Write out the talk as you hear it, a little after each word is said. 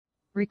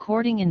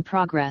Recording in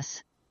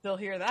progress. They'll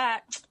hear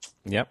that.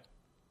 Yep.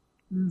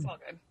 It's all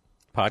good.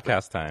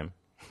 Podcast time.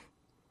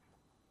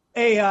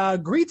 Hey,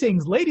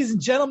 greetings, ladies and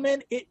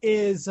gentlemen. It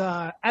is,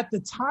 at the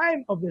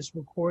time of this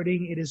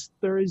recording, it is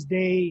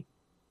Thursday,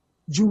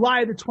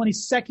 July the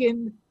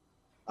 22nd.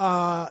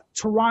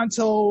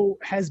 Toronto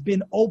has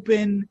been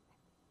open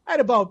at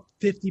about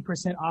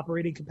 50%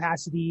 operating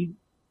capacity,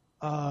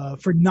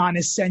 for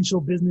non-essential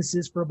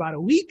businesses for about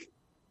a week.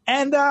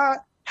 And,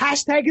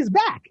 hashtag is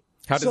back.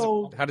 How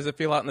does it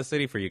feel out in the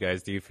city for you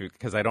guys? Do you feel,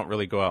 because I don't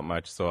really go out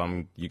much,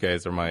 so you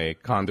guys are my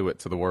conduit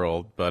to the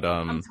world. But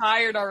I'm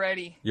tired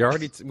already. You're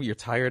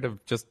tired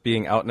of just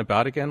being out and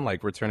about again,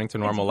 like returning to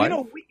normal life.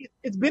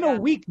 It's been a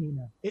week,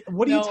 Nina.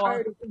 What are you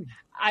tired of doing?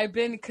 I've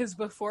been, because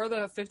before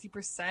the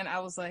 50%, I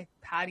was like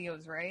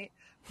patios, right?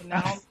 But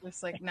now I'm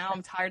just like, now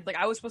I'm tired. Like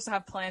I was supposed to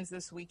have plans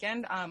this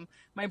weekend.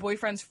 My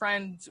boyfriend's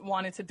friend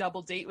wanted to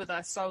double date with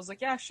us, so I was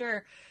like, yeah,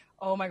 sure.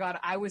 Oh my God,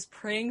 I was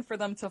praying for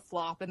them to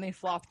flop, and they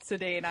flopped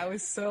today, and I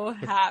was so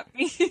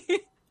happy.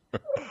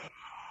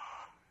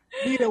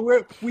 Nina,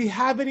 we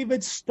haven't even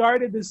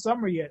started the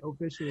summer yet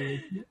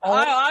officially.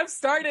 I've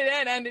started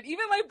it, and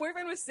even my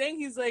boyfriend was saying,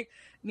 he's like,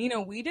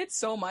 Nina, we did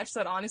so much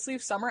that honestly,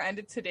 if summer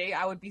ended today,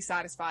 I would be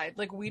satisfied.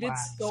 Like we did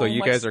so much. So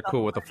you guys are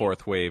cool with the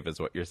fourth wave, is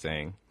what you're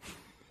saying?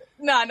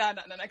 No,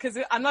 because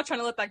I'm not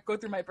trying to let that go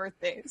through my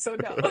birthday. So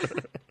no.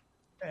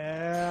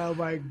 Oh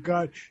my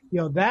God,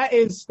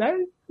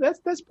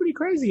 that's pretty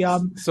crazy.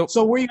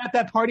 So were you at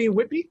that party in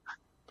Whitby?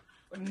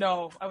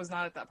 No, I was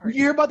not at that party. Did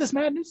you hear about this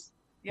madness?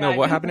 Yeah, no,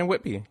 what happened in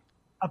Whitby?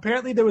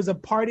 Apparently there was a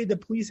party. The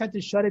police had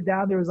to shut it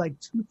down. There was like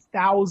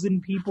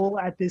 2,000 people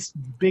at this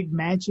big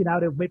mansion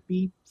out in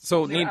Whitby.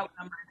 So Nina,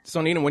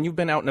 when you've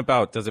been out and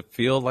about, does it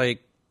feel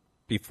like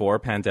before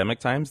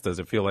pandemic times? Does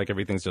it feel like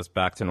everything's just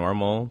back to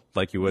normal,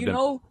 like you would?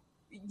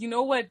 You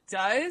know what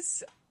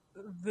does?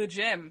 The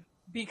gym.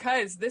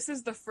 Because this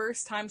is the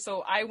first time,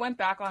 so I went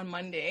back on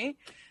Monday.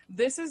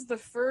 This is the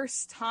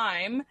first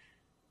time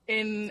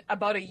in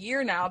about a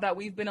year now that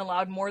we've been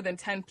allowed more than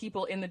 10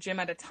 people in the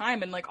gym at a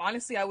time. And like,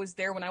 honestly, I was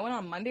there when I went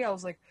on Monday. I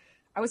was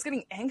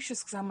getting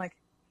anxious because I'm like,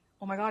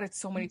 oh my God, it's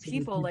so many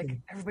people. Like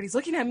everybody's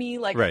looking at me,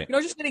 like, right.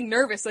 Just getting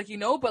nervous, like,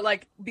 but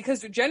like,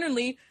 because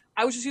generally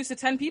I was just used to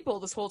 10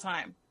 people this whole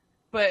time.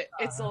 But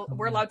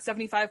we're allowed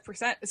 75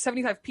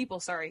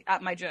 people,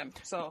 at my gym.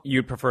 So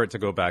you'd prefer it to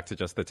go back to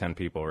just the 10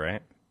 people,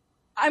 right?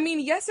 I mean,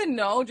 yes and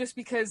no,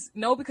 because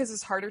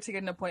it's harder to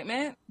get an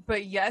appointment,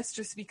 but yes,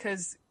 just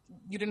because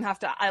you didn't have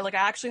to, I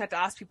actually had to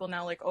ask people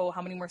now, like, oh,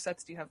 how many more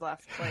sets do you have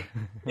left? Like,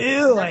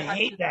 ew, I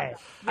hate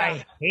that. Yeah.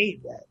 I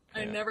hate that.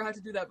 I never had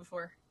to do that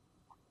before.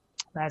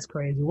 That's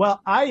crazy. Well,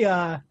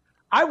 I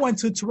went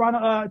to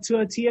Toronto,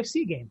 to a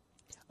TFC game.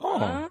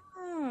 Oh.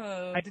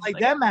 I like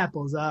them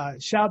apples.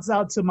 Shouts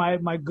out to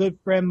my good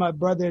friend, my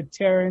brother,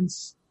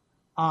 Terrence.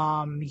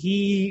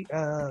 He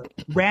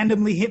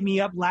randomly hit me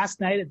up last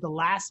night at the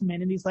last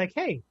minute. He's like,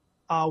 hey,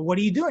 what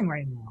are you doing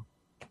right now?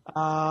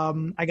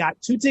 I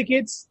got 2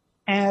 tickets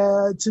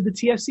to the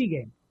TFC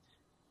game.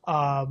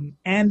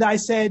 And I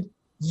said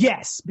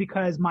yes,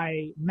 because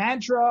my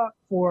mantra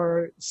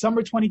for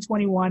summer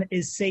 2021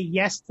 is say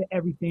yes to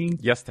everything.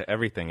 Yes to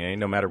everything, eh?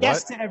 No matter what?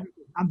 Yes to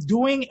everything. I'm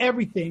doing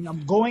everything.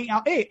 I'm going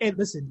out. Hey,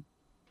 listen.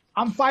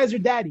 I'm Pfizer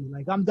daddy.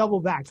 Like, I'm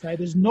double vaxxed, right?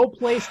 There's no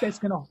place that's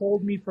going to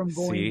hold me from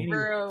going. See,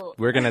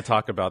 we're going to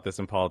talk about this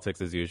in politics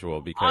as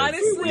usual because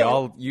honestly,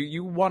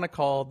 you want to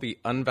call the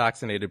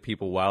unvaccinated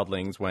people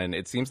wildlings when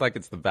it seems like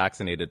it's the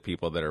vaccinated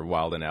people that are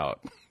wilding out.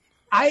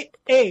 I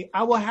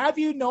will have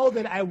you know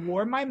that I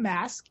wore my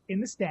mask in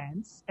the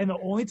stands, and the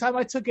only time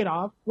I took it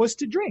off was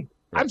to drink.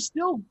 Right.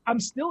 I'm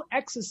still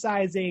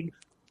exercising.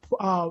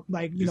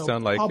 You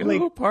sound like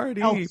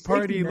party.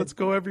 Let's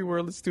go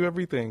everywhere. Let's do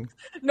everything.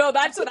 No,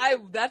 that's what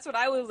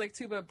I was like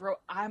too. But bro,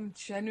 I'm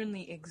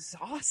genuinely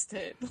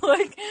exhausted.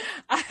 Like,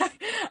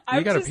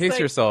 you got to pace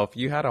yourself.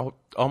 You had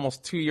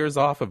almost 2 years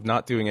off of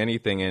not doing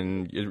anything,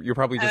 and you're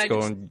probably just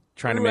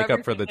trying to make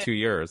up for the 2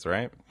 years,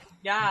 right?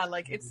 Yeah,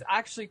 like it's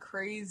actually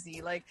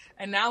crazy. Like,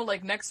 and now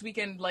like next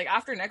weekend, like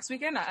after next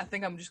weekend, I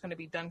think I'm just gonna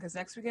be done because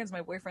next weekend's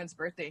my boyfriend's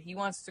birthday. He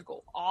wants to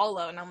go all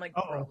out, and I'm like,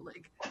 bro,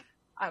 like.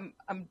 I'm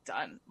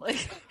done.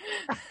 Like,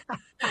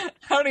 I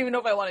don't even know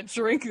if I want to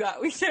drink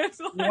that weekend.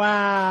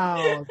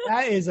 Wow,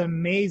 that is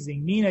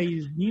amazing.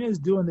 Nina's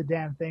doing the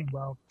damn thing,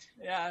 bro.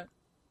 Yeah.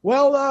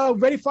 Well,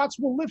 Reddy Fox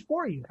will live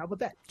for you. How about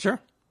that? Sure,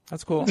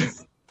 that's cool.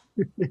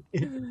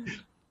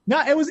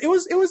 No, it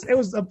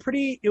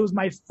was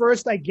my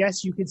first, I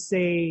guess you could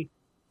say,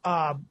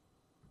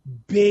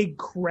 big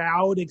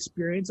crowd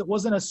experience. It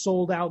wasn't a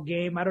sold out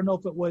game. I don't know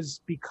if it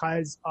was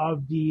because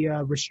of the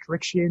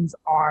restrictions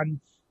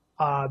on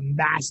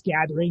mass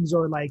gatherings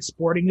or like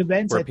sporting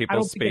events. Were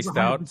people spaced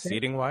out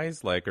seating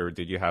wise, or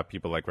did you have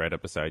people like right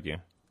up beside you?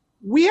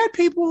 We had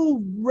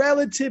people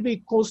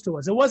relatively close to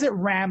us. It wasn't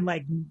rammed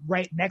like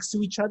right next to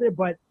each other,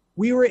 but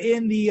we were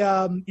in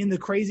the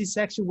crazy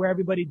section where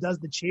everybody does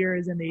the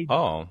cheers and they.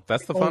 Oh,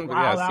 that's the fun.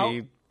 Yeah,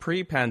 see,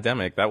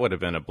 pre-pandemic, that would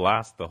have been a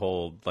blast. The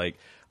whole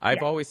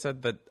I've always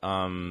said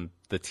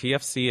that the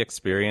TFC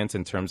experience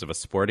in terms of a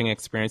sporting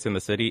experience in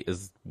the city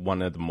is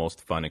one of the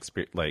most fun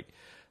experience. Like,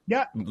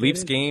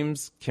 Leafs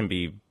games can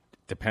be,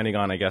 depending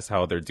on, I guess,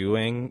 how they're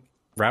doing.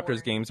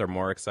 Raptors games are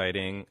more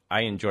exciting.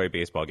 I enjoy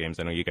baseball games.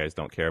 I know you guys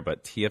don't care,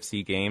 but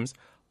TFC games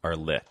are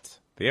lit.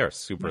 They are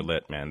super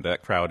lit, man.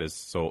 That crowd is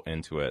so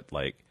into it,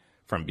 like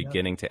from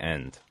beginning to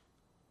end.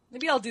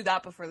 Maybe I'll do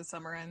that before the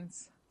summer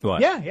ends.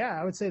 What? Yeah.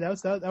 I would say that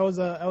was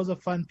a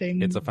fun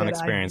thing. It's a fun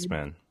experience,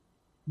 man.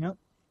 Yep.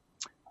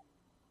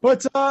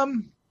 But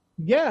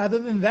other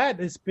than that,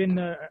 it's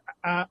been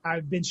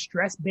I've been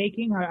stress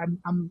baking.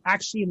 I'm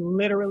actually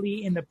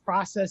literally in the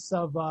process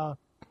of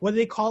what do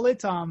they call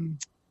it?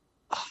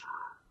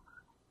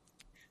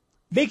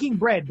 Baking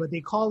bread, but they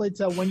call it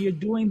when you're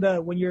doing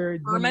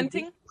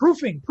fermenting,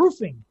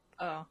 proofing.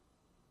 Oh,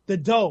 the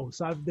dough.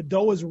 So the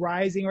dough is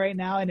rising right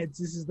now, and this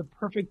is the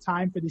perfect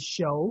time for the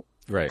show,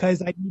 right?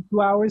 Because I need 2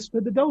 hours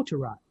for the dough to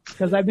rise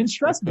because I've been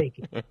stress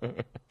baking.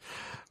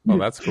 Well,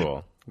 that's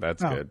cool.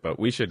 That's good. But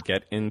we should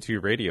get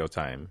into radio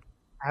time.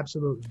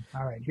 Absolutely.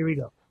 All right, here we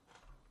go.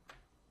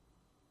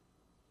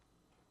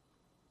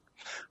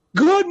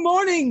 Good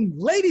morning,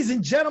 ladies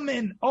and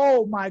gentlemen.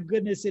 Oh my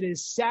goodness, it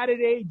is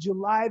Saturday,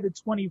 July the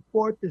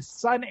 24th. The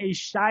sun is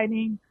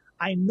shining.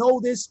 I know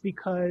this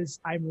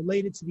because I'm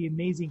related to the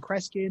amazing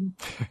Kreskin.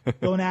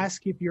 Don't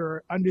ask if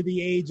you're under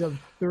the age of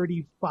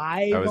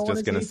 35. I was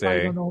just going to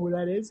say. I don't know who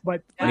that is,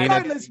 but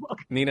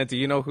Nina, do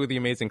you know who the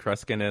amazing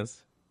Kreskin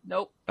is?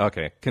 Nope.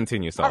 Okay,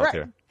 continue,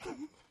 Solitaire. Right.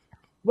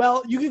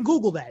 Well, you can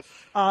Google that.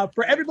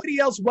 For everybody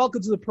else,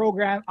 welcome to the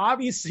program.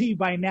 Obviously,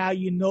 by now,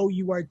 you know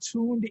you are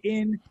tuned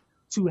in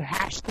to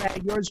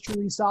hashtag yours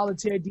truly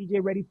Solitaire, DJ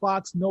Reddy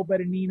Fox, No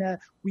Better Nina.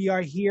 We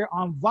are here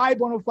on Vibe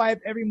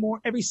 105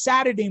 every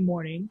Saturday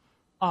morning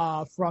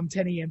from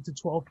 10 a.m. to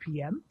 12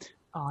 p.m.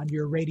 on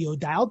your radio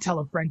dial. Tell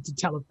a friend to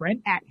tell a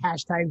friend. At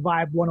hashtag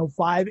Vibe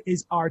 105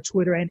 is our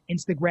Twitter and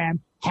Instagram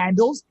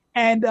handles.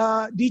 And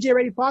DJ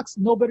Reddy Fox,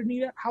 No Better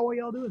Nina, how are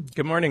y'all doing?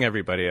 Good morning,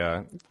 everybody.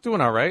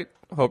 Doing all right.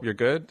 Hope you're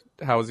good.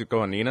 How's it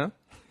going, Nina?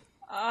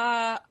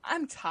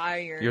 I'm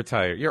tired. You're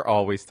tired. You're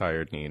always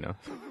tired, Nina.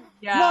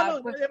 Yeah.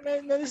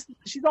 No,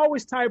 she's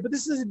always tired, but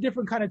this is a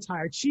different kind of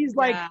tired. She's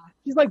like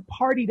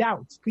partied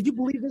out. Could you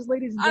believe this,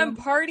 ladies and gentlemen?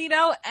 I'm partied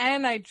out,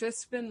 and I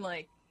just been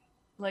like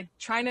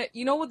trying to,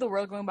 with the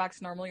world going back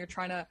to normal, you're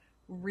trying to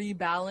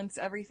rebalance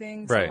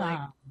everything. So,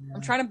 right.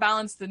 I'm trying to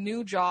balance the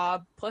new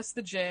job, plus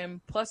the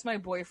gym, plus my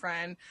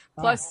boyfriend,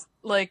 plus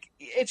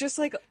it's just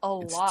like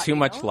it's lot. Too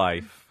much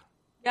life.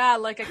 Yeah,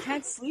 I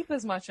can't sleep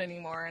as much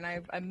anymore, and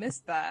I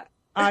missed that.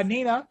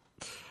 Nina.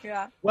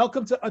 Yeah.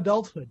 Welcome to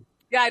adulthood.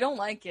 Yeah, I don't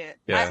like it.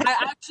 Yeah.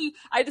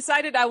 I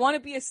decided I want to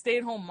be a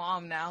stay-at-home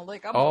mom now.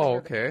 I'm over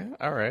okay. It.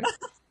 All right.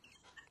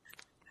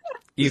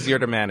 Easier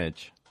to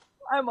manage.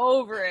 I'm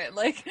over it.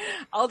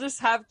 I'll just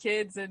have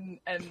kids and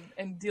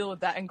deal with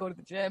that and go to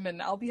the gym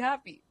and I'll be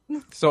happy.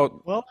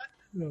 So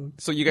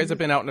you guys have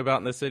been out and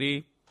about in the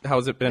city.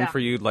 How's it been for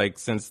you?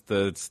 Since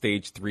the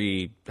stage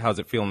 3, how's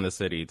it feel in the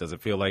city? Does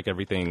it feel like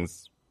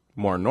everything's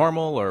more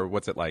normal, or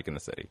what's it like in the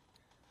city?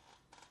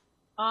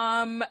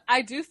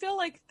 I do feel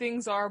like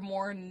things are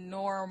more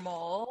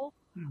normal.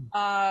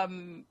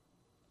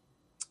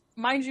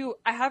 Mind you,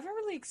 I haven't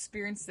really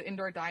experienced the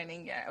indoor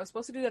dining yet. I was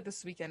supposed to do that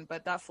this weekend,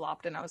 but that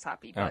flopped and I was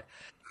happy.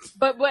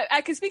 But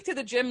I can speak to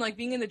the gym,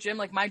 being in the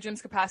gym, my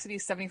gym's capacity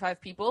is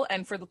 75 people.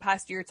 And for the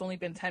past year, it's only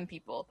been 10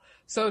 people.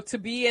 So to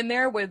be in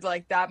there with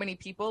that many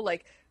people, I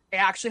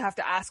actually have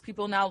to ask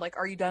people now,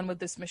 are you done with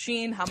this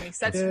machine? How many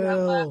sets do you have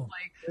left?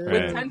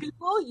 With 10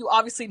 people, you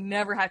obviously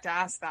never had to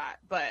ask that.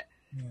 But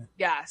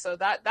yeah, so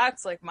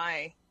that's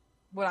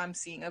what I'm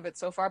seeing of it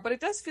so far, but it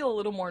does feel a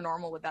little more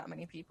normal with that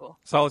many people.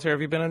 Solitaire,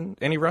 have you been in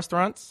any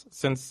restaurants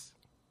since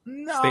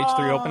stage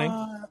 3 opening?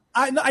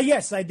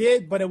 Yes, I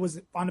did, but it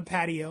was on a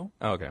patio.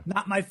 Oh, okay.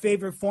 Not my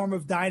favorite form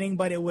of dining,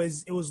 but it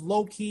was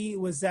low key. It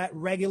was at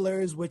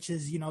Regulars, which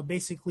is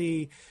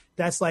basically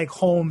that's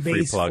home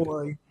base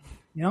for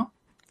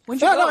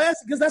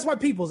because that's my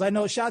people's. I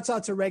know. Shouts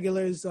out to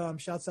Regulars.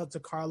 Shouts out to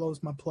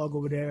Carlos, my plug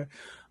over there.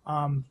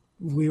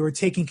 We were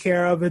taking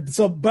care of it.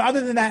 So, but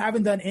other than that, I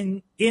haven't done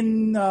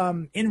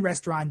in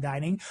restaurant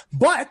dining.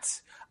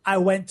 But I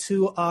went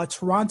to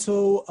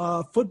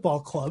Toronto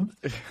Football Club,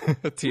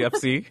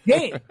 TFC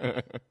game.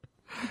 There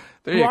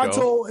you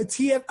Toronto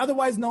go.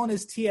 Otherwise known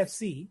as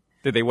TFC.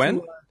 Did they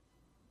win?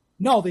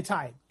 No, they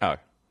tied. Oh,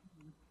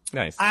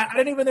 nice. I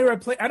don't even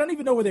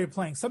know where they were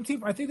playing. Some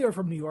team. I think they were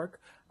from New York.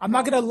 I'm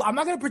not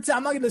gonna pretend.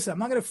 I'm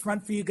not gonna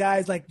front for you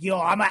guys.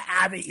 I'm an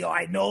avid.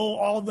 I know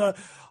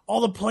all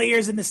the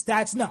players and the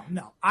stats.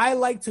 No. I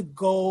like to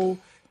go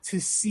to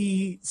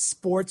see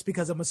sports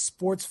because I'm a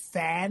sports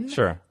fan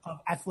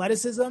of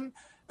athleticism.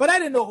 But I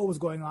didn't know what was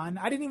going on.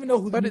 I didn't even know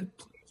who the players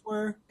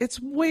were. It's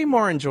way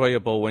more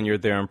enjoyable when you're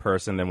there in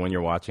person than when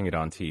you're watching it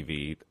on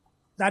TV.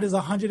 That is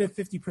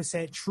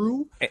 150%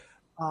 true.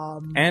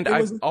 And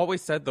I've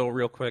always said, though,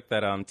 real quick,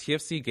 that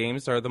TFC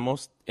games are the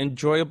most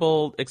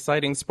enjoyable,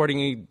 exciting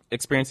sporting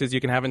experiences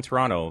you can have in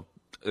Toronto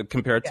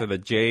compared to the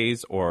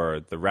Jays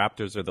or the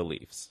Raptors or the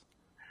Leafs.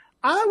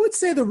 I would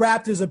say the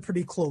Raptors are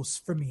pretty close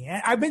for me.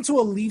 I've been to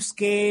a Leafs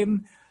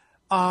game.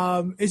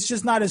 It's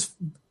just not as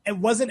it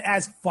wasn't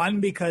as fun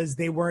because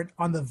they weren't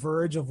on the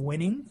verge of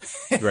winning.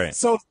 Right.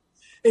 So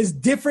it's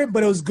different,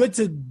 but it was good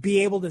to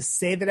be able to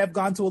say that I've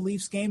gone to a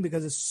Leafs game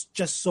because it's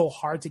just so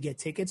hard to get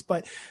tickets.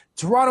 But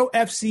Toronto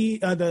FC,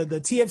 the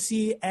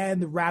TFC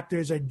and the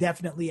Raptors are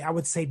definitely, I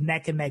would say,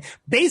 neck and neck.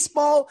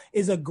 Baseball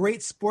is a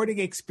great sporting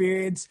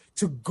experience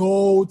to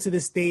go to the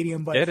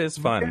stadium, but it is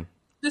fun.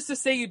 Just to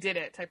say you did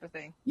it type of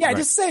thing. Yeah, right.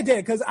 Just say I did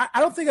it because I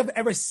don't think I've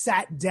ever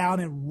sat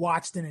down and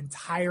watched an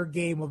entire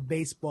game of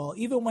baseball,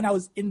 even when I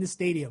was in the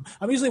stadium.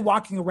 I'm usually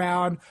walking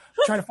around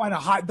trying to find a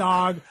hot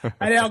dog, and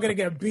then I'm going to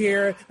get a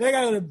beer. Then I got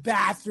to go to the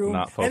bathroom.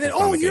 And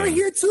then, you're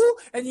here too?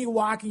 And you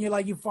walk and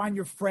you find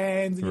your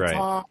friends and you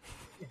talk.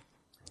 Yeah.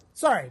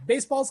 Sorry,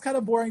 baseball's kind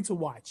of boring to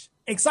watch.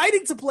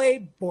 Exciting to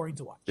play, boring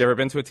to watch. You ever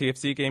been to a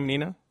TFC game,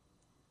 Nina?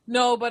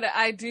 No, but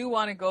I do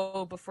want to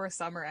go before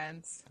summer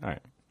ends. All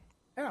right.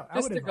 Yeah,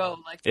 just to go,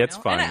 it's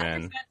fun, and man. I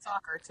understand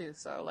soccer too,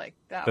 so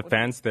that. The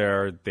fans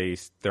there,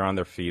 they're on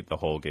their feet the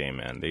whole game,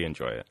 man. They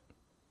enjoy it.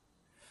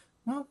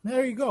 Well,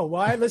 there you go.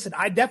 Well, listen,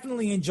 I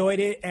definitely enjoyed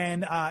it,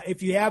 and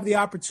if you have the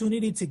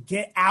opportunity to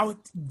get out,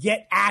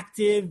 get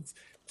active,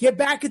 get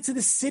back into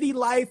the city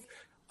life,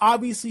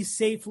 obviously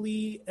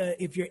safely.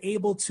 If you're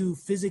able to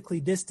physically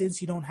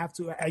distance, you don't have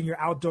to, and you're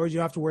outdoors, you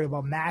don't have to worry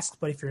about masks.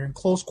 But if you're in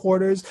close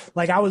quarters,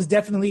 like I was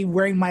definitely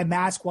wearing my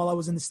mask while I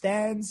was in the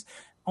stands.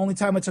 Only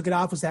time I took it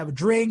off was to have a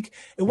drink.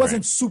 It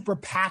wasn't super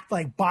packed,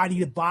 like body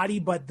to body,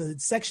 but the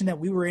section that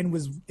we were in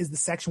is the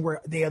section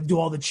where they do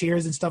all the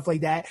cheers and stuff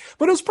like that.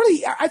 But it was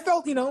pretty. I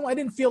felt, I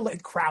didn't feel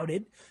like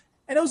crowded,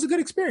 and it was a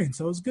good experience.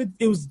 So it was good.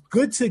 It was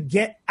good to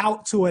get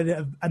out to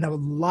a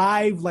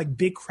live, like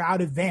big crowd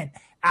event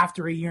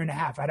after a year and a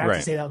half. I'd have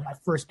to say that was my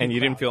first. And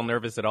you didn't feel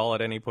nervous at all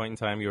at any point in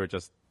time. You were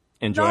just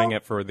enjoying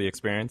it for the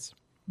experience.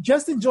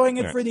 Just enjoying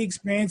it for the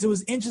experience. It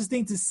was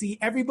interesting to see.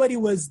 Everybody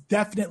was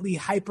definitely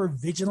hyper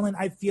vigilant.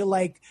 I feel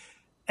like,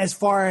 as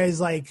far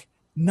as like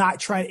not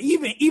trying,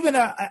 even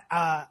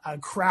a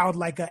crowd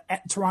like a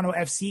Toronto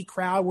FC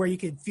crowd where you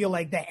could feel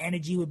like that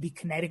energy would be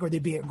kinetic or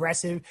they'd be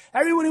aggressive.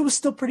 Everybody was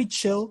still pretty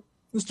chill.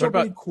 It was still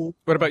pretty cool.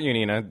 What about you,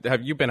 Nina?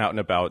 Have you been out and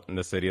about in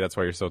the city? That's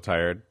why you're so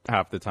tired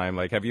half the time.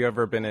 Like, have you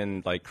ever been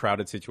in like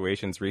crowded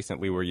situations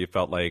recently where you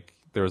felt like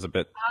there was a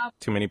bit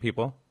too many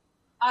people?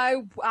 I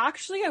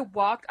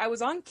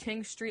was on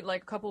King Street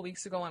like a couple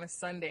weeks ago on a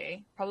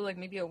Sunday, probably like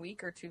maybe a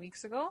week or 2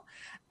 weeks ago.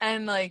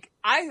 And like,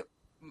 I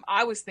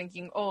was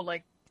thinking,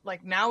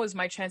 like now is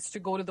my chance to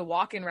go to the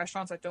walk-in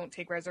restaurants that don't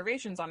take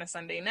reservations on a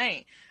Sunday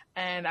night.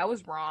 And I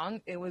was wrong.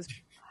 It was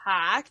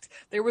packed.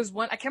 There was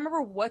one, I can't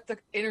remember what the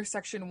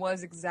intersection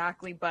was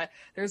exactly, but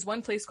there's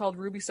one place called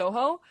Ruby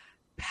Soho,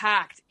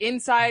 packed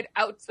inside,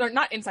 out, or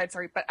not inside,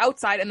 sorry, but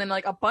outside, and then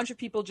like a bunch of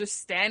people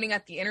just standing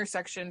at the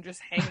intersection, just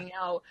hanging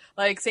out.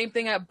 Like same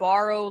thing at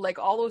Barrow, like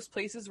all those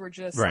places were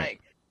just like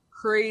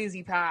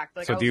crazy packed.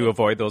 Like, so do you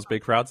avoid those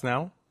big crowds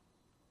now?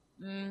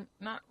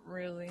 Not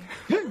really.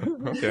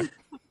 Okay.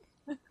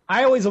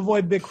 I always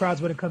avoid big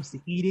crowds when it comes to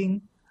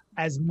eating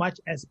as much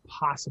as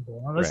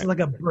possible, unless it's like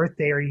a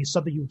birthday or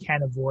something you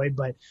can't avoid.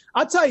 But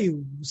I'll tell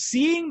you,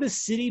 seeing the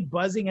city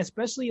buzzing,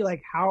 especially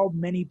like how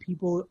many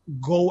people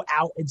go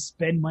out and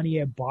spend money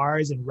at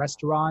bars and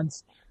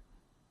restaurants.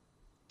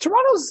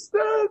 Toronto's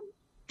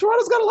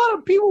got a lot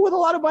of people with a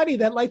lot of money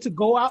that like to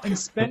go out and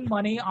spend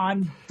money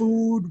on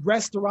food,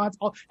 restaurants,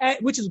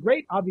 which is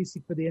great,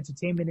 obviously, for the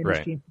entertainment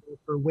industry,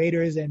 for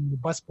waiters and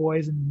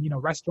busboys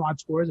and,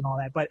 restaurateurs and all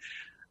that. But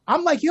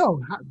I'm like,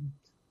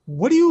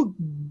 what do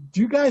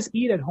you guys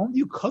eat at home? Do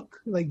you cook?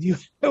 Like,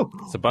 it's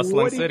a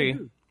bustling city.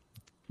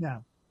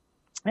 No.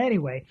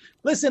 Anyway,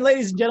 listen,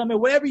 ladies and gentlemen,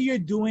 whatever you're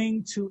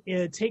doing to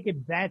take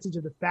advantage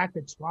of the fact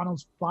that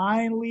Toronto's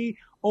finally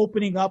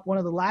opening up, one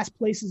of the last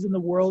places in the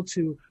world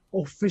to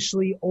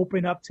officially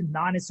open up to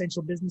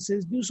non-essential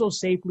businesses, do so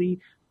safely.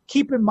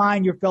 Keep in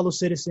mind your fellow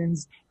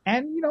citizens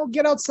and,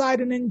 get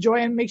outside and enjoy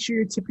and make sure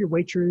you tip your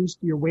waiters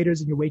and your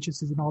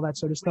waitresses and all that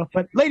sort of stuff.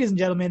 But ladies and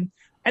gentlemen,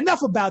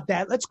 enough about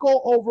that. Let's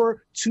go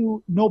over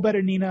to Know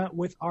Better Nina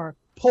with our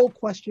poll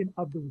question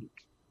of the week.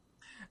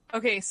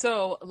 Okay,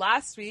 so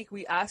last week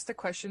we asked a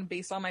question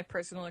based on my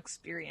personal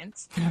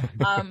experience.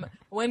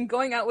 When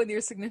going out with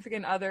your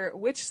significant other,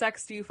 which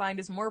sex do you find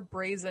is more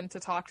brazen to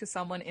talk to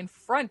someone in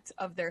front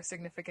of their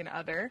significant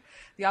other?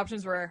 The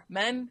options were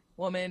men,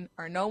 woman,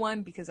 or no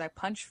one, because I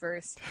punch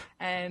first.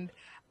 And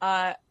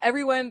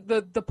everyone,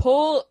 the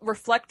poll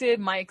reflected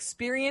my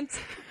experience.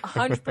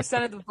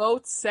 100% of the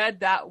votes said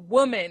that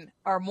women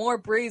are more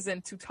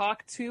brazen to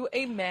talk to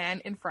a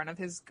man in front of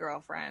his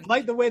girlfriend. I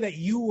like the way that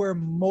you were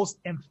most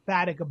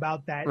emphatic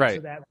about that, so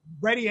that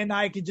Brady and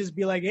I could just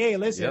be like, hey,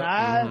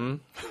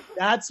 listen,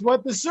 that's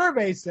what the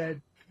survey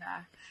said. Yeah.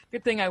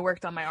 Good thing I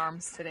worked on my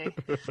arms today.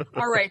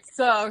 All right,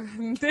 so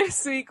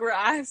this week we're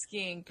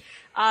asking,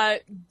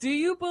 do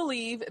you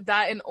believe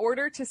that in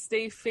order to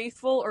stay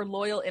faithful or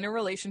loyal in a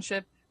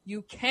relationship,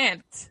 you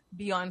can't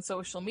be on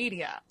social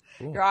media.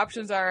 Ooh. Your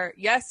options are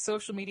yes,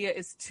 social media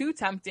is too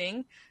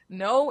tempting.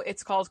 No,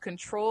 it's called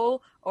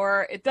control,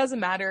 or it doesn't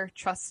matter.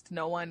 Trust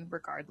no one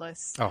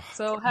regardless. Oh,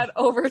 so head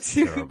over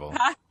to terrible.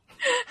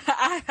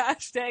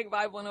 hashtag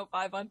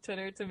Vibe105 on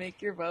Twitter to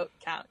make your vote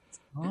count.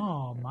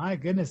 Oh my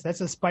goodness,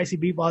 that's a spicy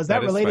meatball. Is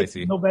that That is related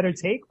spicy. to No Better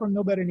Take from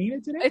No Better Nina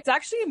today? It's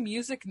actually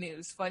music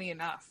news, funny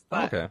enough.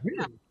 But Okay.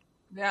 Really?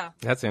 yeah.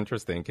 That's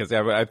interesting because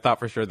I thought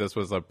for sure this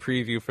was a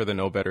preview for the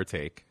No Better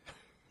Take.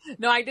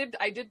 No, I did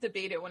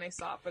debate it when I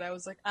saw it, but I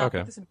was like, I'll Okay.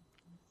 put this in.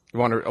 You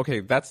want to? Okay,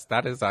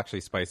 that is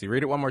actually spicy.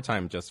 Read it one more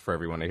time just for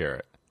everyone to hear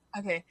it.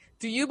 Okay.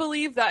 Do you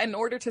believe that in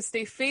order to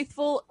stay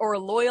faithful or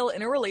loyal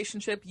in a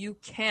relationship, you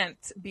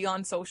can't be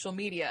on social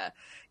media?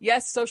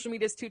 Yes, social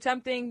media is too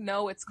tempting.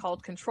 No, it's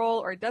called control,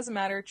 or it doesn't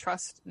matter.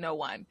 Trust no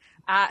one.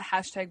 At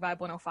hashtag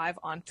Vibe105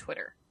 on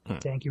Twitter.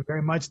 Thank you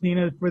very much,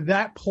 Nina, for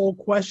that poll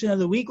question of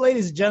the week.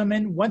 Ladies and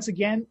gentlemen, once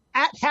again,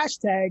 at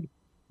hashtag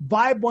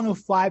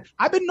Vibe105.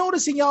 I've been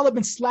noticing y'all have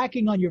been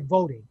slacking on your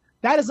voting.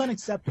 That is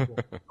unacceptable.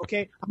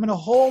 Okay? I'm going to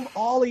hold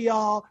all of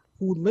y'all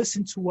who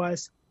listen to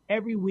us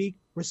every week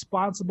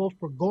responsible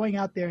for going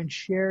out there and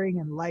sharing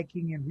and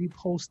liking and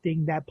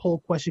reposting that poll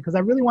question because I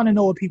really want to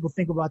know what people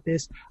think about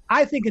this.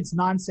 I think it's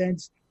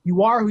nonsense.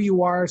 You are who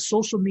you are.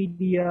 Social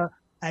media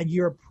and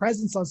your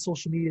presence on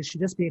social media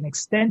should just be an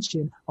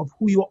extension of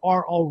who you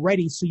are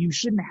already. So you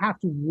shouldn't have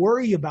to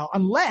worry about,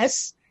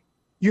 unless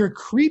your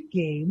creep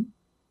game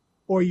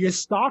or your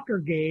stalker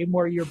game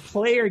or your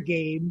player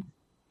game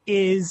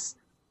is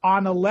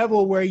on a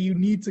level where you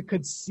need to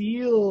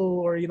conceal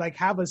or you like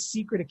have a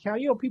secret account.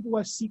 You know, people who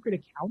have secret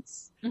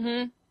accounts.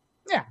 Mm-hmm.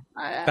 Yeah.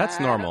 That's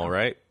normal,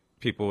 right?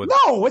 People would.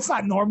 No, it's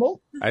not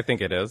normal. I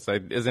think it is.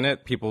 Isn't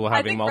it? People I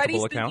having think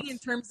multiple Reddy's accounts. thinking in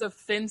terms of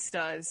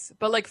Finstas,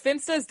 but like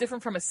Finsta is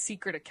different from a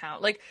secret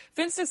account. Like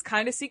Finsta's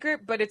kind of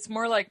secret, but it's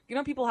more like, you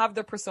know, people have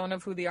their persona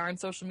of who they are on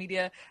social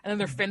media, and then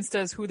their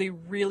Finsta is who they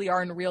really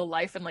are in real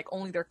life, and like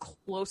only their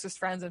closest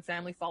friends and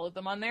family follow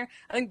them on there.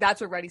 I think that's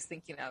what Reddy's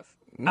thinking of.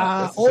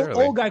 Not Old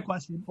necessarily. guy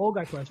question. Old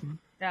guy question.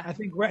 Yeah. I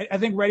think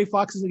Reddy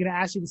Fox is going to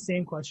ask you the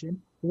same question.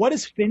 What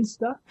is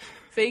Finsta?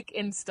 Fake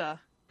Insta.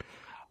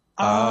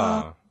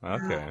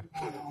 Okay.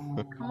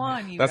 Come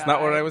on, you That's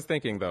not what guys. I was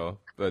thinking, though.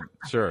 But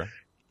sure.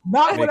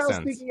 Not what Makes I was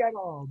sense. thinking at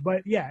all.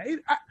 But yeah.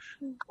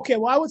 Okay.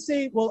 Well, I would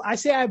say. Well, I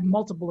say I have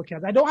multiple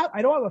accounts. I don't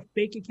have a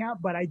fake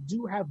account, but I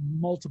do have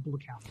multiple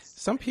accounts.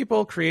 Some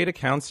people create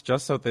accounts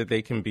just so that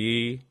they can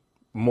be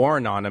more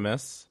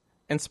anonymous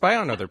and spy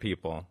on other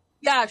people.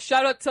 Yeah,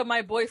 shout out to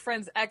my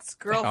boyfriend's Oh,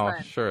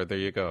 ex-girlfriend. sure. There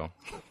you go.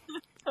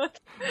 I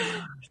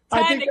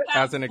 10 think accounts,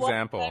 as an one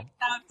example.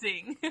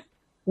 counting.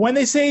 When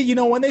they say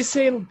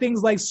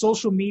things like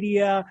social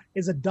media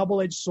is a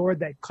double-edged sword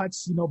that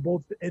cuts,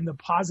 both in the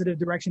positive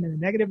direction and the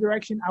negative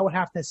direction, I would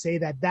have to say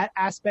that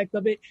aspect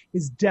of it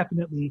is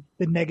definitely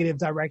the negative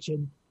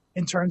direction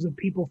in terms of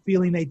people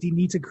feeling that they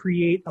need to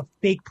create a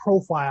fake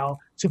profile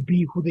to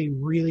be who they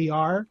really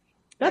are.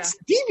 That's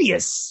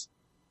devious.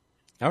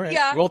 All right.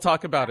 Yeah. We'll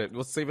talk about it.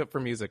 We'll save it for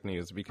music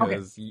news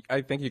because I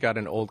think you got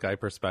an old guy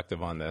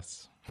perspective on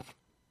this.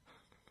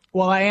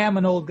 Well, I am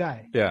an old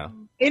guy. Yeah.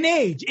 In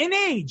age,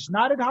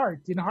 not at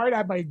heart. In heart,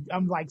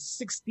 I'm like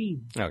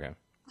 16. Okay.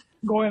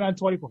 Going on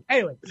 24.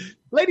 Anyway,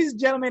 ladies and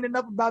gentlemen,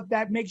 enough about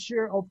that. Make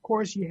sure, of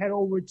course, you head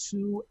over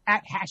to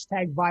at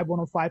hashtag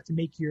Vibe105 to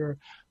make your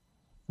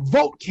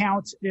vote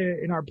count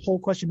in our poll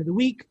question of the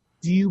week.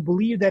 Do you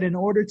believe that in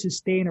order to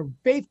stay in a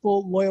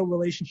faithful, loyal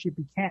relationship,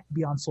 you can't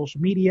be on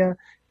social media?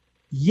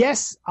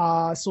 Yes,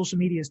 social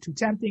media is too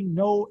tempting.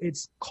 No,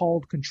 it's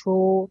called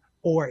control,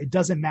 or it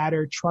doesn't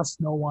matter. Trust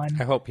no one.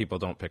 I hope people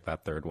don't pick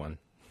that third one.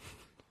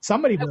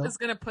 Somebody I will. was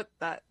going to put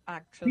that,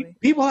 actually.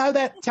 People have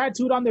that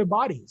tattooed on their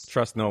bodies.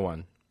 Trust no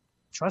one.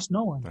 Trust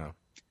no one. No.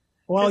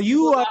 Well,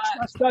 you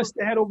trust us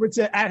to head over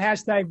to at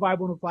hashtag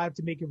Vibe105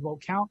 to make your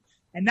vote count.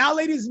 And now,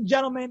 ladies and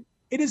gentlemen,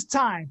 it is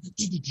time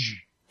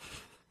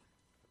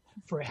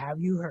for Have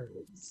You Heard?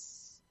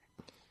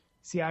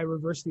 See, I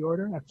reversed the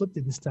order. I flipped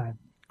it this time.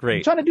 I'm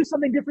Great. trying to do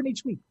something different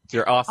each week.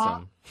 You're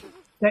awesome.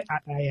 I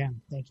am.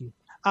 Thank you.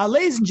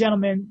 Ladies and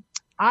gentlemen,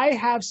 I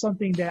have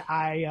something that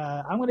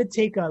I'm going to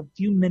take a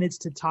few minutes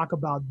to talk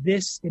about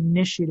this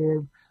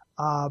initiative.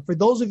 For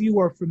those of you who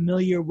are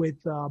familiar with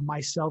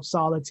myself,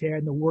 Solitaire,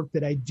 and the work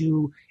that I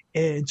do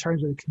in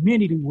terms of the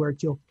community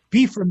work, you'll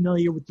be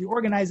familiar with the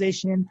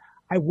organization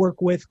I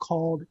work with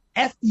called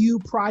FU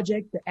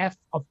Project. The F,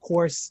 of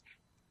course,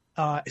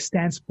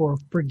 stands for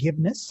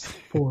forgiveness,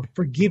 for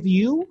forgive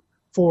you,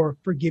 for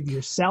forgive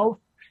yourself.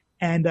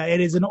 And it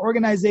is an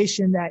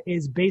organization that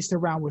is based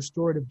around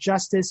restorative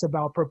justice,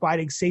 about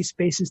providing safe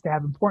spaces to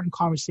have important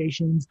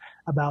conversations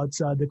about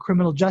the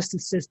criminal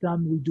justice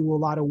system. We do a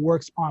lot of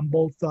works on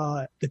both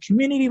the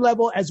community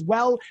level as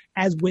well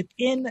as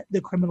within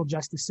the criminal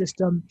justice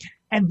system.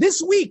 And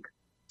this week,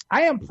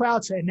 I am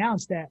proud to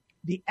announce that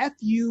the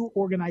FU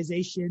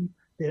organization,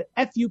 the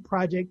FU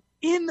Project,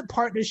 in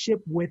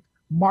partnership with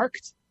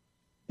Marked,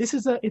 it's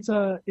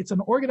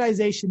an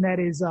organization that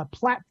is a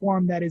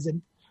platform that is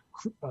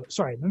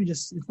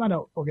it's not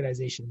an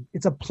organization.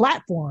 It's a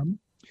platform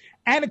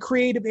and a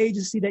creative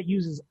agency that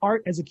uses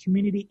art as a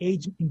community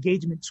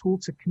engagement tool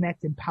to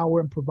connect, empower,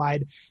 and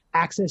provide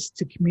access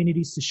to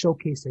communities to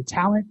showcase their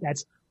talent.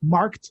 That's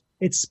Marked.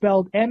 It's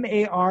spelled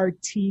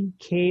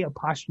MARTK''D.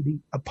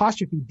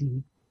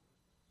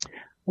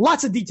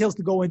 Lots of details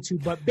to go into,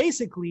 but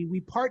basically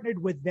we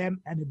partnered with them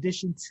in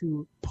addition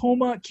to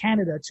Puma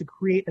Canada to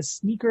create a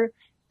sneaker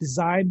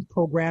design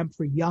program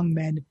for young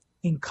men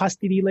in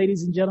custody,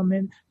 ladies and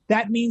gentlemen.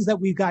 That means that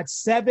we've got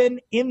 7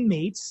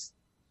 inmates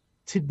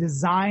to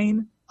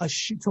design a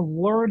shoe, to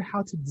learn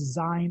how to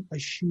design a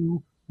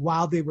shoe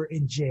while they were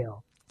in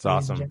jail. It's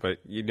awesome, but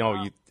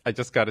I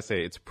just got to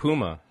say, it's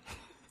Puma.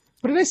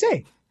 What did I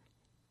say?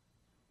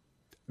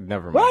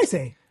 Never mind. What did I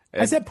say?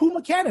 I said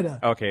Puma Canada.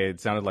 Okay,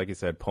 it sounded like you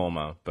said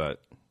Puma,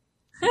 but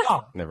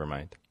never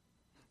mind.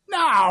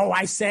 No,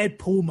 I said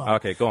Puma.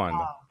 Okay, go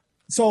on.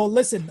 So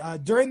listen,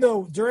 during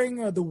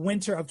the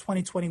winter of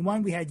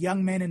 2021, we had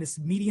young men in this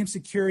medium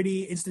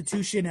security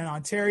institution in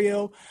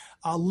Ontario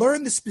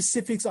learn the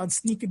specifics on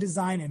sneaker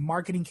design and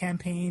marketing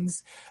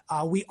campaigns.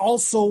 We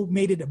also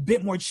made it a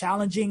bit more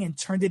challenging and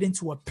turned it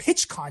into a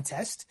pitch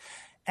contest.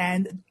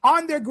 And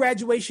on their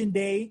graduation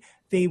day,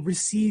 they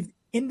received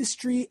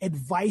industry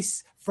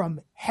advice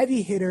from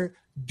heavy hitter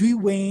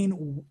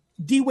Dwayne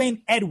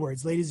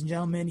Edwards, ladies and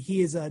gentlemen.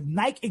 He is a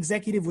Nike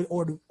executive with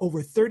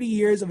over 30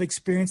 years of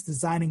experience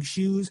designing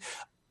shoes.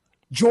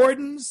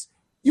 Jordans.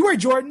 You wear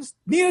Jordans.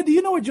 Nina, do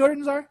you know what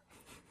Jordans are?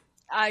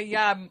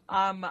 Yeah.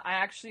 I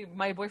actually,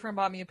 my boyfriend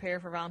bought me a pair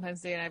for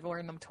Valentine's Day, and I've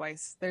worn them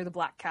twice. They're the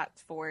Black Cat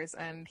 4s,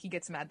 and he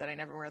gets mad that I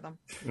never wear them.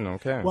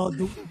 Okay. Well,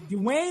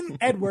 Dwayne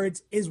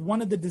Edwards is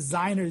one of the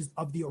designers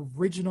of the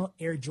original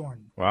Air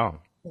Jordan. Wow.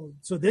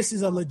 So this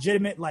is a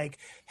legitimate,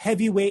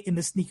 heavyweight in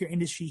the sneaker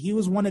industry. He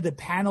was one of the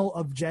panel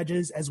of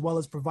judges, as well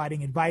as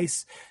providing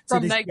advice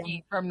from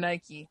Nike. From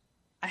Nike.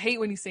 I hate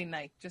when you say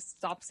Nike. Just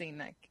stop saying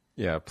Nike.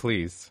 Yeah,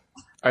 please.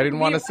 I didn't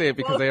want to say it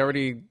because I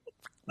already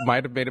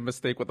might have made a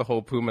mistake with the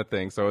whole Puma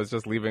thing, so I was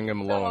just leaving him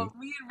alone. No,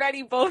 me and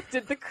Reddy both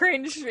did the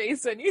cringe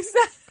face when you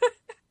said.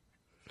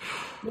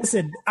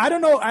 Listen, I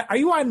don't know. Are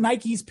you on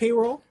Nike's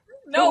payroll?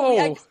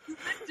 No.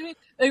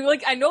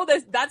 I know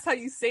that's how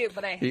you say it,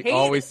 but I hate it. He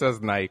always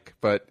says Nike,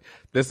 but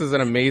this is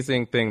an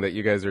amazing thing that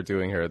you guys are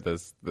doing here.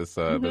 This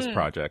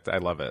project, I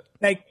love it.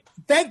 Thank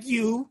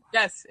you.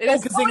 Yes, it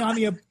focusing on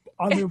the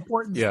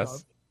important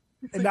stuff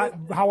and not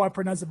how I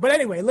pronounce it. But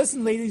anyway,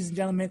 listen, ladies and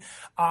gentlemen.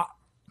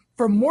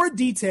 For more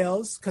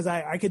details, because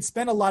I could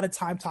spend a lot of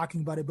time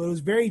talking about it, but it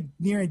was very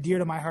near and dear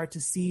to my heart to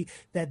see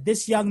that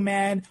this young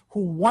man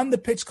who won the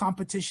pitch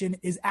competition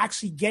is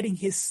actually getting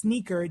his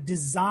sneaker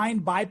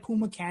designed by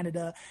Puma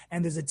Canada.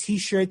 And there's a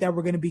T-shirt that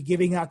we're going to be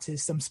giving out to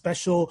some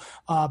special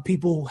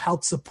people who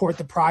helped support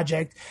the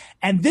project.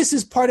 And this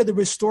is part of the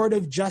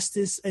restorative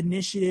justice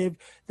initiative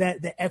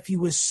that the FU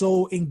was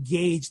so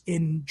engaged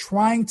in,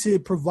 trying to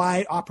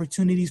provide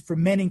opportunities for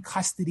men in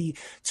custody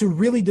to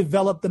really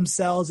develop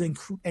themselves and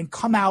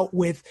come out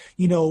with,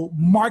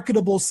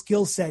 marketable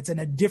skill sets and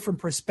a different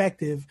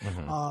perspective.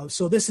 Mm-hmm.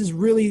 So this is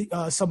really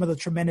some of the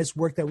tremendous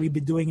work that we've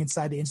been doing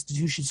inside the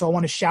institution. So I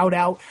want to shout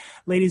out,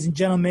 ladies and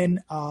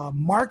gentlemen,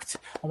 Marked.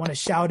 I want to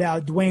shout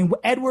out Dwayne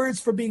Edwards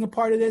for being a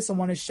part of this. I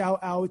want to shout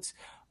out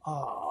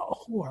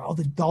who are all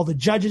the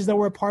judges that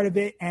were a part of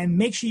it. And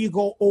make sure you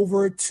go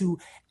over to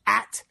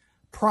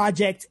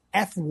 @Project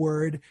F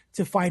Word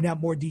to find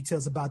out more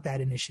details about that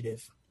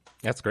initiative.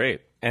 That's great.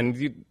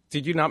 And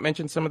did you not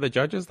mention some of the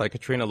judges, like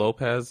Katrina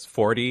Lopez,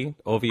 40,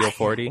 OVO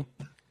 40?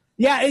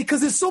 Yeah, because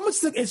there's so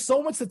much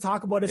to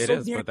talk about. It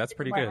is, but that's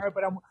pretty good. Heart,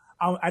 but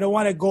I don't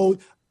want to go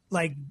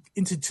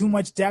into too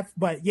much depth.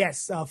 But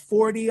yes,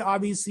 40,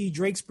 obviously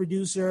Drake's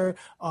producer,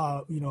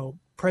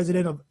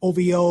 president of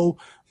OVO.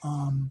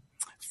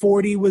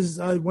 40 was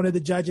one of the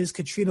judges.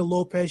 Katrina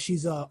Lopez,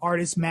 she's an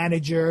artist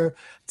manager.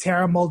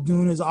 Tara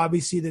Muldoon is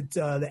obviously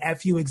the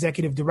FU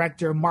executive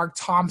director. Mark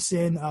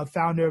Thompson,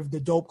 founder of the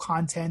Dope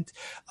Content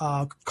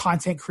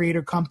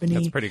creator company.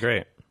 That's pretty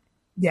great.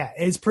 Yeah,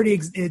 it's pretty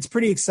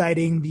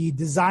exciting. The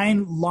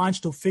design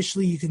launched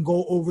officially. You can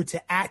go over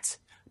to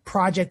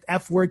 @Project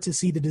F Word to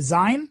see the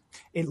design.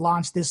 It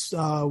launched this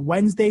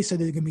Wednesday, so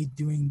they're going to be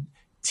doing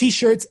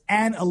T-shirts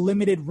and a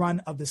limited run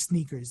of the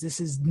sneakers. This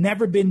has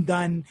never been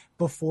done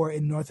before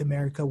in North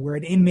America, where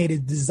an inmate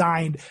has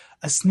designed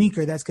a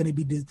sneaker that's going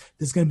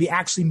to be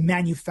actually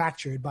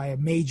manufactured by a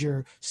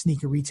major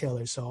sneaker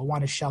retailer. So I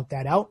want to shout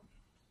that out.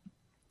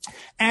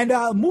 And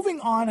moving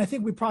on, I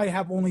think we probably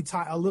have only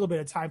a little bit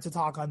of time to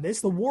talk on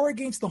this. The war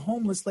against the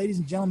homeless, ladies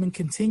and gentlemen,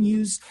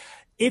 continues.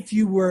 If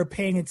you were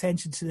paying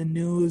attention to the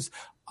news,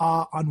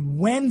 on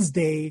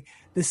Wednesday,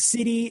 the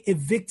city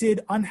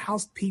evicted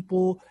unhoused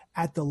people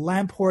at the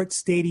Lamport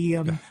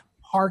Stadium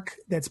park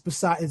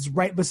is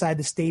right beside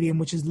the stadium,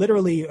 which is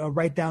literally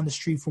right down the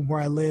street from where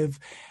I live.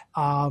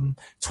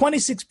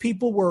 26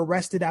 people were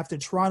arrested after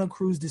Toronto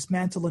Crews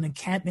dismantled an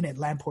encampment at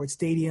Lamport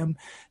Stadium.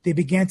 They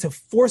began to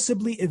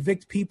forcibly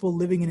evict people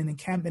living in an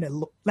encampment at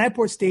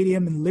Lamport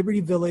Stadium in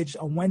Liberty Village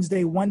on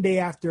Wednesday, one day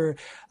after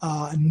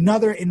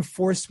another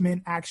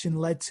enforcement action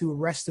led to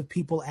arrest of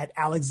people at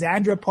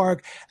Alexandra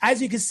Park.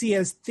 As you can see,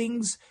 as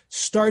things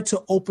start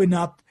to open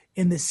up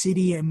in the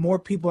city and more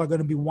people are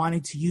going to be wanting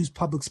to use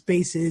public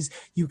spaces,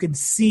 you can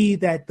see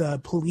that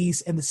the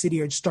police and the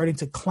city are starting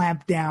to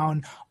clamp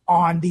down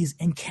on these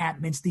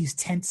encampments, these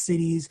tent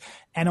cities.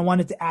 And I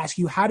wanted to ask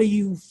you, how do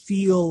you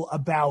feel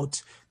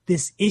about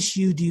this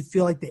issue? Do you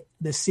feel like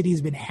the city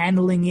has been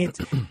handling it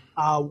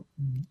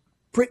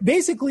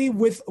basically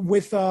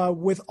with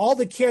all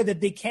the care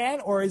that they can,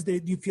 or do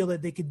you feel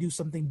that they could do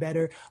something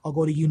better? I'll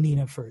go to you,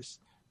 Nina, first.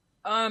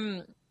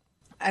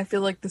 I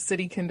feel like the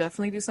city can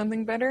definitely do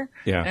something better.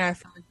 Yeah. And I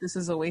feel like this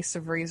is a waste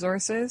of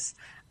resources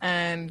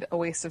and a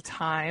waste of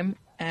time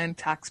and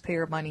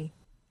taxpayer money.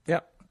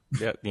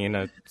 Yeah,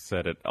 Nina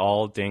said it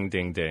all. Ding,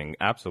 ding, ding.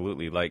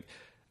 Absolutely. Like,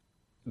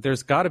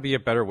 there's got to be a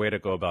better way to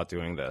go about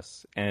doing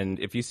this. And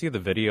if you see the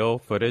video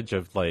footage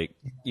of, like,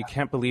 you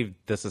can't believe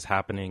this is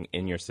happening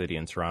in your city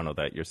in Toronto,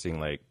 that you're seeing,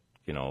 like,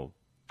 you know,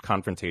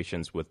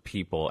 confrontations with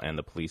people and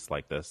the police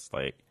like this,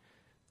 like,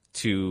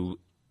 to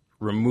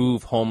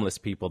remove homeless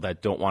people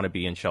that don't want to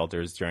be in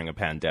shelters during a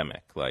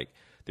pandemic. Like,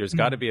 there's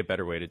got to be a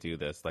better way to do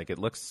this. Like, it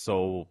looks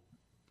so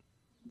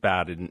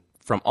bad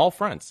from all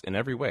fronts in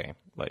every way.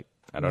 Like,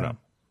 I don't know.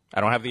 I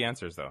don't have the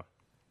answers, though.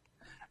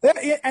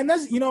 And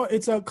that's, you know,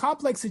 it's a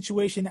complex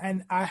situation.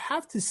 And I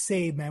have to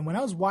say, man, when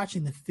I was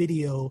watching the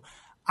video,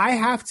 I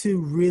have to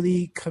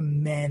really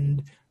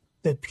commend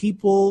the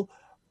people,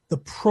 the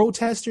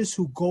protesters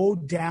who go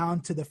down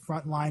to the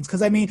front lines.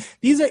 Because, I mean,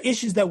 these are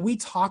issues that we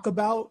talk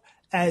about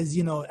as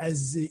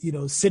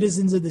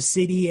citizens of the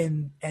city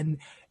and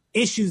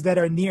issues that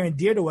are near and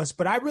dear to us.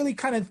 But I really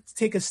kind of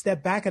take a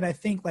step back and I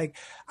think, like,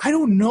 I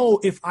don't know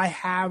if I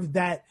have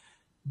that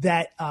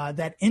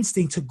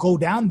instinct to go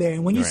down there.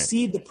 And when you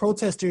see the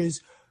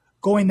protesters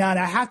going down,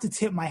 I have to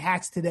tip my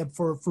hats to them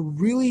for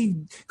really,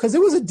 because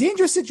it was a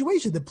dangerous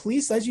situation. The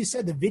police, as you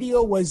said, the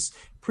video was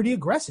pretty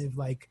aggressive.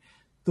 Like,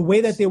 the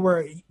way that they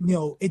were, you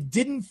know, it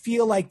didn't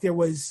feel like there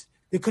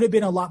could have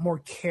been a lot more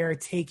care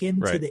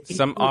taken to the issue.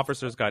 Some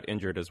officers got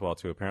injured as well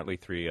too. Apparently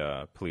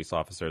 3 police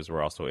officers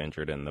were also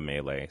injured in the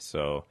melee.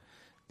 So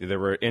there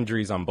were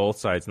injuries on both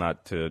sides,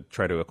 not to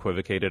try to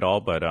equivocate it all,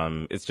 but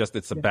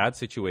it's a bad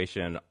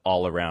situation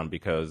all around,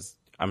 because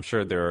I'm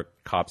sure there are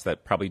cops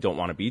that probably don't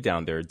want to be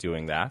down there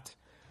doing that,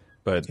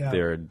 but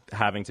they're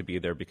having to be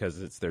there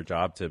because it's their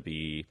job to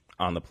be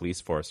on the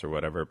police force or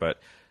whatever. But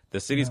the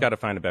city's got to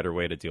find a better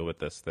way to deal with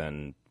this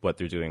than what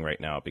they're doing right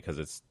now, because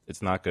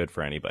it's not good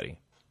for anybody.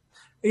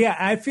 Yeah,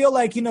 I feel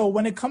like, you know,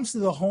 when it comes to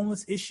the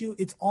homeless issue,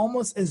 it's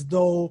almost as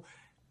though,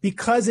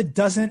 because it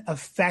doesn't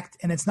affect,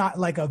 and it's not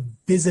like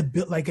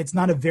it's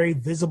not a very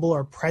visible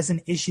or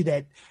present issue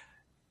that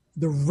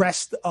the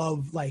rest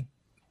of, like,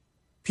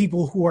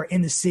 people who are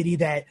in the city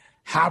that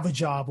have a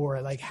job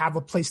or, like, have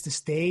a place to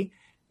stay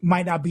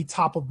might not be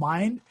top of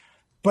mind.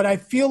 But I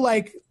feel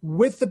like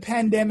with the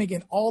pandemic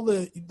and all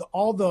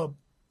the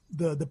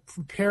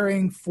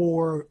preparing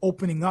for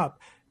opening up,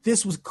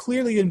 this was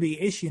clearly going to be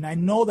an issue. And I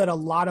know that a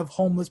lot of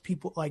homeless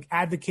people, like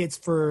advocates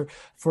for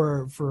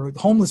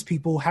homeless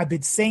people, have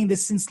been saying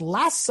this since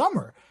last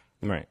summer.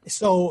 Right.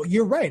 So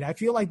you're right. I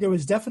feel like there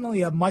was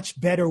definitely a much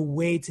better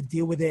way to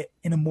deal with it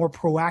in a more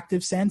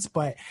proactive sense.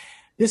 But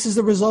this is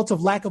the result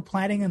of lack of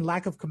planning and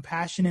lack of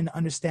compassion and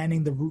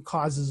understanding the root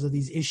causes of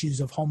these issues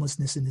of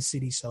homelessness in the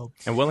city. So,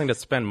 and willing to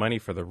spend money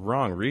for the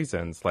wrong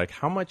reasons. Like,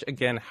 how much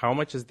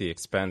is the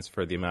expense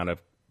for the amount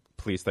of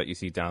police that you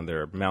see down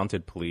there,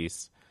 mounted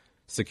police,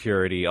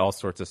 security, all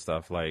sorts of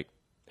stuff? Like,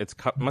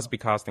 must be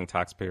costing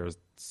taxpayers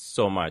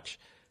so much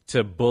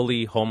to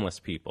bully homeless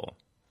people.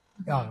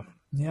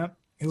 Yeah.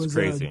 It was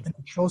crazy. An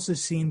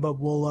atrocious scene, but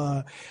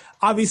we'll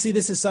obviously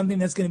this is something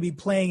that's going to be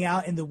playing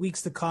out in the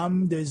weeks to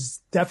come.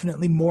 There's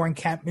definitely more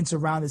encampments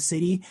around the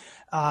city.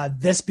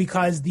 This,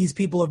 because these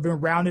people have been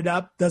rounded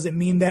up, doesn't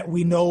mean that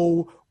we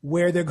know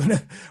where they're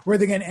gonna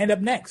end up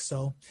next.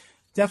 So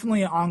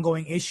definitely an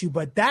ongoing issue.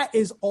 But that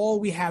is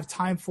all we have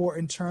time for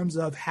in terms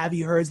of Have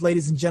You Heard,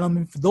 ladies and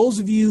gentlemen. For those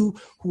of you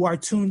who are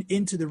tuned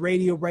into the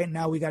radio right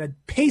now, we got to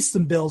pay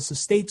some bills, so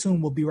stay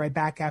tuned. We'll be right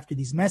back after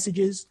these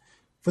messages.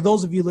 For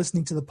those of you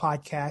listening to the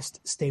podcast,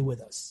 stay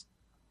with us.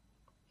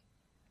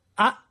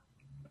 I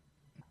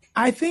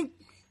think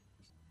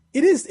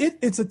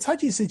it's a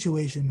touchy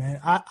situation, man.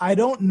 I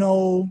don't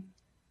know,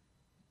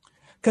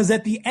 because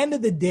at the end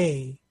of the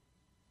day,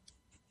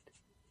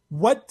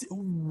 what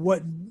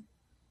are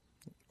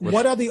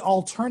the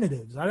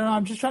alternatives? I don't know.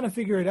 I'm just trying to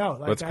figure it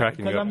out. What's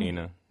cracking you up,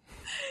 Nina?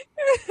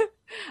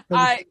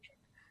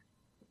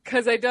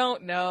 Because I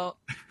don't know.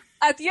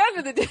 At the end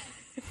of the day.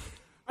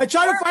 I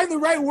try to find the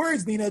right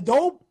words, Nina.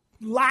 Don't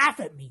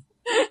laugh at me.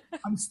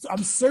 I'm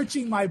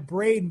searching my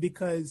brain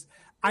because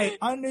I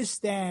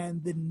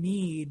understand the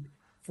need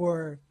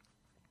for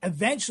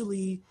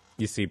eventually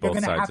You see both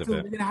sides of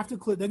it. They're gonna have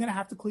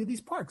to clear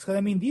these parks, because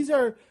I mean, these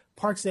are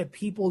parks that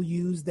people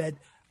use that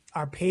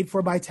are paid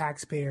for by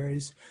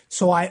taxpayers.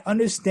 So I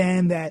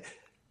understand that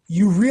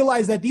you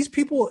realize that these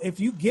people, if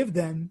you give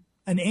them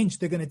an inch,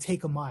 they're going to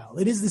take a mile.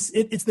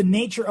 It's the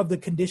nature of the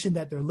condition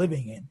that they're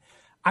living in.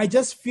 I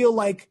just feel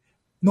like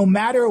no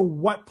matter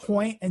what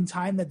point in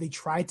time that they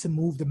tried to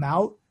move them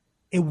out,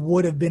 it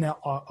would have been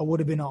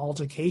an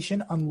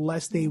altercation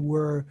unless they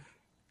were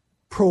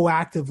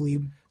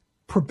proactively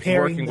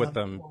preparing working with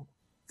them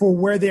for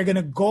where they're going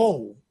to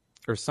go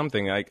or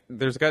something. Like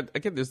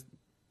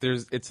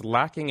it's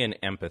lacking in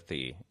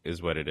empathy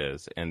is what it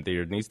is, and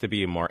there needs to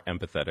be a more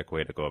empathetic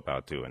way to go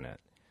about doing it.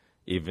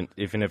 Even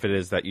if it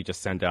is that you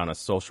just send down a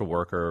social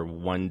worker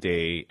one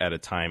day at a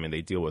time and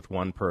they deal with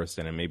one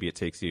person, and maybe it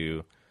takes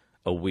you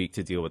a week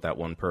to deal with that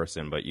one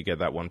person, but you get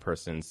that one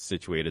person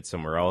situated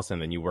somewhere else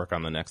and then you work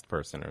on the next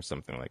person or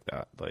something like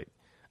that. Like,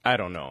 I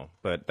don't know,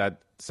 but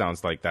that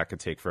sounds like that could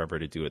take forever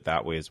to do it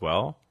that way as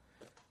well.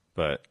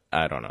 But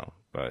I don't know.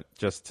 But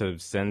just to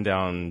send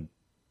down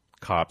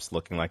cops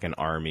looking like an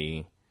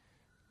army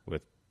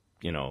with,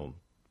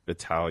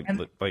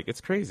 battalion, like,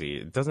 it's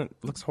crazy.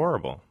 Looks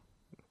horrible.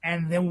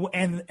 And then,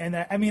 and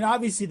I mean,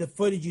 obviously the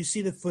footage, you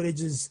see the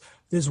footage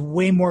there's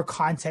way more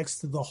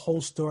context to the whole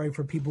story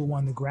for people who are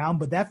on the ground,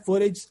 but that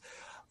footage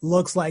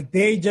looks like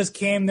they just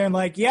came there and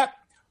like, yep,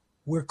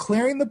 we're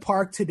clearing the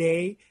park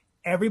today.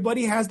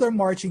 Everybody has their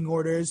marching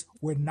orders.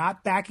 We're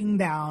not backing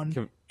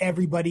down.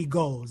 Everybody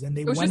goes. And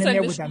they went in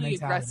there with that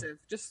mentality.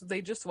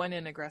 They just went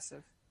in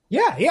aggressive.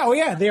 Yeah. Oh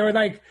yeah. They were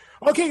like,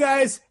 okay,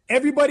 guys,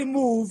 everybody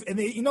move. And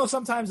they,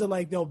 sometimes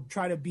they'll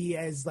try to be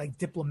as like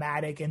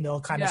diplomatic and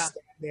they'll kind of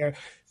stand there.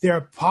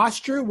 Their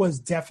posture was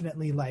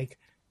definitely like,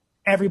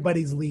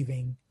 everybody's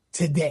leaving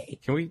today.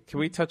 Can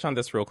we touch on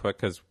this real quick?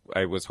 Because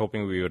I was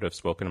hoping we would have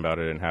spoken about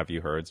it and have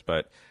you heard,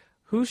 but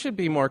who should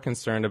be more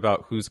concerned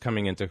about who's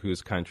coming into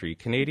whose country?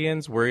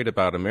 Canadians worried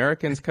about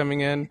Americans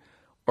coming in,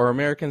 or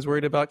Americans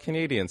worried about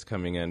Canadians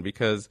coming in?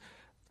 Because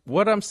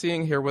what I'm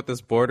seeing here with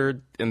this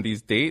border and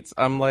these dates,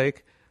 I'm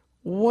like,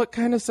 what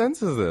kind of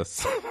sense is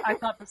this? I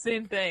thought the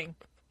same thing.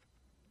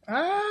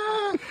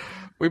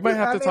 We might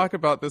have to talk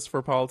about this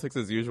for Politics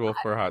as Usual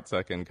for a hot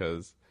second,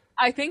 because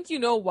I think you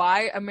know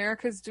why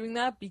America's doing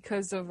that,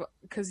 because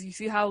you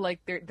see how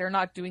like they're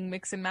not doing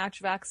mix and match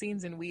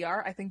vaccines and we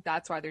are. I think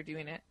that's why they're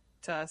doing it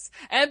to us,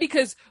 and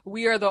because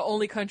we are the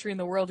only country in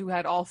the world who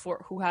has all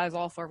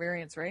four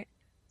variants, right?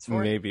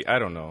 Maybe, I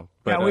don't know.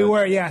 But, yeah, we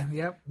were. Yeah,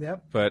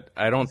 yep. But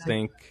I don't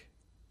think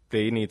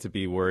they need to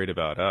be worried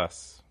about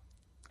us.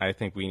 I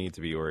think we need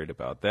to be worried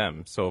about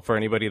them. So for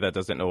anybody that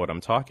doesn't know what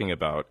I'm talking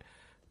about,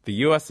 the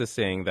U.S. is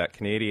saying that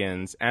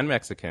Canadians and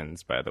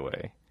Mexicans, by the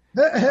way,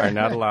 are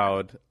not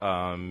allowed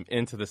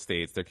into the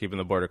States. They're keeping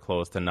the border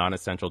closed to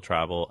non-essential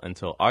travel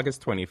until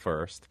August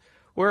 21st.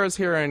 Whereas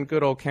here in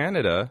good old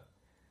Canada,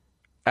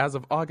 as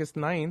of August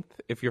 9th,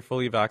 if you're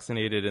fully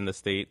vaccinated in the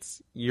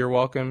States, you're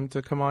welcome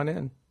to come on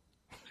in.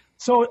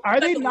 So are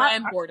they not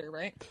land border,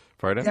 right?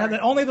 Pardon? Yeah,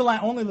 only the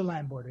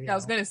land border. Yeah, I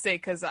was gonna say,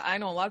 because I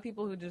know a lot of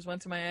people who just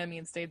went to Miami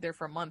and stayed there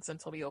for months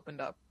until we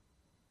opened up.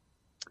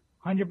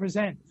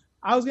 100%.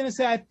 I was gonna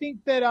say, I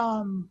think that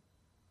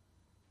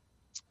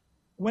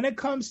when it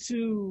comes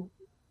to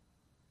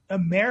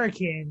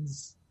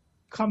Americans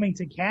coming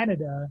to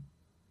Canada,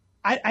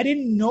 I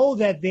didn't know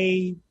that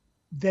they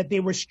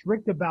were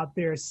strict about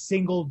their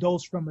single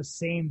dose from the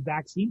same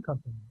vaccine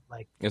company.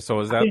 Like, yeah, so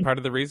is that part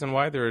of the reason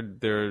why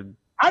they're?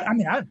 I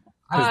mean,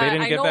 because they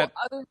didn't give that.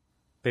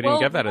 They didn't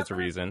give that as a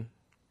reason.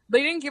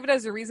 They didn't give it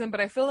as a reason, but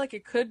I feel like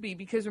it could be,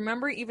 because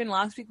remember, even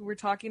last week we were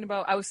talking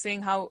about, I was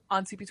saying how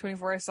on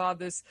CP24 I saw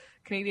this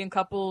Canadian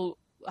couple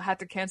had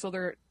to cancel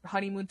their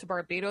honeymoon to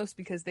Barbados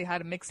because they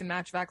had a mix and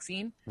match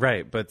vaccine.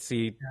 Right, but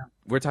see,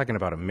 we're talking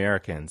about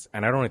Americans,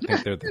 and I don't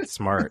think they're that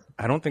smart.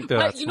 I don't think they're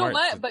that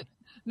smart. But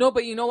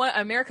you know what?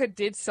 America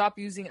did stop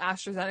using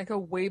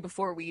AstraZeneca way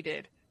before we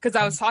did. Because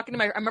I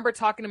remember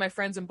talking to my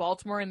friends in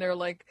Baltimore, and they're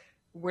like,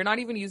 we're not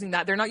even using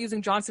that. They're not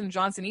using Johnson &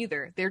 Johnson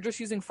either. They're just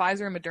using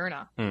Pfizer and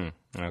Moderna.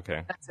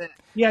 Okay. That's it.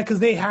 Yeah, because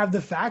they have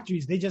the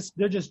factories. They're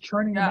just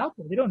churning them out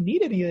there. They don't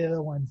need any of the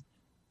other ones.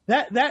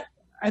 That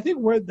I think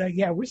we're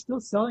still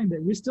selling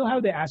that. We still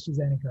have the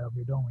AstraZeneca over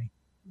here, don't we?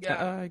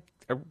 Yeah.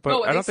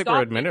 But I don't think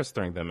we're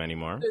administering them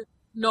anymore.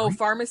 No,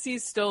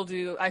 pharmacies still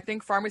do. I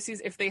think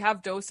pharmacies, if they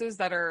have doses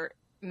that are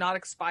not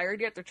expired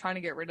yet, they're trying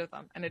to get rid of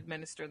them and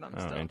administer them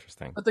still.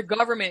 Interesting. But the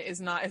government is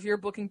not. If you're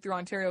booking through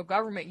Ontario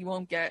government,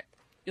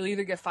 you'll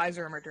either get Pfizer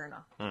or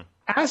Moderna.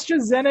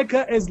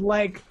 AstraZeneca is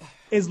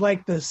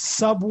like the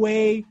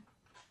Subway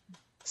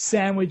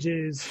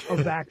sandwiches of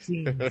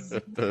vaccines.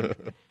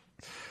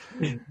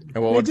 And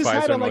what would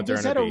Pfizer and Moderna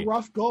just had a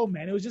rough go,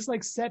 man. It was just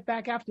like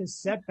setback after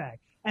setback.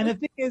 And the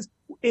thing is,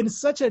 in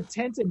such a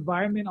tense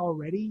environment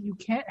already, you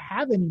can't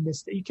have any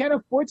mistake. You can't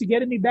afford to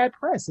get any bad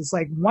press. It's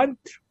like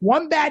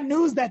one bad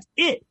news, that's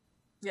it.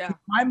 Yeah.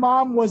 My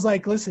mom was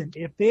like, listen,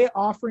 if they're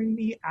offering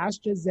me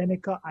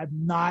AstraZeneca, I'm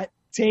not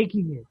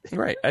taking it.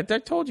 Right. I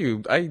told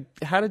you, I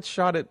had a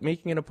shot at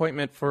making an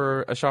appointment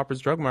for a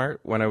Shoppers Drug Mart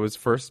when I was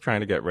first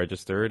trying to get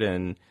registered,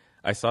 and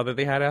I saw that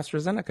they had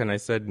AstraZeneca, and I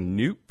said,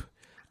 nope,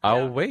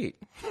 I'll wait.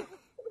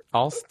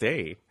 I'll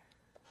stay.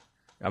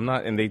 I'm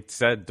not, and they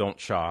said, don't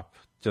shop.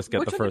 Just get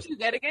Which the one first. did you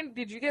get again?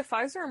 Did you get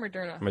Pfizer or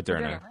Moderna?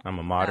 Moderna. Right? I'm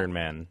a modern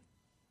man.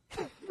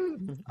 All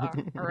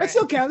right. That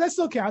still counts. That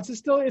still counts. It's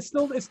still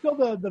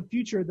the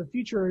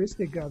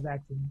futuristic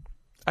vaccine.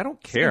 I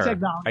don't care.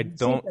 I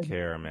don't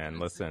care, man.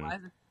 Listen. Why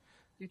is it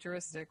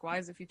futuristic? Why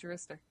is it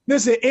futuristic?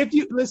 Listen, if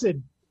you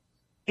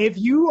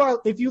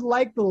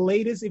like the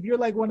latest, if you're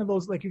like one of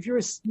those, like if you're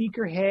a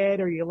sneakerhead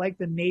or you like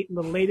the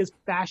latest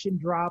fashion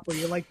drop or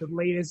you like the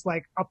latest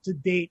like up to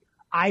date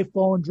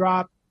iPhone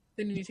drop,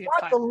 then you need to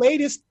want the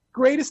latest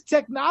greatest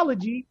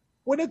technology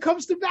when it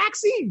comes to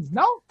vaccines.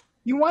 No,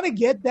 you want to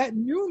get that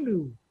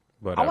new.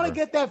 Whatever. I want to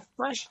get that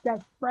fresh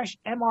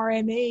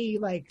mRNA,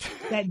 like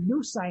that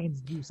new science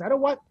juice. I don't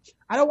want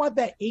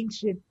that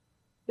ancient,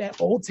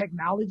 that old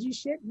technology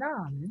shit.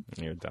 Nah, man.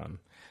 You're done.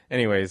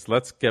 Anyways,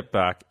 let's get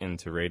back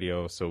into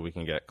radio so we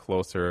can get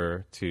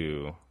closer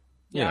to,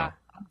 you know.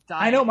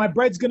 I know my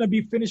bread's going to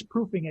be finished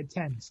proofing at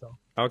 10, so.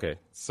 Okay,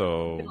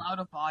 so. Feel out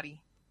of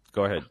body.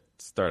 Go ahead.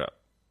 Start up.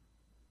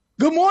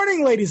 Good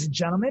morning, ladies and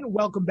gentlemen.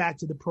 Welcome back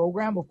to the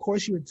program. Of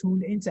course, you are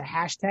tuned into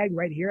hashtag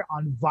right here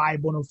on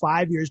Vibe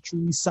 105. Yours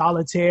truly,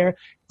 Solitaire,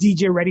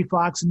 DJ Reddy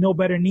Fox, No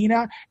Better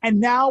Nina. And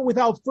now,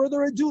 without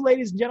further ado,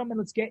 ladies and gentlemen,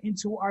 let's get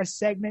into our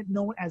segment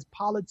known as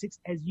Politics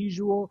as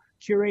Usual,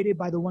 curated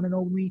by the one and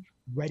only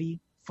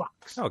Reddy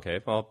Fox. Okay,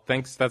 well,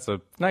 thanks. That's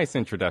a nice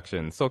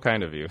introduction. So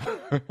kind of you.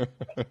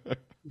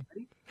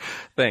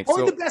 Thanks.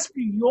 Only the best for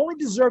you. You only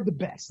deserve the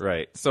best.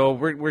 Right. So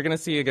we're going to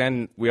see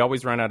again. We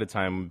always run out of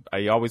time.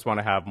 I always want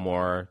to have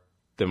more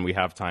than we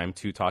have time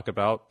to talk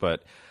about,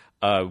 but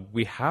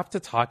we have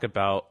to talk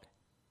about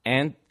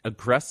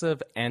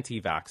aggressive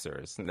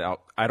anti-vaxxers. Now,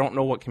 I don't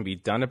know what can be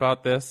done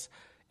about this.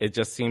 It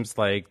just seems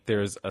like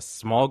there's a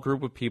small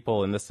group of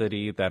people in the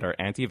city that are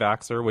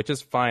anti-vaxxer, which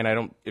is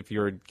fine. If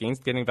you're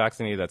against getting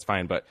vaccinated, that's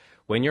fine. But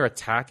when you're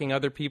attacking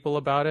other people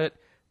about it,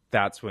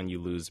 that's when you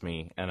lose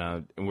me.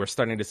 And we're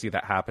starting to see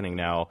that happening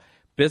now.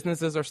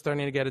 Businesses are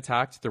starting to get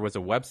attacked. There was a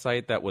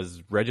website that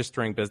was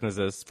registering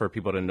businesses for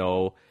people to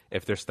know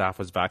if their staff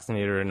was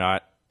vaccinated or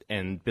not.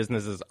 And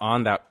businesses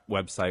on that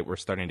website were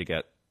starting to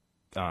get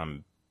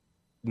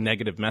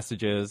negative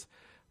messages,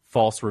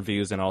 false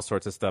reviews, and all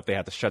sorts of stuff. They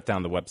had to shut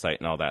down the website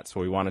and all that. So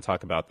we want to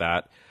talk about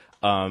that.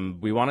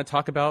 We want to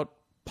talk about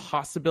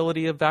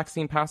possibility of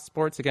vaccine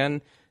passports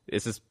again.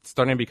 This is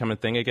starting to become a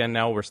thing again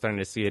now. We're starting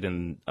to see it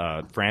in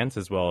France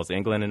as well as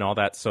England and all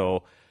that.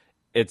 So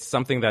it's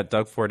something that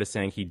Doug Ford is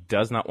saying he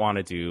does not want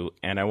to do.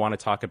 And I want to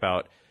talk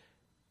about,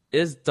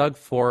 is Doug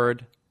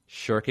Ford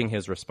shirking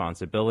his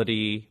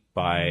responsibility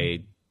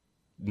by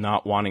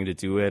not wanting to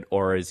do it?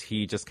 Or is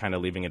he just kind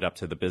of leaving it up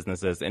to the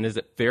businesses? And is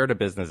it fair to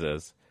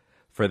businesses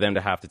for them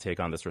to have to take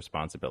on this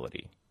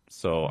responsibility?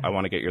 So I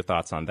want to get your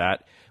thoughts on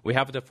that. We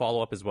have to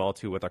follow up as well,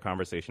 too, with our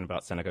conversation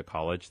about Seneca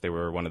College. They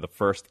were one of the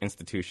first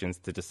institutions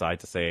to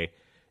decide to say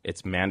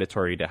it's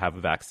mandatory to have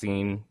a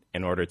vaccine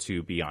in order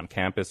to be on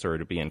campus or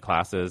to be in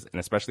classes, and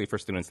especially for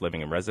students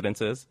living in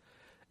residences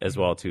as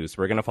well, too. So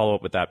we're going to follow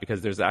up with that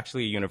because there's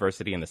actually a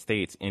university in the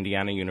States,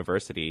 Indiana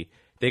University.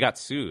 They got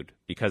sued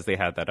because they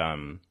had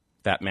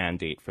that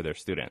mandate for their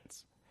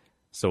students.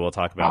 So we'll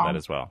talk about that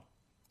as well.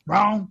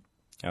 Wrong.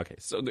 Okay,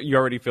 so you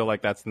already feel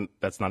like that's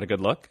not a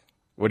good look?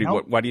 Why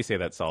do you say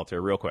that,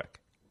 Solitaire, real quick?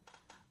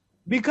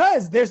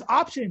 Because there's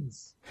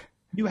options.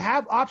 You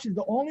have options.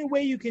 The only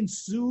way you can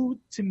sue,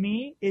 to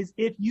me, is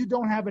if you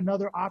don't have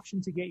another option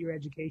to get your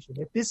education.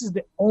 If this is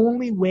the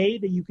only way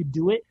that you could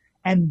do it,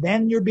 and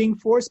then you're being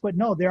forced, but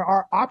no, there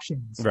are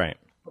options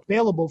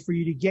available for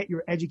you to get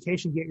your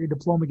education, get your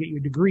diploma, get your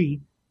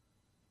degree.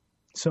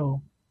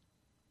 So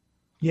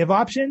you have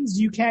options.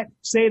 You can't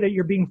say that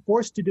you're being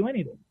forced to do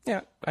anything.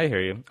 Yeah, I hear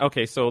you.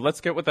 Okay, so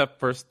let's get with that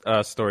first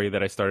story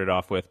that I started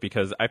off with,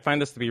 because I find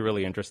this to be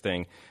really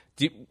interesting.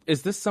 Do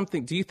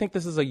you think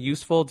this is a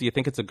useful, do you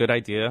think it's a good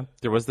idea?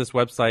 There was this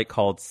website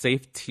called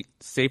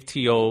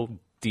SafeToDo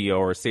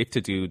or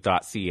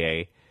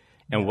SafeToDo.ca.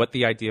 And what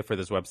the idea for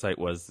this website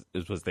was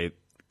they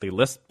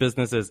list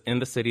businesses in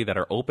the city that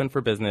are open for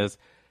business,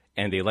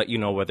 and they let you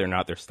know whether or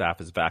not their staff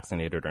is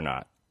vaccinated or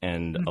not.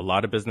 And a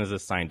lot of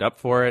businesses signed up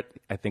for it.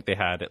 I think they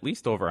had at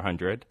least over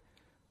 100,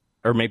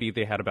 or maybe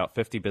they had about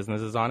 50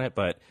 businesses on it.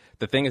 But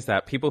the thing is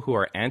that people who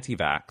are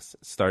anti-vax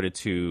started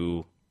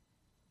to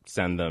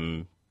send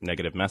them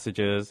negative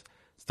messages,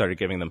 started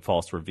giving them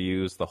false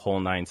reviews, the whole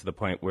nine, to the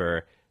point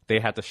where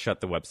they had to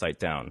shut the website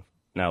down.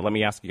 Now, let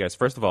me ask you guys,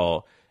 first of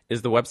all,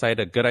 is the website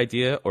a good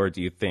idea, or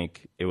do you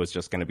think it was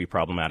just going to be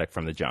problematic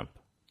from the jump?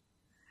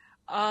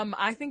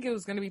 I think it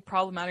was going to be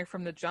problematic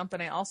from the jump,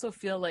 and I also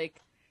feel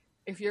like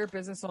if you're a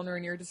business owner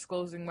and you're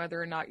disclosing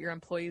whether or not your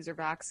employees are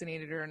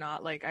vaccinated or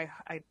not, like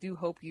I do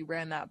hope you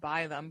ran that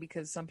by them,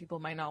 because some people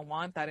might not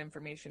want that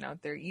information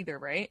out there either,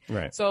 right?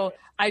 Right. So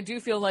I do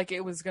feel like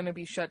it was going to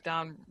be shut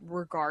down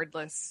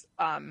regardless,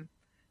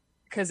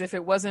 because if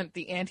it wasn't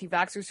the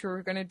anti-vaxxers who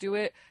were going to do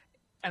it,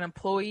 an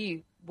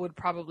employee would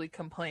probably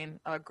complain.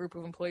 A group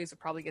of employees would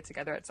probably get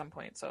together at some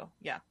point. So,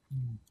 yeah.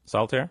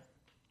 Solitaire?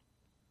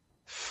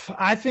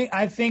 I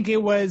think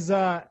it was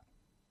and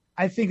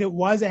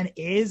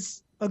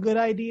is a good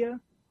idea.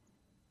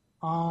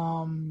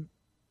 But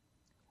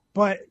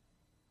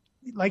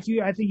like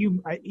you, I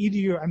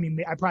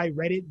probably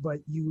read it, but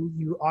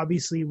you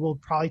obviously will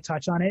probably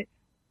touch on it.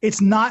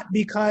 It's not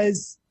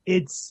because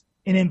it's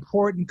an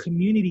important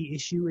community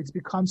issue. It's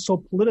become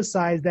so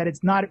politicized that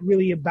it's not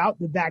really about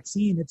the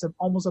vaccine. It's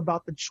almost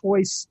about the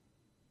choice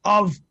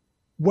of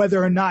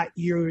whether or not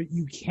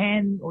you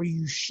can or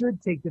you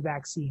should take the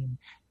vaccine.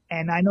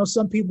 And I know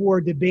some people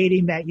were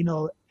debating that,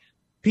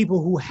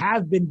 people who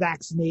have been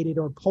vaccinated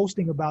or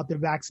posting about their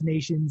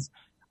vaccinations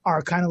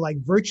are kind of like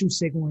virtue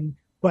signaling.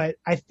 But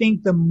I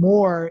think the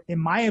more, in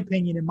my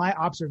opinion, in my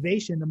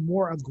observation, the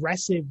more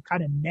aggressive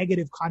kind of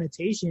negative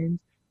connotation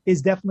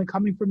is definitely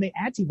coming from the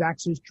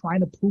anti-vaxxers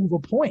trying to prove a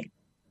point.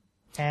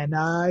 And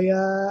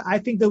I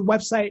think the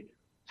website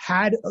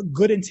had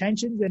good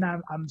intentions, and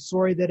I'm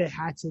sorry that it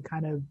had to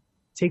kind of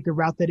take the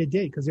route that it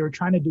did, because they were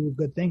trying to do a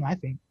good thing, I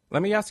think.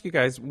 Let me ask you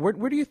guys, where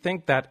do you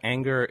think that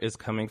anger is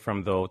coming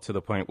from, though, to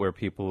the point where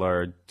people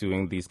are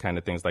doing these kind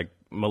of things, like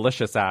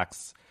malicious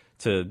acts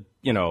to,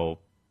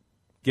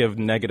 give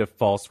negative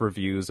false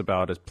reviews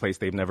about a place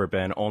they've never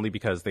been only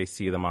because they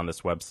see them on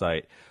this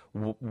website?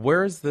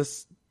 Where is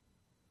this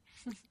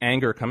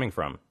anger coming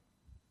from?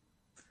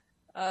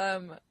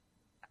 I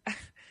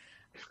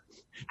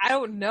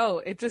don't know.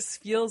 It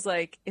just feels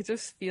like,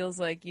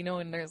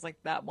 when there's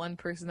like that one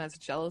person that's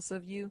jealous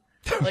of you,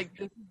 like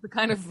this is the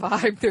kind of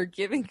vibe they're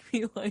giving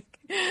me.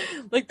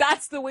 Like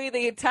that's the way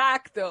they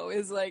attack, though,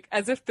 is like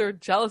as if they're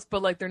jealous,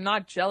 but like they're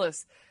not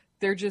jealous.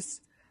 They're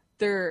just,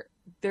 they're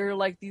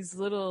like these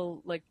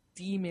little like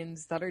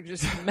demons that are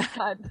just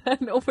mad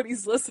that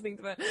nobody's listening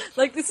to them.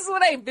 Like this is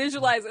what I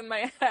visualize in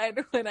my head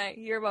when I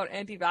hear about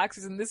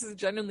anti-vaxxers, and this is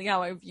genuinely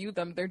how I view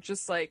them. They're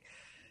just like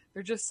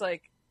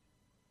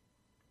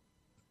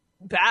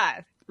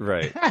bad.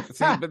 Right.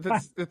 See, but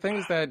the thing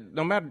is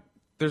that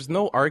there's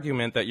no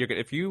argument that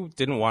if you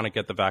didn't want to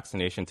get the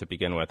vaccination to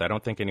begin with, I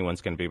don't think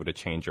anyone's going to be able to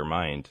change your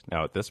mind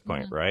now at this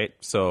point, right?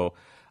 So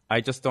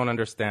I just don't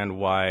understand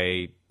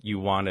why you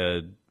want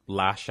to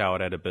lash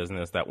out at a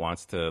business that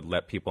wants to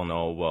let people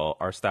know, well,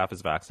 our staff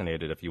is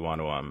vaccinated if you want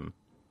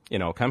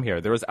to, come here.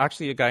 There was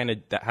actually a guy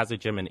that has a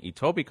gym in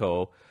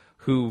Etobicoke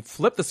who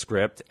flipped the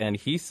script, and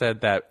he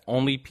said that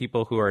only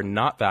people who are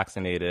not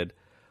vaccinated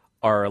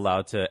are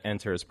allowed to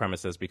enter his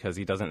premises because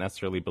he doesn't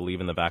necessarily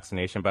believe in the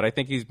vaccination. But I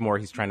think he's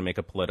trying to make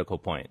a political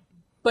point.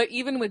 But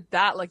even with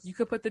that, like you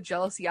could put the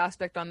jealousy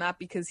aspect on that,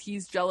 because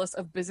he's jealous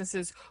of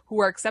businesses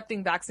who are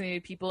accepting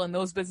vaccinated people, and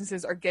those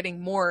businesses are getting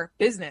more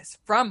business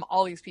from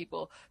all these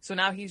people. So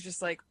now he's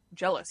just like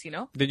jealous,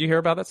 Did you hear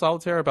about that,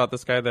 Solitaire, about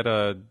this guy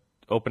that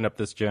opened up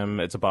this gym?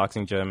 It's a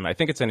boxing gym. I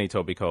think it's in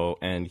Etobicoke,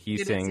 and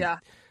he's saying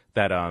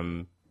that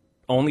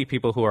only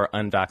people who are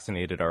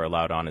unvaccinated are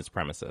allowed on his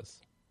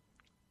premises.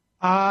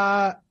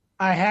 I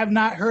have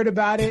not heard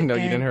about it. No,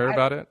 you didn't hear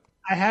about it?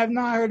 I have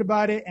not heard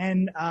about it,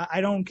 and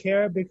I don't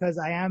care because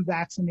I am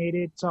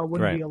vaccinated, so I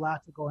wouldn't be allowed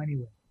to go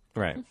anywhere.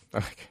 Right.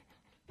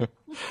 Okay.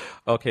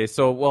 Okay,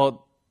 so,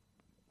 well,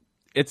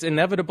 it's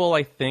inevitable,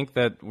 I think,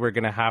 that we're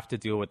going to have to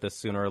deal with this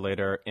sooner or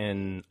later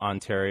in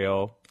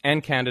Ontario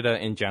and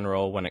Canada in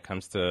general when it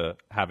comes to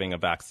having a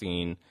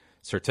vaccine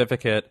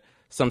certificate,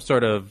 some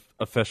sort of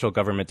official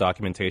government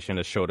documentation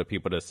to show to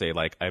people to say,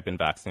 like, I've been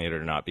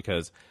vaccinated or not,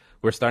 because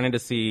we're starting to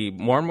see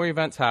more and more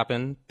events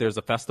happen. There's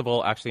a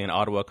festival actually in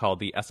Ottawa called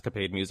the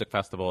Escapade Music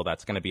Festival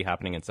that's going to be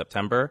happening in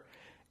September.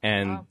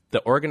 And the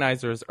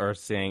organizers are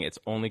saying it's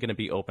only going to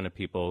be open to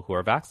people who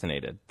are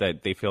vaccinated,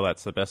 that they feel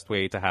that's the best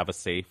way to have a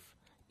safe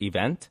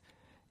event.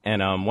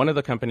 And one of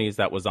the companies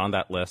that was on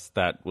that list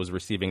that was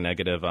receiving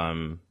negative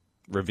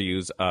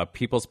reviews,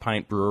 People's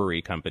Pint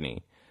Brewery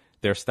Company,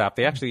 their staff,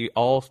 they actually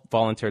all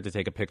volunteered to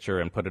take a picture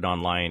and put it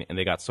online, and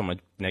they got so much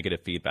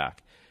negative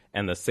feedback.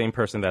 And the same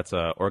person that's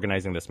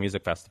organizing this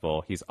music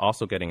festival, he's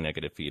also getting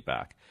negative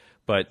feedback.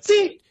 But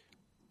see,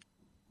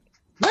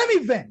 let me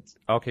vent.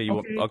 Okay,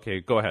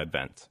 okay, go ahead,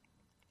 vent.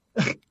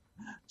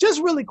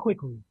 Just really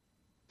quickly,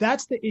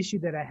 that's the issue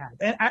that I have,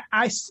 and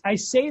I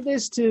say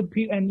this to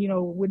people, and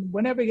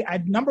whenever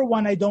number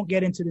one, I don't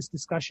get into this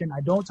discussion.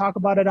 I don't talk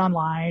about it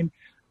online.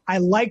 I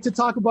like to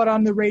talk about it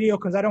on the radio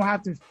because I don't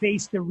have to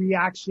face the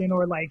reaction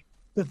or like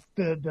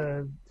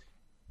the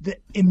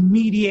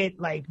immediate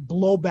like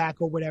blowback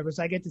or whatever.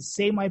 So I get to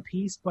say my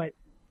piece, but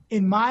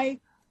in my,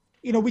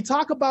 we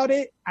talk about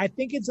it. I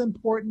think it's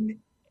important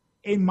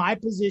in my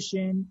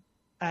position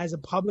as a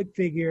public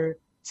figure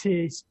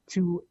to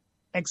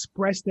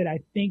express that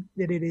I think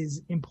that it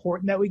is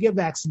important that we get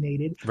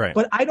vaccinated. Right.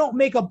 But I don't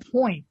make a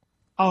point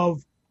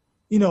of,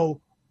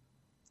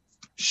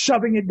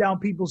 shoving it down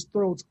people's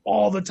throats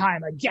all the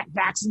time, like get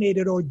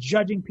vaccinated, or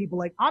judging people.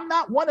 Like, I'm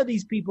not one of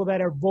these people that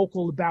are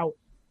vocal about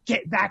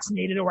get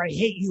vaccinated or I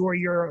hate you or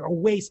you're a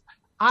waste.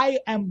 I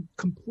am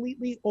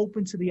completely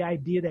open to the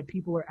idea that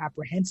people are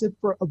apprehensive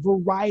for a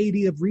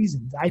variety of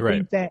reasons. I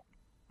think that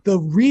the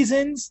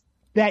reasons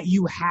that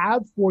you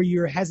have for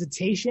your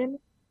hesitation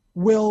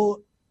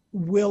will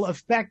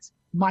affect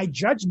my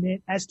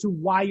judgment as to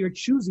why you're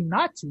choosing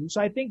not to.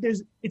 So I think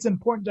it's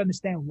important to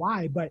understand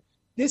why, but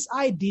this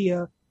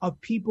idea of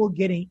people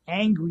getting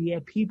angry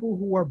at people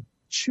who are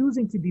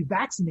choosing to be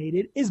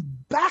vaccinated is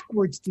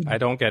backwards to me. I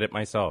don't get it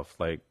myself.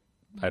 Like,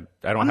 I don't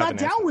I'm have not an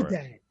down answer with for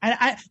it.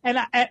 that. And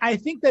I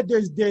think that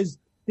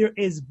there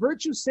is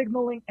virtue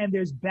signaling and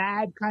there's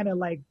bad kind of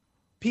like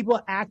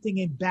people acting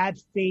in bad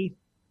faith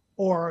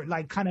or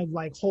like kind of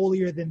like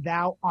holier than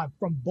thou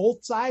from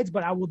both sides.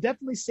 But I will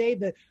definitely say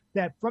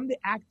that from the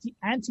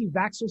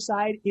anti-vaxxer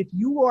side, if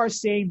you are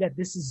saying that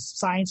this is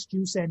science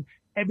juice and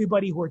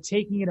everybody who are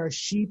taking it are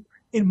sheep,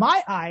 in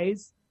my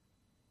eyes,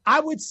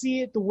 I would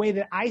see it the way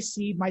that I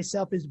see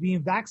myself as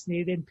being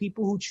vaccinated, and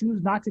people who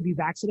choose not to be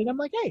vaccinated, I'm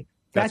like, hey,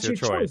 that's your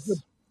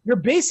choice. You're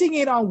basing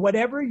it on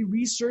whatever you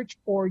research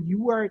or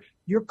your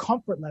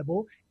comfort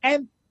level.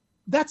 And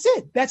that's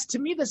it. To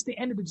me, that's the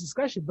end of the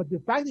discussion. But the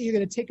fact that you're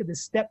going to take it a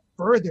step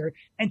further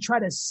and try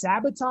to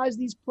sabotage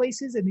these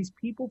places and these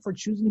people for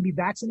choosing to be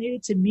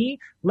vaccinated, to me,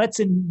 lets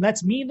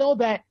me know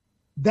that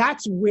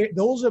that's where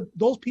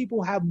those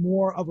people have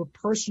more of a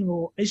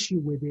personal issue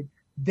with it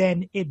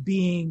than it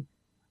being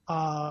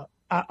a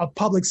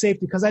public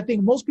safety. Because I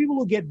think most people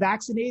who get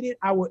vaccinated,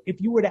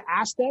 if you were to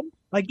ask them,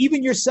 like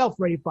even yourself,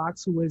 Reddy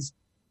Fox, who was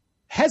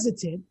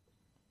hesitant,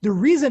 the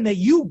reason that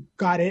you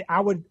got it, I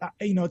would,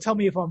 tell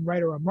me if I'm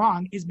right or I'm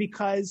wrong, is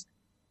because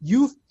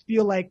you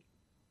feel like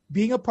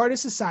being a part of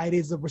society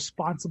is a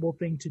responsible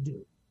thing to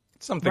do.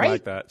 Something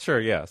like that. Sure,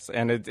 yes.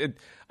 And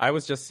I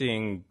was just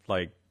seeing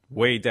like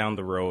way down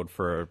the road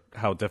for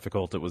how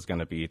difficult it was going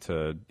to be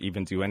to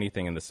even do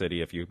anything in the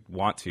city if you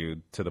want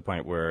to the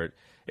point where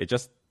it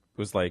just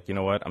was like, you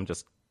know what, I'm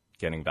just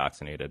getting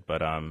vaccinated.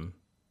 But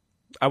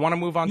I want to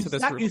move on to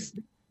this.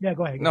 Yeah,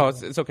 go ahead. No,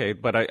 it's okay.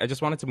 But I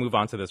just wanted to move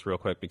on to this real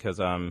quick because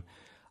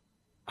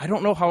I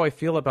don't know how I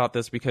feel about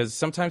this, because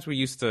sometimes we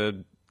used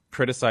to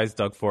criticize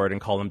Doug Ford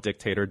and call him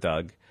Dictator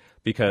Doug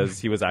because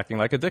he was acting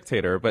like a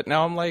dictator. But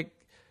now I'm like,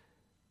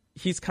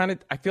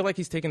 I feel like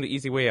he's taking the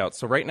easy way out.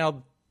 So right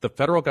now, the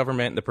federal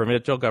government, the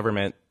provincial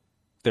government,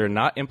 they're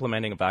not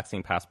implementing a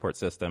vaccine passport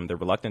system. They're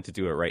reluctant to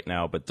do it right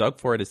now. But Doug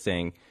Ford is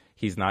saying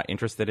he's not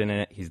interested in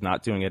it. He's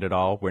not doing it at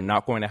all. We're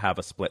not going to have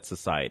a split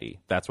society.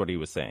 That's what he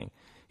was saying.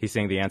 He's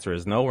saying the answer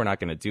is no, we're not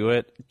going to do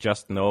it.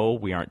 Just no,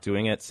 we aren't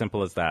doing it.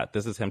 Simple as that.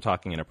 This is him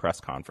talking in a press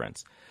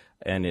conference.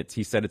 And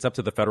he said it's up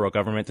to the federal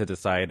government to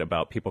decide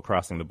about people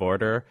crossing the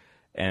border,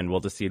 and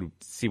we'll just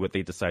see what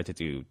they decide to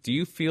do. Do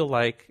you feel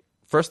like,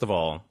 first of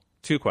all,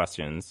 two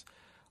questions.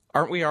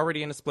 Aren't we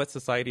already in a split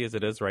society as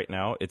it is right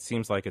now? It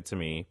seems like it to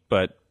me.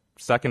 But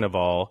second of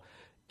all,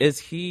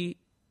 is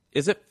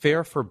it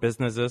fair for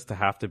businesses to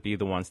have to be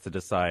the ones to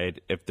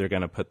decide if they're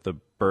going to put the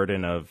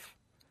burden of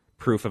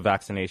proof of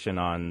vaccination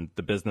on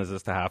the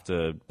businesses to have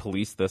to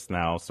police this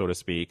now, so to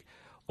speak?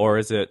 Or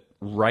is it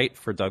right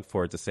for Doug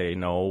Ford to say,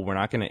 no, we're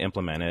not going to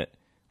implement it.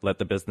 Let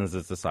the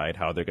businesses decide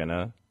how they're going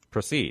to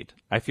proceed?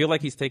 I feel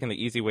like he's taking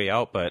the easy way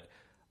out, but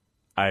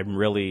I'm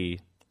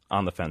really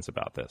on the fence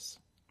about this.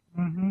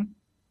 Mm-hmm.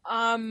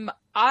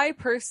 I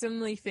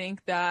personally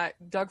think that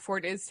Doug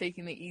Ford is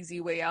taking the easy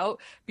way out,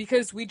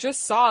 because we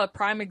just saw a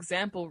prime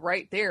example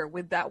right there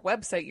with that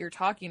website you're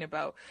talking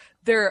about.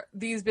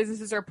 These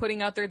businesses are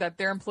putting out there that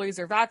their employees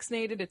are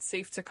vaccinated. It's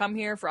safe to come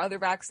here for other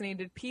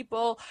vaccinated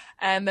people.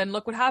 And then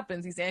look what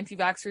happens. These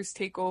anti-vaxxers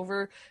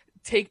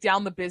take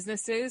down the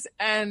businesses,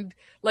 and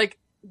like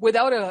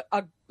without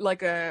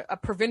a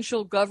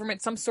provincial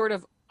government, some sort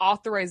of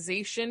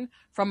authorization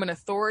from an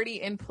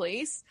authority in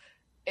place,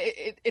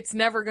 it's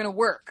never going to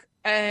work.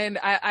 And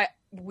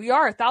we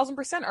are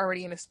 1,000%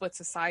 already in a split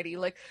society.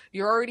 Like,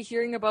 you're already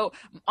hearing about,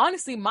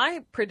 honestly,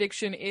 my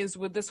prediction is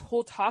with this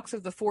whole talks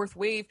of the fourth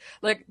wave,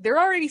 like they're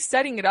already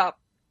setting it up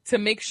to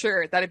make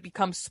sure that it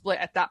becomes split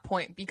at that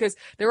point, because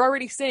they're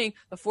already saying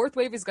the fourth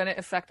wave is going to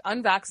affect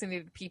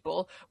unvaccinated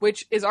people,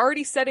 which is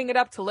already setting it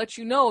up to let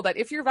you know that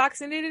if you're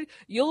vaccinated,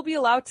 you'll be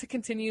allowed to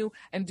continue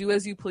and do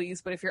as you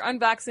please. But if you're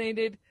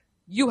unvaccinated,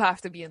 you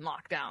have to be in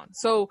lockdown.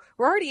 So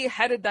we're already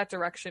headed that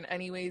direction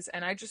anyways.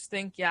 And I just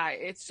think,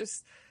 it's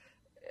just,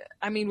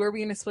 I mean, were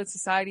we in a split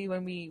society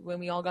when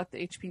we all got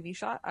the HPV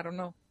shot? I don't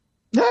know.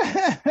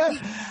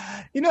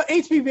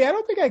 HPV, I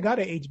don't think I got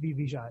an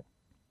HPV shot.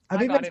 I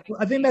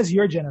think that's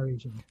your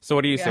generation. So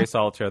what do you say,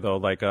 Solitaire, though?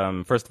 Like,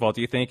 first of all, do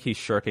you think he's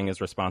shirking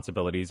his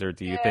responsibilities, or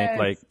do you think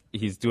like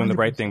he's doing 100%. The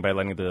right thing by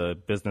letting the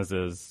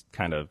businesses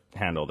kind of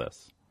handle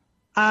this?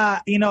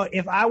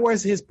 If I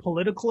was his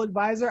political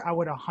advisor, I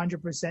would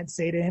 100%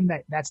 say to him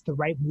that that's the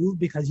right move,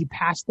 because you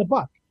passed the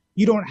buck.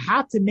 You don't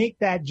have to make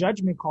that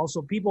judgment call,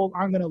 so people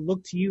aren't going to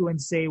look to you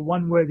and say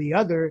one way or the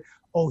other,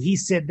 oh, he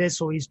said this,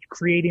 or he's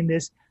creating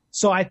this.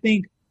 So I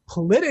think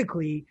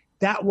politically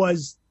that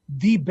was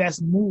the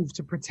best move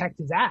to protect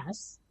his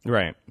ass.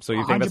 Right. So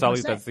you think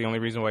 100%. That's the only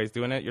reason why he's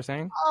doing it, you're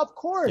saying? Of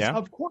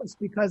course,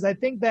 because I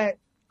think that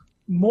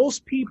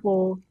most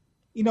people,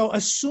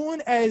 as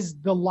soon as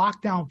the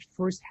lockdown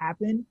first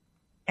happened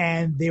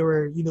and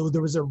there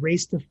was a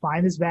race to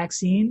find this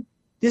vaccine,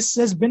 this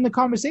has been the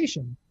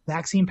conversation,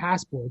 vaccine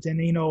passports. And,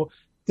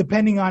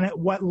 depending on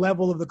what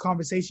level of the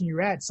conversation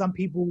you're at, some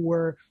people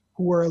who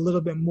who were a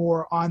little bit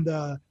more on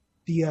the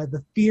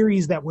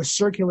theories that were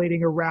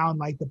circulating around,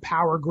 like the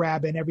power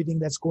grab and everything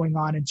that's going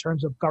on in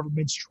terms of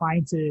governments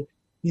trying to,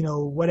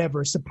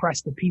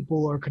 suppress the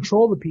people or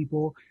control the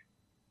people.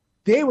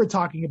 They were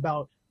talking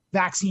about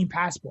vaccine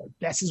passport.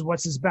 This is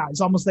what it's about.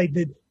 It's almost like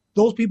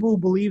those people who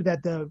believe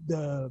that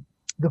the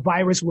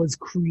virus was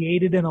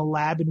created in a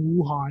lab in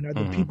Wuhan are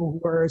the people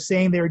who are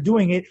saying they're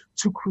doing it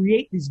to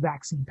create these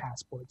vaccine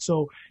passports.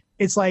 So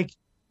it's like,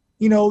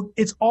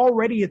 it's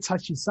already a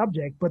touchy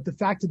subject, but the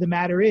fact of the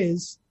matter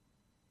is,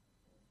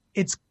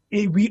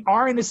 we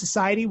are in a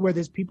society where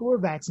there's people who are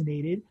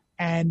vaccinated,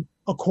 and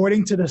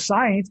according to the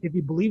science, if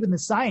you believe in the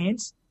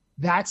science,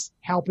 that's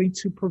helping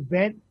to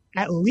prevent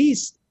at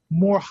least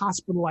more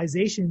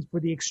hospitalizations for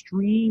the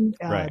extreme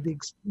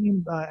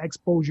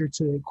exposure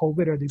to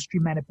COVID or the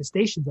extreme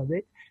manifestations of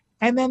it.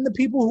 And then the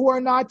people who are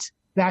not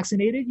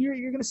vaccinated, you're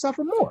going to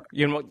suffer more.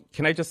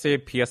 Can I just say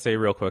a PSA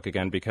real quick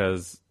again,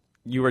 because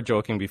you were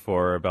joking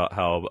before about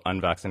how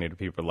unvaccinated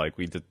people, like,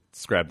 we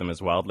describe them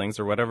as wildlings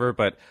or whatever,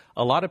 but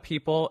a lot of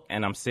people,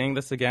 and I'm saying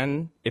this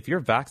again, if you're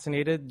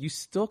vaccinated, you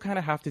still kind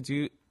of have to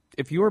do,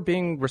 if you are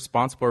being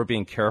responsible or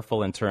being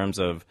careful in terms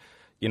of,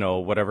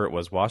 whatever it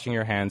was, washing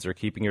your hands or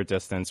keeping your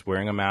distance,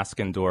 wearing a mask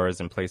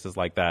indoors and places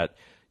like that,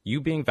 you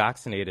being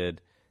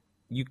vaccinated,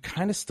 you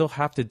kind of still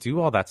have to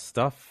do all that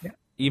stuff. Yeah.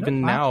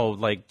 Even now,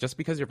 like, just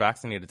because you're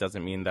vaccinated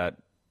doesn't mean that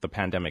the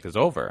pandemic is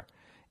over.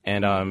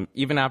 And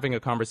even having a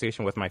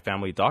conversation with my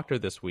family doctor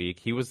this week,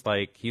 he was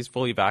like, he's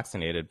fully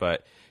vaccinated,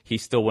 but he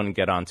still wouldn't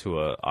get on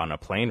a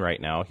plane right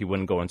now. He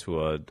wouldn't go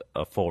into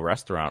a full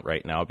restaurant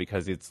right now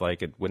because it's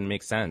like, it wouldn't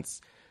make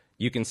sense.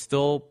 You can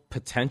still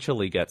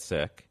potentially get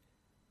sick,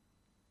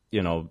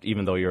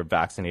 even though you're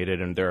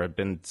vaccinated. And there have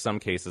been some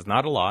cases,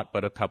 not a lot,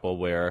 but a couple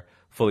where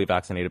fully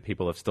vaccinated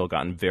people have still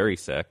gotten very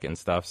sick and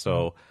stuff.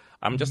 So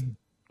I'm just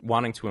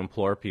wanting to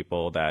implore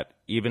people that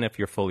even if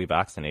you're fully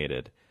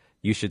vaccinated,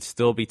 you should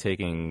still be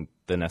taking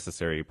the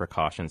necessary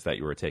precautions that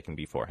you were taking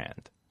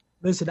beforehand.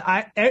 Listen,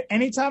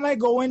 anytime I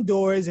go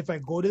indoors, if I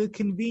go to the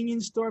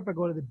convenience store, if I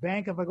go to the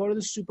bank, if I go to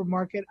the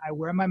supermarket, I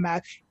wear my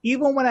mask.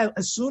 Even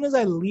as soon as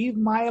I leave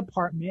my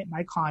apartment,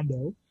 my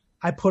condo,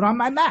 I put on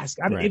my mask.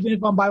 Even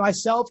if I'm by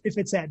myself, if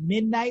it's at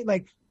midnight,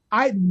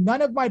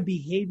 none of my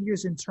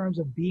behaviors in terms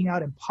of being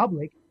out in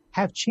public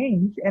have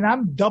changed, and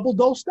I'm double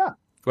dosed up.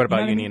 What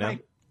about you, Nina?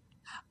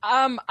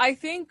 I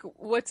think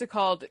what's it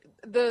called?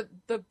 The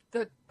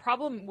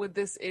problem with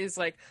this is,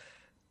 like,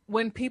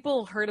 when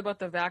people heard about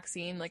the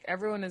vaccine, like,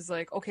 everyone is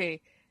like,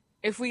 okay,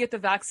 if we get the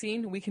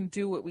vaccine, we can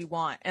do what we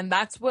want. And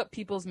that's what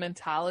people's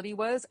mentality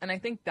was. And I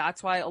think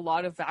that's why a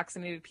lot of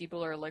vaccinated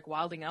people are, like,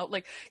 wilding out.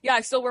 Like, yeah,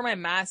 I still wear my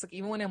mask. Like,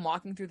 even when I'm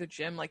walking through the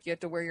gym, like, you have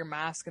to wear your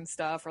mask and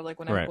stuff, or like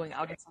when I'm going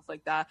out and stuff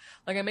like that.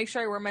 Like, I make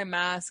sure I wear my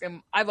mask.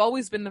 And I've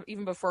always been,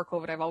 even before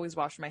COVID, I've always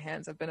washed my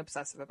hands. I've been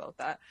obsessive about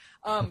that.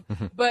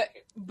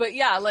 But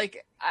yeah,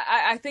 like,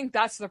 I think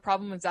that's the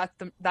problem, is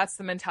that's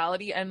the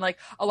mentality. And, like,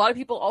 a lot of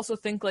people also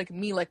think like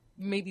me, like,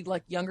 maybe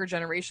like younger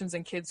generations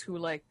and kids who,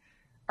 like,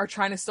 are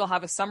trying to still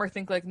have a summer,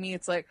 think like me.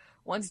 It's like,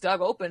 once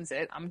Doug opens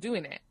it, I'm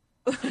doing it.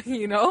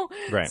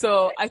 Right.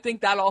 So I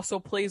think that also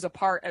plays a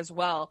part as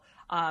well,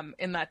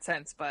 in that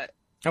sense. But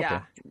yeah. Okay.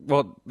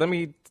 Well, let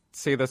me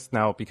say this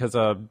now, because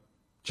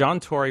John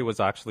Tory was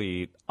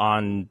actually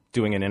on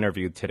doing an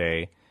interview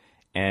today,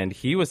 and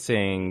he was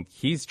saying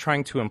he's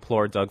trying to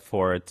implore Doug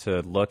Ford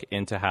to look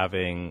into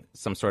having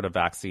some sort of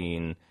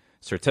vaccine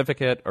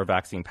certificate or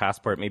vaccine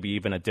passport, maybe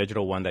even a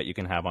digital one that you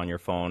can have on your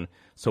phone,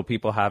 so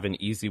people have an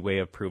easy way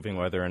of proving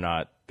whether or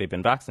not they've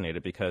been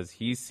vaccinated, because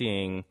he's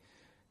seeing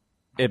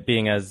it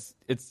being as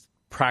it's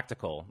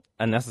practical,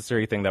 a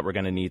necessary thing that we're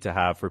going to need to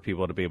have for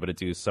people to be able to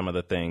do some of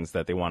the things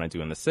that they want to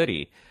do in the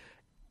city.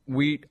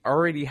 We're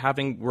already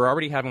having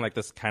like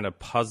this kind of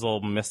puzzle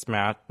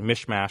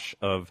mishmash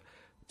of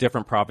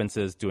different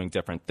provinces doing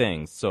different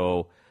things.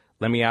 So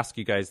let me ask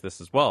you guys this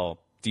as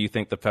well. Do you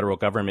think the federal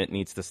government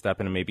needs to step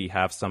in and maybe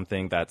have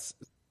something that's,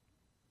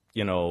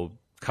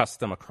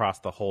 custom across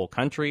the whole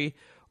country,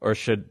 or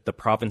should the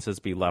provinces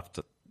be left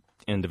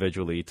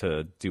individually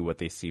to do what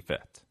they see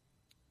fit?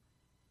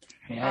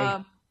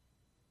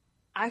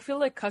 I feel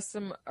like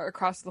custom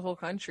across the whole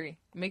country.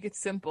 Make it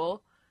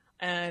simple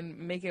and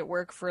make it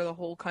work for the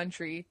whole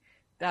country.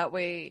 That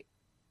way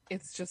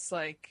it's just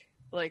like,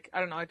 I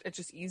don't know, it's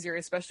just easier,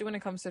 especially when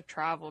it comes to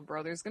travel,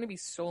 bro. There's going to be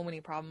so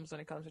many problems when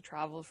it comes to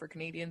travel for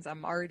Canadians.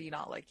 I'm already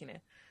not liking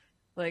it.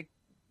 Like,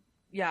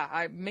 yeah,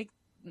 I make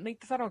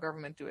the federal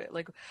government do it.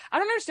 Like, I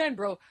don't understand,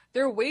 bro.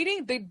 They're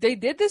waiting. They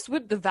did this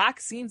with the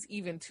vaccines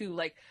even too.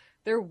 Like,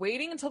 they're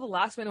waiting until the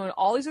last minute when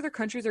all these other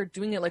countries are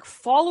doing it. Like,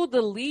 follow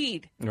the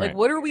lead. Right. Like,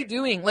 what are we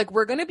doing? Like,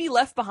 we're going to be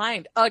left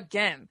behind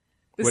again.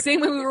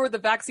 Same way we were with the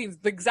vaccines.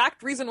 The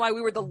exact reason why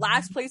we were the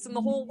last place in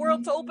the whole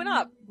world to open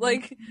up.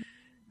 Like,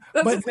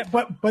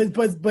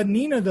 but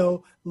Nina,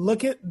 though,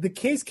 look at the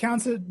case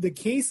counts. The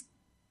case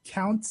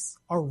counts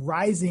are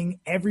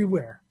rising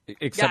everywhere.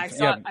 Except, I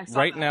saw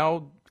right that.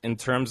 Now, in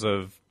terms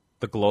of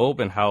the globe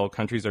and how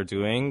countries are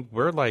doing,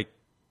 we're like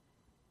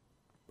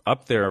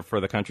up there for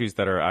the countries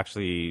that are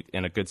actually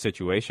in a good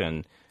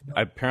situation.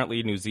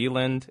 Apparently, New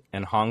Zealand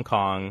and Hong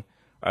Kong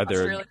are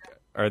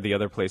the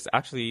other place.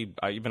 Actually,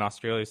 even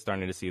Australia is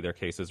starting to see their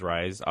cases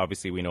rise.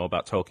 Obviously, we know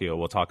about Tokyo.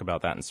 We'll talk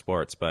about that in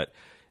sports. But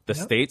the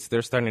States,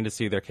 they're starting to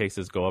see their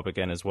cases go up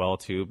again as well,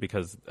 too,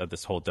 because of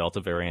this whole Delta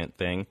variant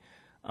thing.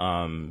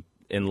 In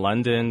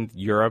London,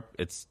 Europe,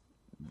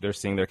 they're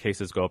seeing their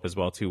cases go up as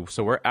well, too.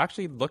 So we're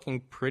actually looking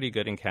pretty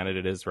good in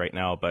Canada is right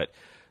now. But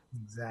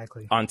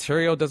exactly,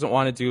 Ontario doesn't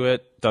want to do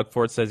it. Doug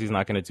Ford says he's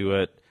not going to do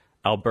it.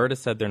 Alberta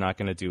said they're not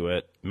going to do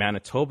it.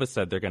 Manitoba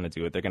said they're going to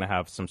do it. They're going to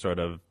have some sort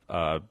of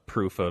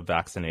proof of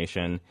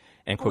vaccination.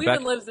 And Who Quebec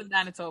even lives in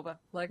Manitoba?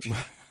 Like,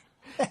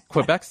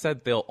 Quebec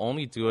said they'll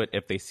only do it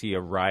if they see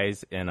a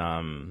rise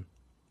in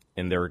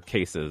their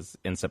cases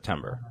in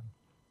September.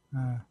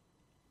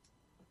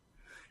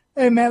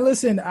 Hey man,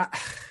 listen,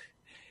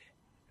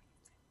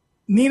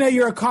 Nina,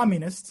 you're a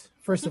communist,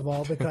 first of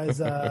all, because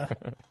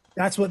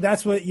that's what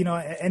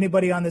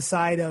anybody on the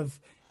side of.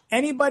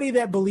 Anybody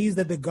that believes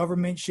that the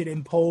government should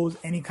impose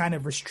any kind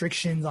of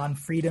restrictions on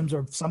freedoms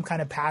or some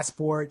kind of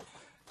passport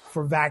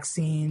for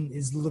vaccine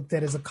is looked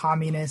at as a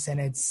communist,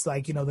 and it's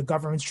like, the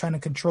government's trying to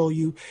control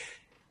you.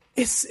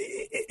 It's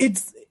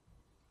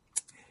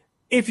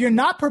if you're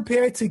not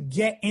prepared to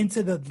get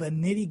into the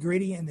nitty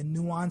gritty and the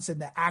nuance and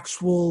the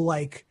actual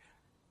like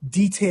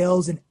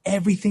details and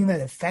everything that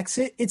affects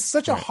it, it's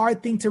such a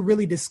hard thing to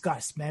really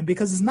discuss, man,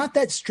 because it's not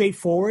that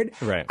straightforward.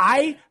 Right.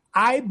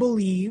 I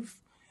believe.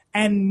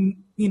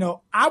 And,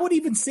 I would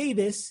even say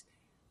this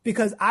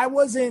because I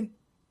wasn't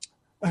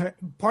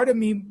part of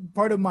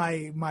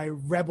my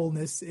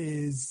rebelness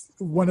is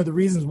one of the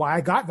reasons why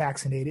I got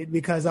vaccinated,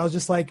 because I was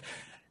just like,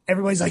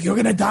 everybody's like, you're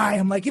going to die.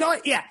 I'm like, you know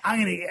what? Yeah,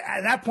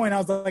 at that point, I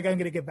was like, I'm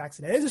going to get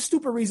vaccinated. It's a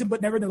stupid reason,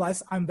 but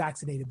nevertheless, I'm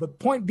vaccinated. But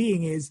point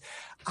being is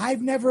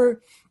I've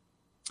never,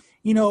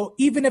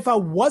 even if I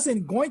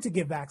wasn't going to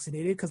get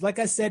vaccinated, because like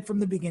I said from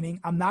the beginning,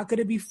 I'm not going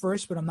to be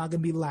first, but I'm not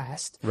going to be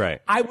last. Right.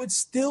 I would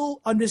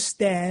still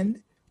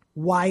understand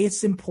why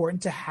it's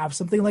important to have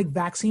something like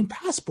vaccine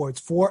passports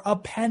for a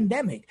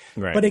pandemic.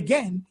 Right. But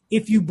again,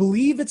 if you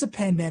believe it's a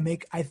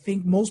pandemic, I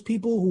think most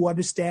people who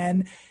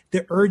understand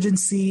the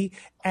urgency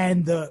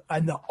and the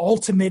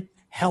ultimate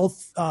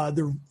health,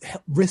 the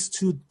risk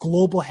to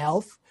global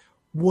health,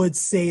 would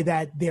say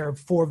that they're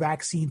for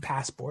vaccine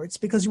passports,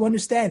 because you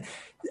understand,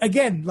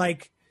 again,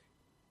 like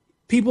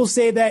people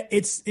say that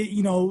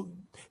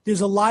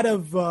there's a lot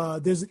of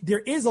there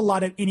is a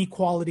lot of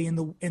inequality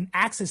in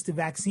access to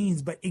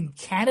vaccines, but in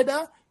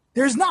Canada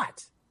there's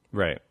not.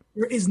 Right.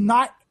 There is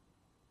not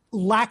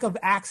lack of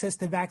access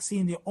to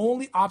vaccine. The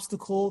only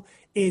obstacle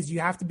is you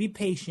have to be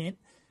patient,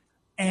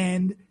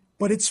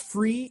 but it's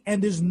free,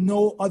 and there's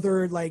no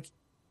other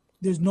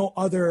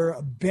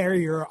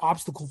barrier or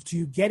obstacle to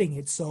you getting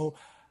it. So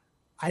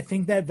I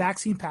think that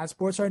vaccine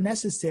passports are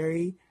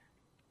necessary,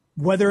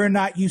 whether or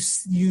not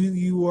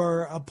you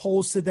are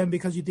opposed to them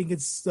because you think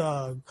it's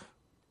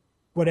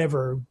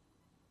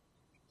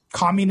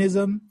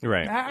communism.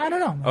 Right. I don't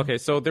know, man. Okay,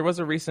 so there was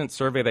a recent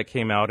survey that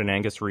came out, an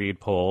Angus Reid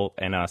poll,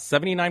 and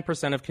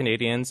 79% of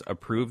Canadians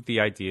approved the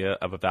idea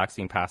of a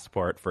vaccine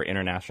passport for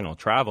international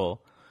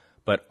travel,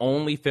 but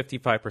only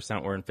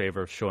 55% were in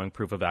favor of showing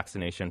proof of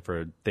vaccination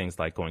for things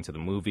like going to the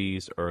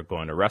movies or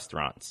going to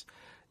restaurants.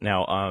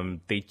 Now,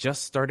 they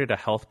just started a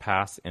health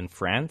pass in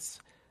France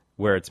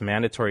where it's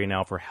mandatory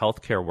now for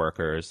healthcare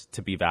workers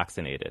to be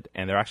vaccinated.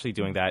 And they're actually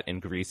doing that in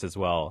Greece as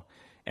well.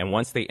 And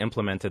once they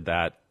implemented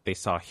that, they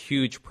saw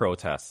huge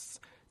protests.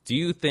 Do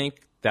you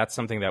think that's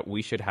something that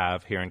we should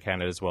have here in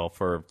Canada as well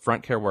for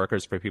front care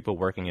workers, for people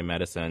working in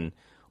medicine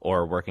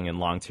or working in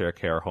long-term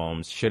care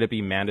homes? Should it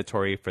be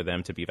mandatory for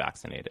them to be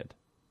vaccinated?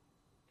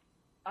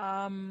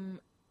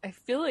 I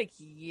feel like,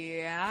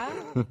 yeah.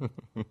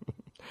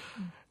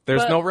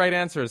 There's no right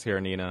answers here,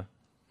 Nina.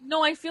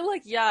 No, I feel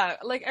like, yeah.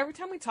 Like, every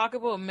time we talk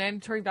about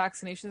mandatory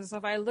vaccinations and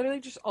stuff, I literally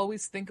just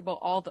always think about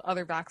all the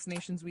other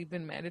vaccinations we've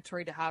been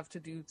mandatory to have to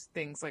do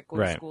things like go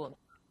to school.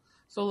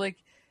 So, like,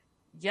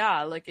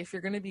 yeah, like, if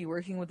you're going to be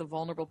working with a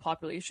vulnerable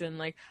population,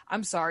 like,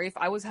 I'm sorry, if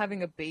I was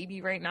having a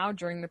baby right now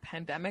during the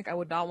pandemic, I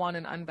would not want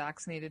an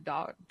unvaccinated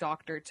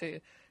doctor to...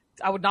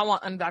 I would not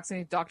want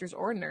unvaccinated doctors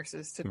or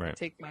nurses to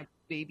take my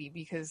baby,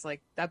 because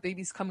like that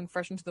baby's coming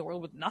fresh into the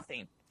world with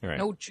nothing,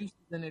 no juice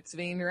in its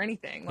vein or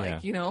anything,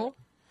 like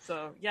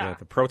So yeah,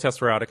 the protests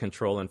were out of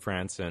control in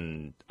France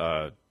and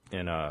I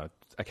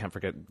can't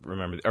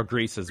remember, or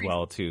Greece as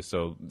well too.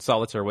 So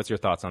Solitaire, what's your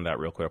thoughts on that,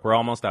 real quick? We're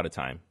almost out of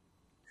time.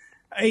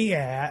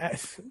 Yeah.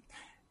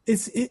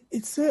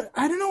 It's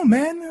I don't know,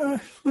 man.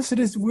 Listen,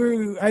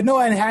 I know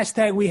on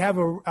hashtag we have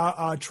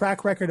a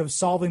track record of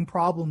solving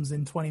problems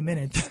in 20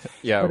 minutes.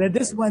 Yeah, but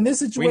this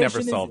situation, we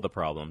never solve the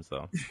problems,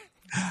 though.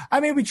 I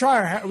mean, we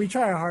try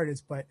our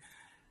hardest, but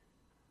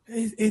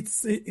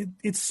it's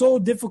so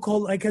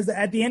difficult. Like, because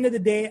at the end of the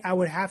day, I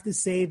would have to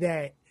say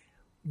that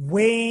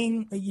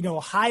weighing,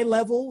 high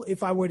level,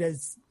 if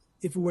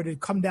it were to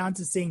come down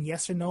to saying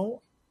yes or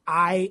no,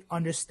 I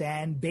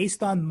understand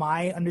based on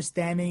my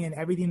understanding and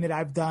everything that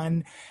I've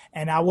done.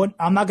 And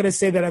I'm not going to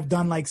say that I've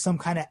done like some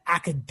kind of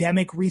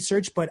academic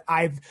research, but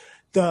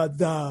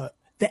the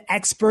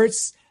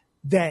experts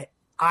that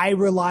I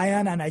rely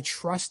on and I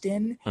trust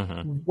in,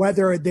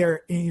 whether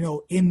they're,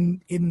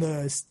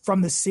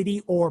 from the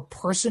city or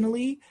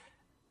personally,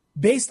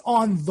 based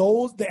on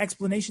the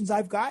explanations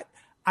I've got,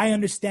 I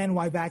understand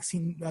why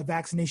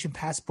vaccination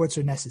passports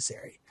are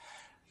necessary.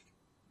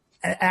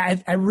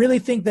 I really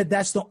think that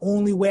that's the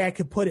only way I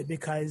could put it,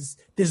 because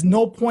there's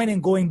no point in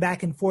going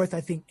back and forth.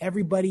 I think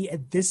everybody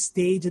at this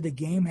stage of the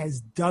game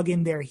has dug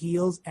in their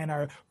heels and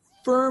are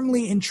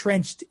firmly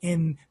entrenched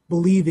in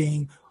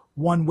believing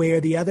one way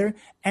or the other.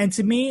 And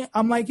to me,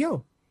 I'm like,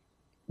 yo,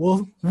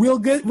 we'll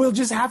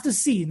just have to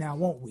see now,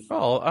 won't we?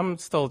 Well, I'm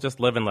still just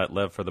live and let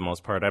live for the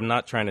most part. I'm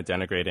not trying to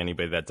denigrate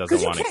anybody that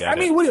doesn't want to get it. I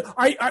mean,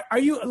 are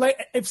you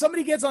like, if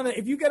somebody gets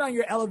if you get on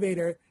your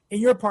elevator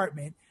in your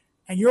apartment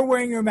and you're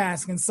wearing your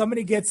mask and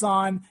somebody gets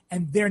on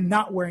and they're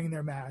not wearing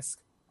their mask,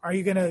 are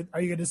you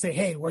gonna say,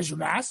 hey, where's your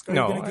mask? Are you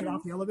gonna get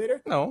off the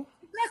elevator? No.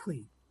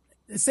 Exactly.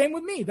 The same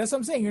with me. That's what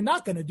I'm saying. You're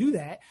not gonna do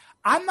that.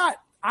 I'm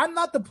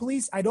not the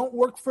police. I don't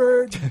work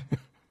for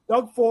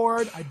Doug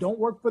Ford. I don't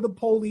work for the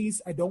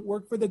police. I don't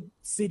work for the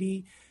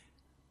city.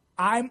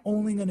 I'm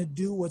only going to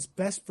do what's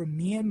best for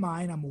me and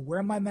mine. I'm going to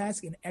wear my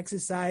mask and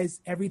exercise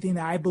everything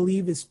that I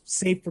believe is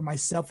safe for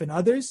myself and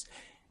others.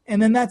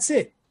 And then that's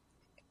it.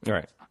 All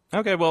right.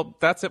 Okay, well,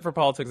 that's it for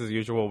politics as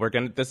usual.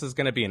 This is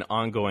going to be an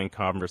ongoing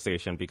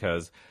conversation,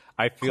 because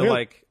I feel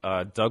like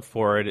Doug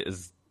Ford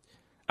is,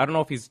 I don't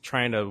know if he's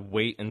trying to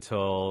wait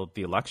until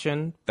the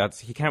election.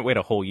 He can't wait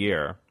a whole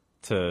year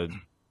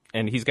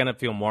and he's going to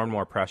feel more and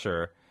more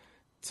pressure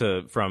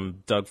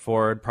from Doug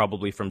Ford,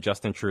 probably from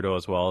Justin Trudeau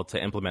as well,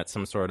 to implement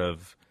some sort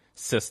of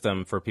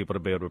system for people to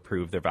be able to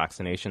prove their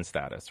vaccination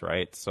status,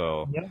 right?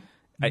 So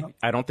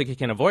I don't think he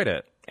can avoid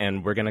it.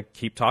 And we're going to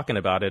keep talking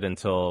about it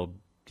until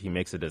he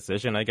makes a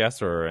decision, I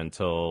guess, or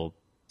until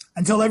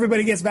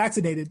everybody gets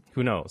vaccinated.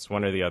 Who knows,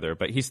 one or the other.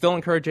 But he's still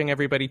encouraging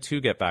everybody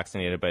to get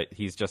vaccinated, but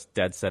he's just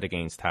dead set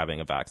against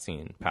having a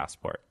vaccine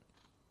passport.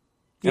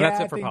 And that's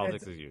it for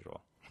politics as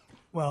usual.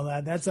 Well,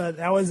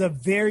 that was a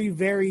very,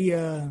 very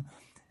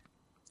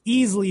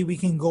easily we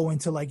can go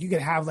into, like, you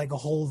could have like a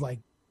whole like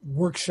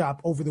workshop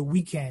over the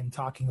weekend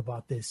talking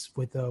about this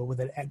with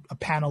a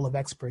panel of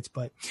experts.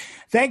 But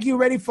thank you,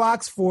 Reddy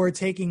Fox, for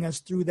taking us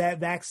through that.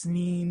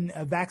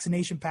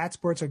 Vaccination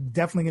passports are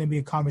definitely going to be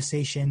a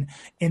conversation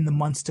in the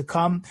months to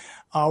come.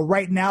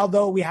 Right now,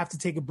 though, we have to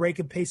take a break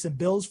and pay some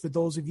bills. For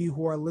those of you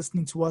who are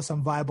listening to us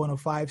on Vibe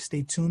 105,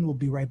 stay tuned. We'll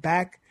be right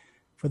back.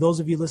 For those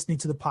of you listening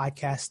to the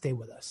podcast, stay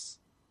with us.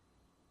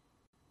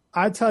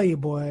 I tell you,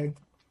 boy,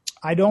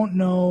 I don't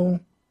know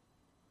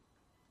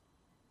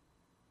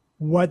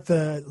what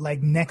the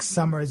next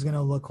summer is going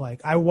to look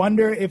like. I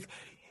wonder if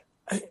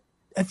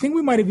I think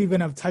we might have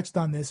even have touched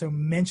on this or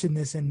mentioned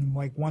this in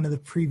like one of the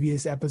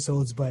previous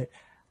episodes, but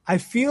I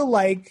feel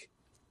like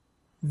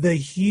the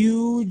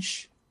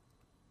huge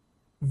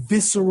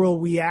visceral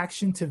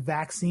reaction to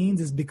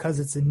vaccines is because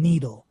it's a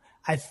needle.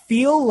 I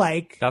feel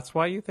like that's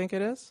why you think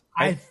it is.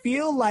 I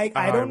feel like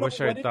I don't know.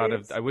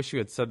 I wish you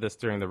had said this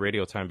during the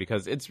radio time,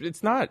 because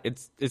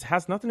it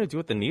has nothing to do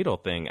with the needle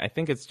thing. I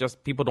think it's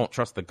just people don't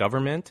trust the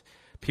government.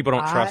 People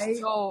don't trust.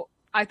 So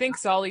I think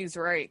Solly's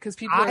right, because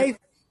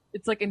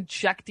it's like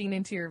injecting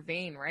into your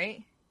vein,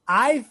 right?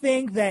 I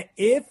think that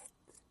if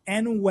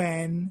and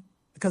when,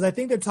 because I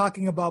think they're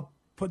talking about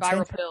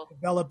potentially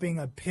developing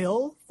a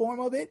pill form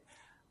of it.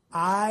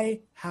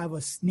 I have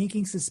a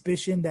sneaking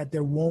suspicion that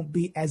there won't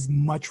be as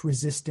much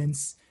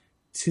resistance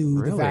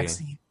to the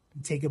vaccine.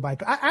 Take it by.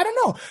 I don't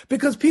know,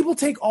 because people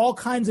take all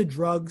kinds of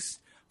drugs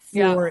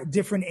for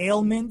different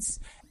ailments,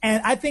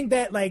 and I think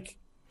that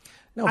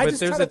no, but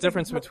there's a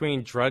difference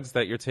between drugs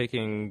that you're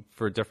taking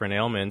for different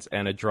ailments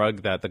and a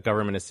drug that the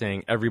government is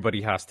saying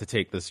everybody has to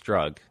take this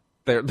drug.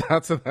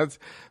 That's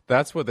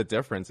what the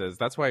difference is.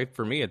 That's why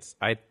for me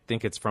I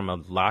think it's from a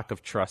lack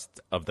of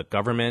trust of the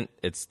government.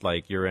 It's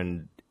like you're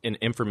in an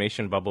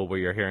information bubble where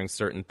you're hearing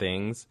certain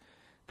things.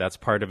 That's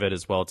part of it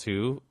as well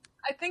too.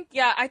 I think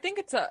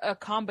it's a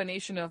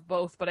combination of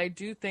both, but I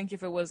do think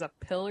if it was a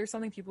pill or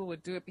something, people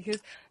would do it, because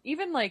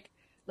even like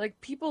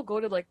people go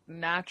to like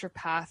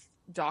naturopath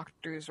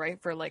doctors,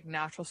 right, for like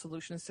natural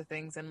solutions to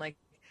things, and like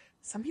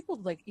some people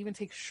like even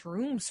take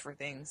shrooms for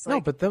things. No,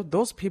 but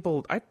those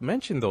people, I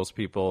mentioned those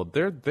people,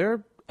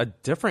 they're a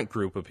different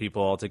group of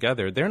people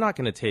altogether. They're not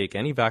going to take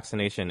any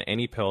vaccination,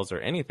 any pills or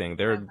anything.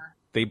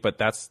 But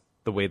that's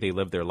the way they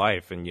live their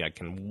life, and I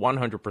can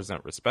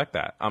 100% respect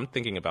that. I'm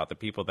thinking about the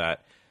people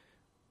that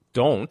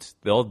don't.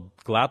 They'll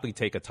gladly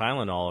take a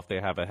Tylenol if they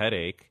have a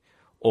headache,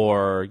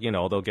 or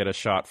they'll get a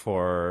shot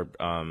for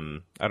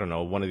I don't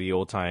know, one of the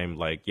old time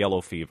like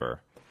yellow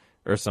fever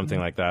or something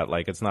like that.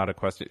 Like, it's not a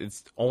question.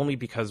 It's only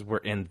because we're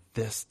in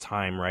this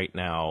time right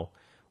now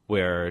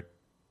where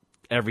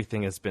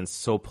everything has been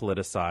so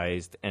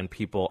politicized and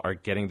people are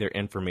getting their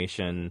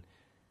information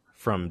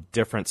from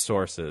different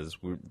sources.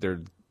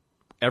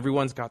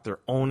 Everyone's got their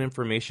own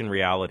information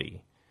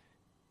reality.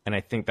 And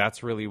I think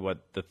that's really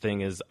what the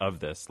thing is of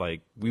this.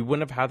 Like, we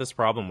wouldn't have had this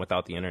problem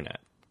without the internet.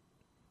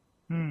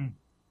 No,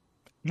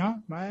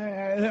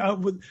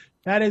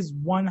 that is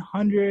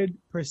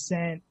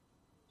 100%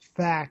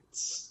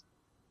 facts.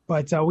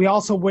 But we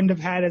also wouldn't have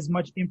had as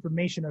much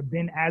information or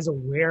been as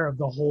aware of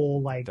the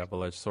whole, like,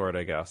 double-edged sword,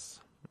 I guess.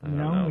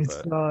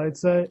 It's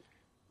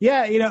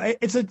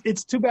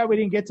too bad we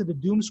didn't get to the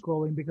doom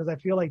scrolling, because I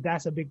feel like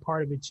that's a big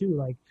part of it too.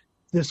 Like,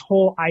 this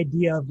whole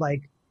idea of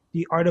like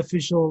the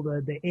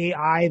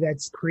AI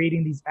that's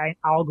creating these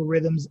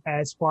algorithms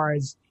as far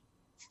as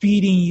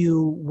feeding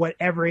you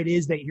whatever it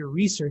is that you're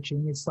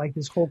researching. It's like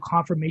this whole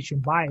confirmation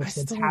bias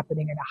that's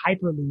happening in a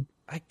hyperloop.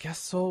 I guess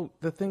so.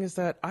 The thing is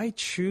that I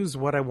choose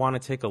what I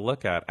want to take a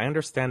look at. I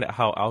understand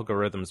how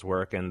algorithms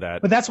work, and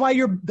that. But that's why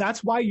you're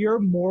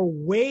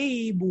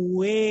way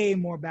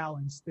more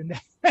balanced than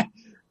that.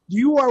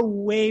 You are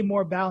way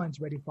more balanced,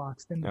 Reddy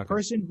Fox, than the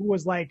person who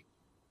was like,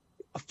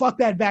 fuck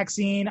that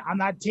vaccine. I'm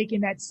not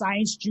taking that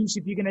science juice.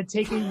 If you're going to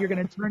take it, you're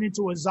going to turn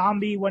into a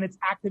zombie when it's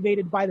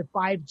activated by the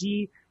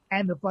 5G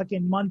and the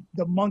fucking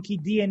the monkey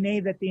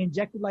DNA that they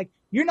injected. Like,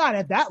 you're not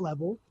at that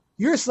level.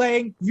 You're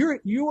saying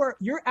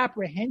your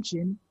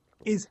apprehension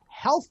is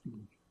healthy.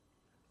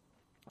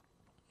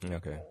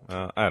 Okay.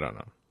 I don't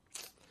know.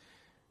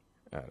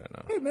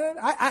 Hey man,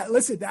 I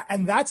listen,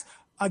 and that's,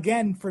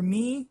 again, for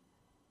me,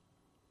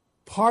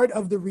 part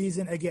of the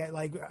reason, again,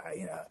 like,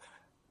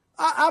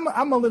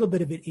 I'm a little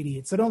bit of an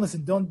idiot, so don't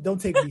listen. Don't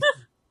take me.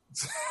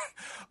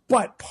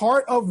 But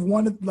part of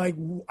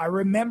I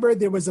remember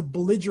there was a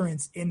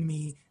belligerence in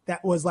me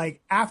that was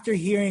like, after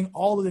hearing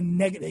all of the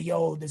negative,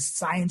 this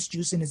science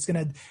juice and it's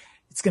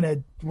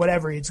gonna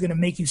whatever, it's gonna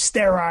make you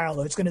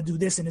sterile, or it's gonna do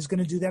this and it's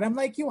gonna do that. I'm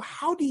like,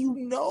 how do you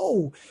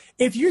know?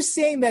 If you're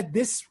saying that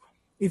this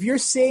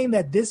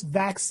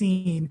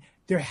vaccine,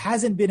 there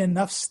hasn't been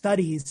enough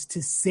studies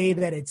to say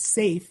that it's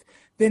safe,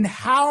 then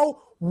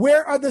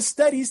where are the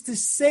studies to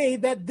say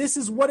that this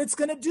is what it's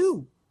going to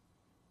do?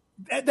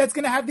 That's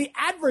going to have the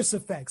adverse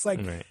effects.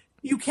 Like,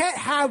 you can't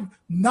have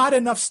not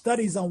enough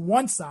studies on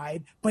one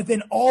side, but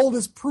then all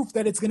this proof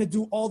that it's going to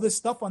do all this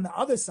stuff on the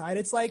other side.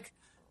 It's like,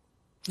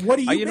 what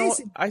are you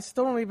basing? I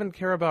still don't even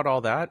care about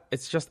all that.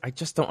 It's just, I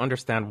just don't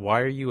understand,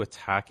 why are you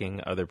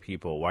attacking other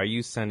people? Why are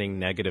you sending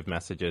negative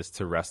messages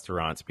to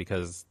restaurants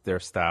because their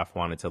staff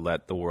wanted to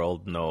let the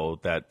world know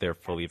that they're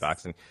fully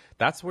vaccinated?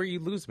 That's where you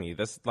lose me.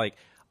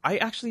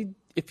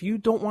 If you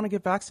don't want to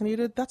get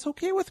vaccinated, that's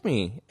okay with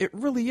me. It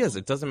really is.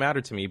 It doesn't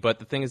matter to me. But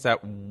the thing is that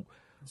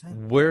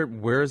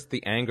where's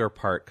the anger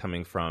part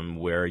coming from,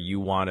 where you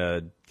want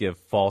to give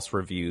false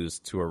reviews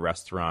to a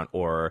restaurant,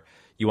 or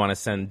you want to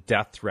send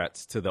death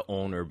threats to the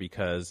owner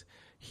because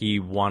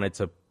he wanted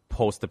to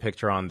post a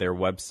picture on their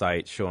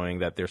website showing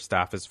that their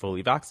staff is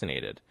fully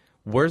vaccinated?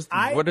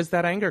 What is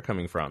that anger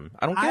coming from?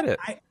 I don't get it.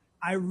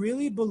 I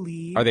really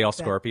believe. Are they all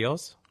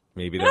Scorpios?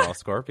 Maybe they're all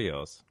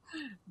Scorpios.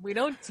 We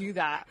don't do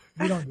that.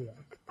 We don't do that.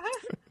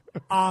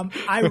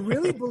 I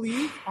really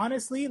believe,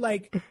 honestly,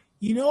 like,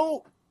 you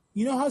know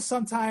how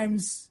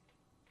sometimes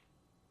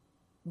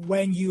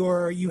when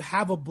you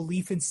have a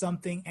belief in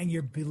something and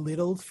you're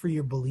belittled for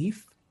your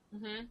belief.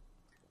 Mm-hmm.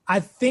 I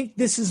think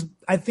this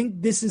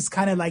is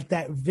kind of like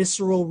that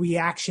visceral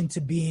reaction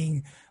to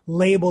being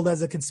labeled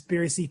as a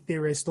conspiracy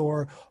theorist,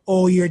 or,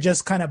 you're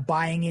just kind of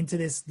buying into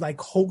this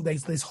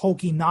this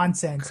hokey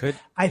nonsense.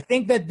 I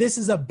think that this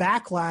is a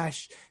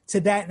backlash to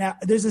that. Now,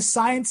 there's a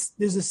scientist,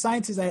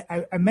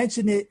 I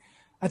mentioned it.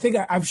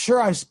 I'm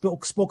sure I've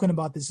spoken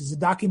about this. It's a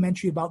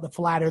documentary about the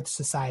Flat Earth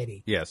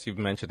Society. Yes, you've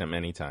mentioned it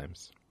many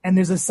times. And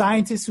there's a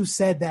scientist who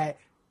said that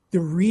the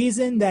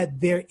reason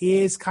that there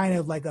is kind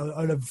of like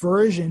an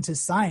aversion to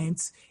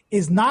science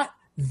is not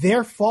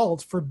their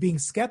fault for being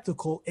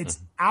skeptical. It's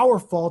our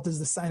fault as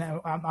the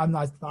science. I'm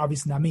not,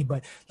 obviously not me,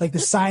 but like the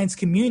science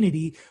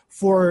community,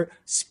 for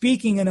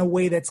speaking in a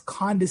way that's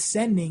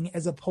condescending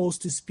as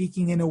opposed to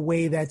speaking in a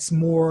way that's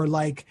more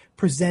like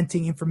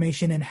presenting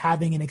information and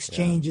having an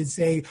exchange and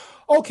say,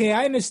 okay,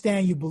 I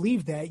understand you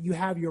believe that. You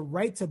have your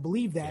right to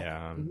believe that.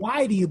 Yeah.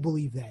 Why do you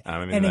believe that?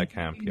 I'm in that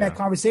camp. That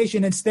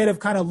conversation, instead of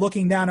kind of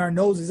looking down our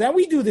noses, and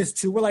we do this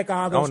too. We're like,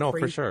 those no,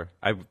 crazy. For sure.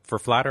 For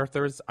flat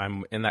earthers,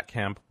 I'm in that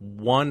camp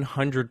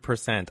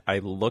 100%. I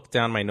look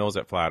down my nose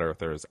at flat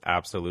earthers,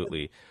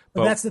 absolutely.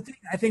 But that's the thing.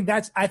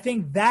 I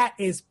think that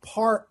is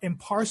part and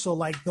parcel,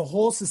 like the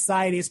whole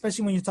society,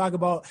 especially when you talk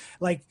about,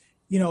 like,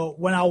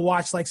 when I'll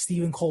watch like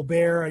Stephen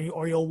Colbert,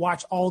 or you'll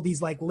watch all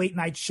these like late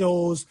night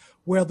shows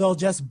where they'll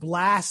just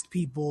blast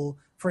people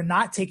for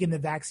not taking the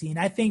vaccine.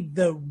 I think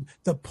the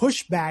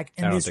pushback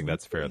and I don't think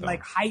that's fair, though.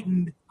 Like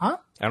heightened, I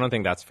don't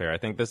think that's fair. I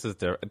think this is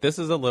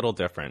a little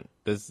different.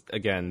 This,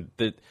 again,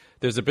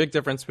 there's a big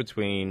difference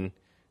between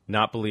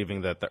not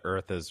believing that the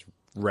Earth is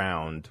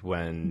round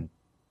when,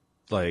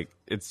 like,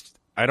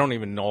 I don't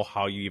even know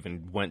how you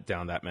even went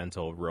down that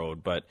mental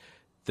road, but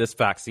this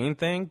vaccine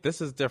thing, this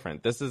is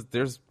different.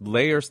 There's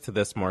layers to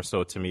this, more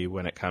so to me,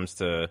 when it comes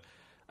to,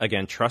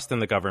 again, trust in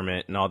the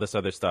government and all this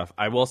other stuff.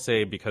 I will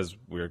say, because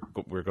we're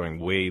going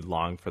way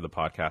long for the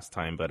podcast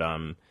time, but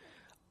I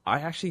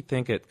actually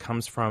think it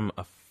comes from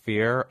a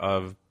fear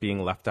of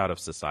being left out of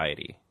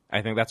society.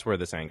 I think that's where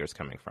this anger is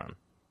coming from.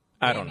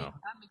 I don't know.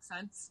 That makes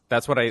sense.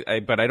 That's what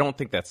but I don't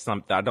think that's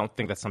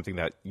something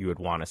that you would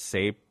want to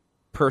say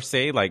per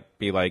se, like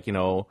be like, you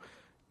know,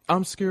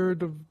 I'm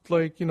scared of,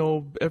 like, you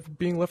know,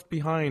 being left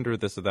behind or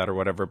this or that or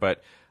whatever.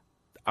 But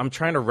I'm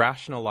trying to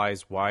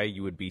rationalize why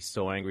you would be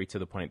so angry to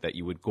the point that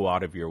you would go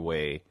out of your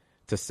way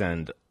to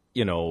send,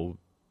 you know,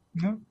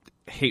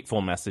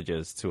 hateful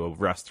messages to a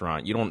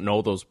restaurant. You don't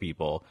know those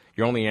people.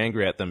 You're only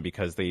angry at them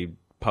because they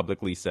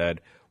publicly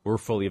said, we're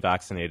fully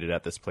vaccinated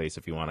at this place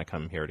if you want to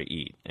come here to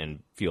eat and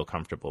feel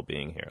comfortable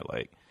being here.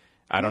 Like,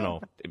 I don't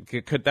know.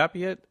 Could that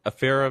be it? A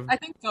fear of... I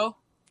think so.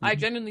 I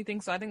genuinely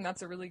think so. I think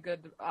that's a really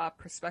good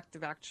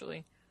perspective,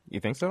 actually. You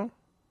think so?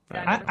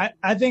 Yeah,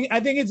 I think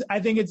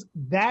it's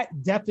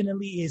that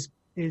definitely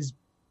is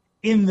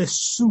in the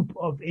soup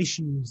of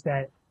issues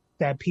that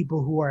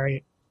people who are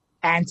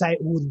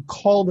would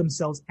call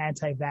themselves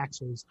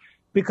anti-vaxxers,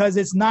 because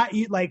it's not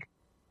like,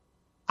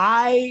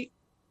 I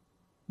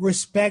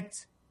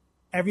respect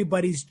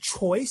everybody's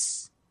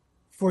choice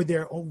for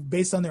their own,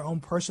 based on their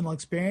own personal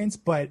experience,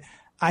 but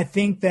I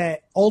think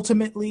that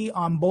ultimately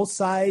on both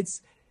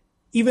sides,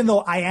 even though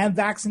I am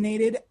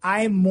vaccinated,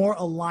 I'm more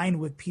aligned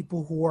with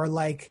people who are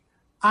like,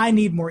 I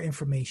need more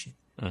information.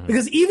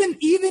 Because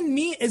even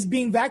me as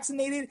being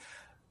vaccinated,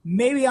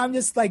 maybe I'm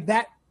just like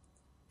that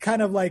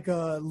kind of like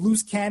a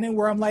loose cannon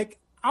where I'm like,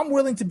 I'm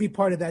willing to be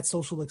part of that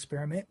social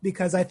experiment,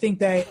 because I think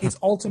that it's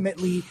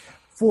ultimately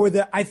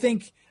I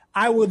think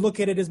I would look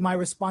at it as my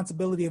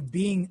responsibility of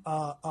being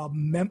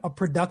a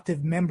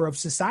productive member of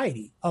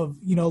society, of,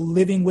 you know,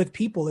 living with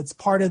people. It's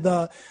part of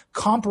the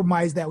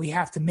compromise that we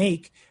have to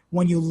make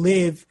when you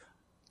live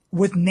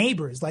with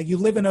neighbors. Like, you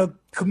live in a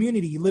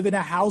community, you live in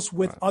a house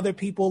with other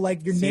people,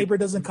 like your neighbor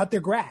doesn't cut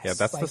their grass. Yeah,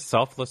 that's like, the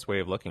selfless way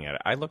of looking at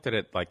it. I looked at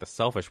it like the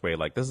selfish way,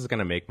 like, this is going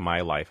to make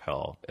my life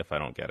hell if I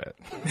don't get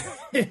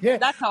it.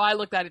 That's how I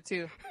looked at it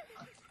too.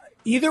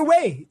 Either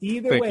way,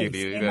 Thank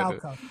you, same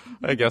outcome.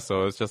 I guess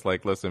so. It's just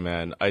like, listen,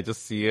 man, I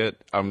just see it.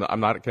 I'm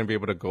not going to be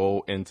able to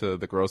go into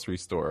the grocery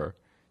store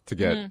to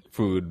get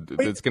food.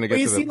 It's going to get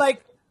you to see,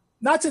 like,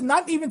 not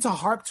even to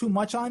harp too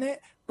much on it,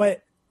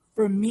 but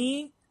for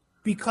me,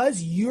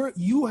 because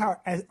you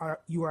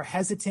are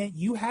hesitant,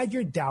 you had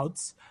your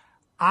doubts.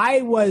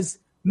 I was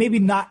maybe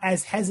not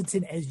as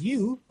hesitant as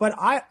you, but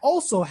I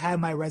also had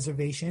my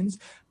reservations.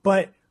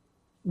 But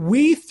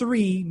we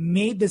three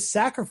made the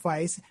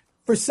sacrifice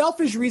for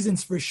selfish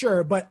reasons, for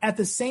sure. But at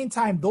the same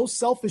time, those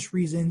selfish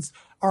reasons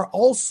are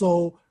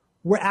also,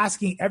 we're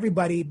asking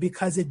everybody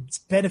because it's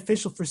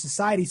beneficial for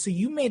society. So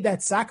you made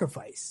that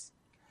sacrifice.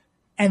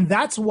 And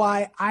that's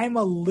why I have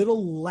a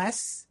little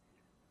less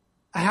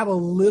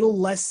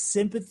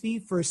sympathy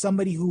for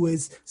somebody who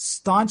is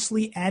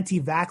staunchly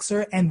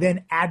anti-vaxxer and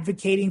then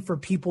advocating for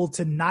people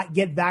to not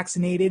get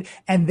vaccinated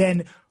and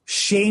then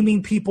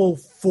shaming people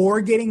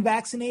for getting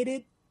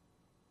vaccinated.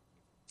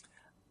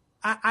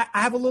 I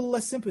have a little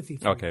less sympathy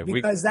for you,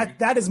 because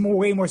that is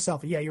way more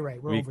selfish. Yeah, you're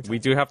right. We're over time. We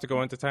do have to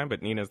go into time,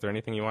 but Nina, is there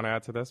anything you want to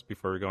add to this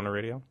before we go on the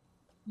radio?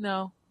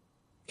 No.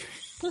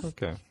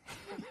 Okay.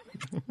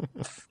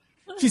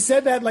 She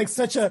said that like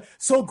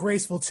so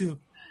graceful too.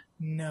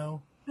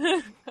 No.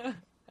 I'm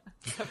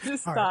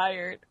just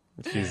tired.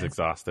 She's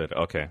exhausted.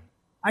 Okay.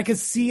 I could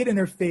see it in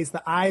her face.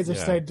 The eyes are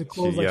starting to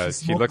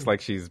close. She looks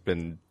like she's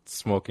been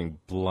smoking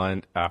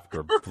blunt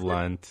after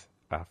blunt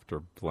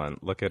after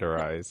blunt. Look at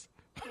her eyes.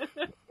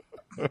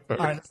 All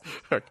right,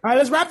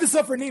 let's wrap this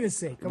up for Nina's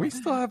sake. We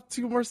still have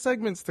 2 more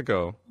segments to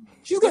go.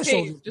 She's got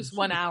just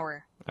 1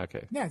 hour.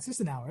 Okay. Yeah, it's just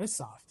an hour. It's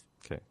soft.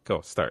 Okay, go.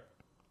 Start.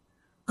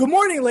 Good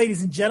morning,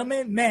 ladies and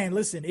gentlemen. Man,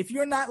 listen, if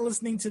you're not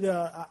listening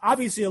to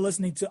obviously you're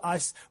listening to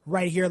us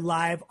right here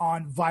live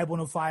on Vibe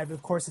 105.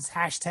 Of course, it's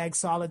hashtag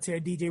Solitaire,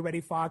 DJ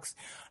Ready Fox,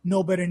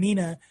 No Better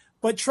Nina.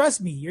 But trust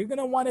me, you're going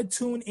to want to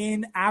tune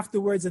in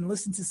afterwards and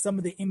listen to some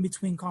of the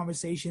in-between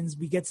conversations.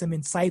 We get some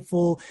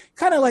insightful,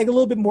 kind of like a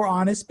little bit more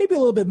honest, maybe a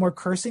little bit more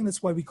cursing.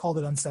 That's why we called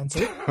it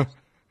uncensored.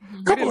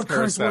 Couple of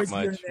curse words here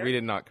and there. We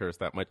did not curse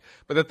that much.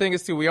 But the thing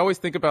is, too, we always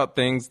think about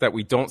things that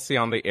we don't say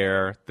on the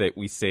air that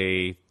we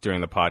say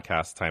during the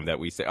podcast time, that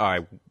we say, oh, I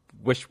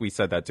wish we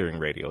said that during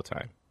radio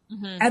time.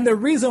 Mm-hmm. And the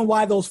reason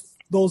why those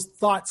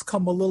thoughts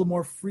come a little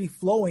more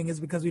free-flowing is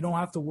because we don't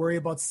have to worry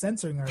about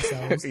censoring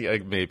ourselves. Yeah,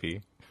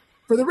 maybe.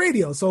 For the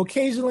radio. So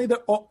occasionally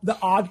the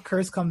odd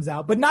curse comes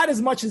out, but not as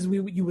much as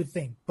you would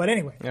think. But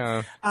anyway,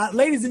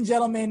 ladies and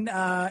gentlemen,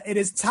 it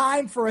is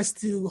time for us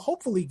to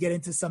hopefully get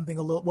into something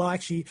a little, well,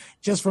 actually,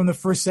 just from the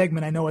first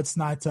segment, I know it's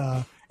not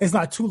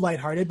too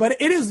lighthearted,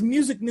 but it is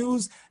music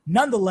news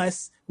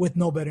nonetheless with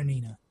No Better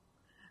Nina.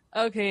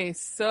 Okay,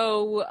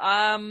 so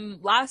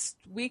last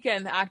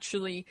weekend,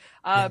 actually,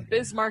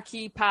 Biz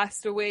Markie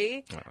passed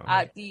away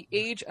at the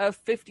age of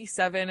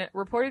 57,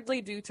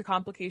 reportedly due to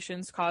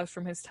complications caused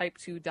from his type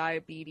 2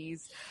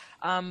 diabetes.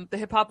 The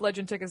hip-hop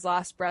legend took his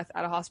last breath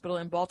at a hospital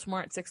in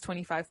Baltimore at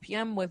 6:25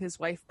 p.m. with his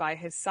wife by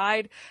his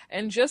side.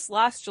 And just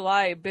last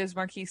July, Biz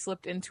Markie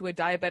slipped into a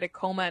diabetic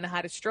coma and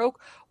had a stroke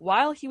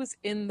while he was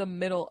in the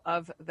middle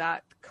of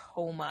that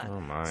coma. Oh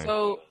my.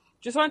 So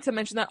Just wanted to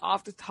mention that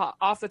off the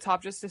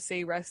top, just to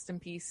say rest in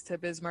peace to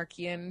Biz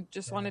Markie, and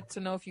just wanted to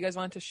know if you guys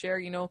wanted to share,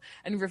 any of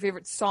your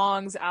favorite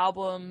songs,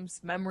 albums,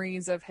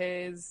 memories of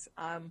his,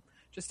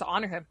 just to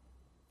honor him.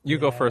 You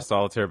go first,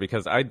 Solitaire,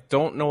 because I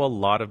don't know a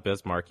lot of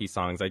Biz Markie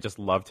songs. I just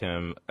loved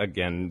him.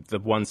 Again, the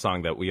one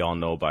song that we all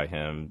know by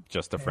him,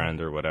 Just a Friend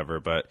or whatever.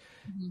 But,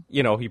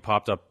 he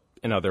popped up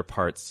in other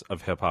parts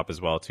of hip hop as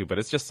well, too. But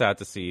it's just sad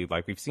to see,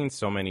 like, we've seen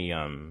so many,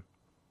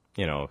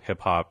 hip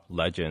hop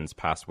legends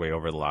pass away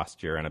over the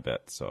last year and a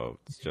bit. So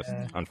it's just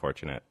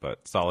unfortunate.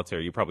 But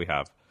Solitaire, you probably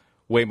have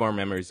way more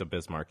memories of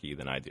Biz Markie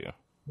than I do.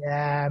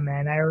 Yeah,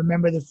 man. I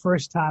remember the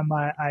first time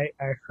I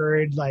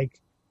heard, like,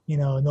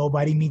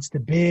 Nobody Meets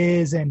the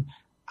Biz. And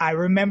I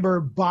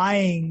remember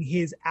buying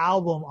his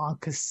album on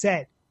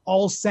cassette,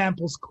 all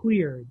samples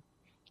cleared.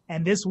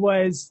 And this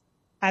was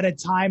at a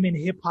time in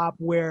hip hop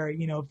where,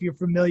 if you're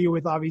familiar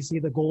with obviously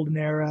the golden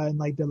era and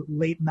like the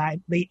late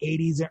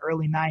 80s and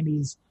early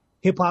 90s,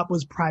 hip hop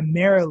was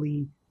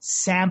primarily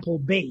sample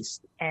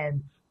based.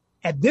 And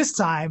at this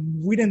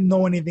time, we didn't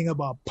know anything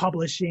about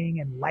publishing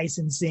and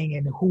licensing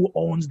and who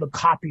owns the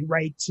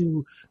copyright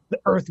to the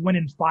Earth, Wind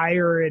and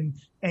Fire and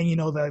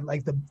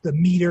the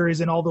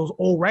meters and all those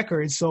old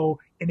records. So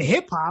in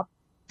hip hop,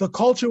 the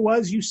culture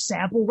was you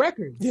sample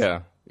records.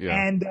 Yeah.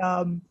 And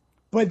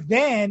but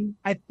then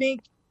I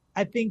think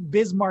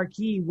Biz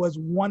Markie was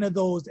one of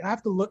those. I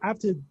have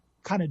to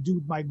kind of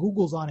do my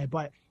Googles on it,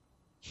 but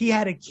he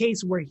had a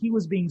case where he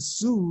was being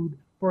sued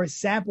for a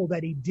sample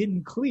that he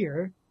didn't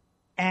clear.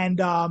 And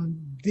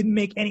didn't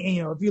make any,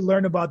 if you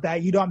learn about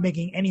that, you're not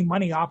making any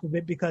money off of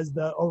it because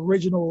the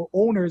original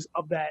owners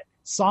of that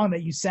song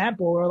that you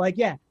sample are like,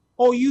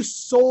 you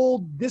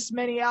sold this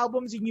many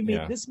albums and you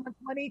made this much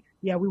money.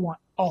 Yeah, we want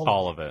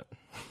all of it.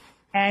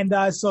 And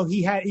so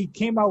he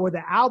came out with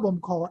an album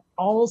called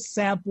All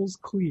Samples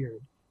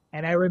Cleared.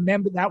 And I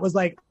remember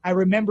I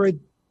remember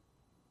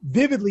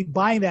vividly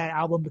buying that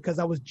album because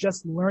I was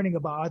just learning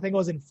about, I think I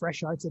was in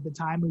Fresh Arts at the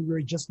time. We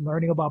were just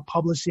learning about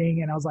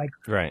publishing and I was like,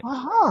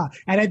 aha.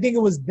 And I think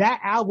it was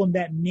that album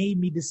that made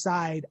me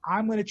decide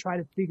I'm going to try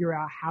to figure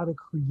out how to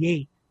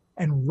create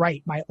and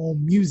write my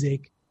own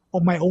music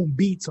on my own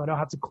beat so I don't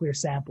have to clear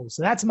samples.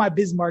 So that's my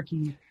Biz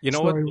Markie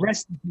story. What?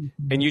 Rest in peace.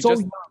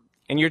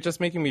 And you're just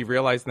making me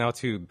realize now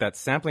too that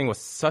sampling was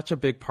such a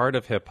big part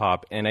of hip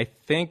hop, and I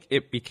think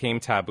it became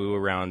taboo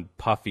around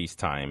Puffy's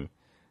time.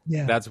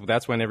 Yeah,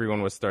 that's when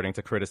everyone was starting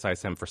to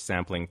criticize him for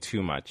sampling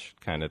too much,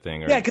 kind of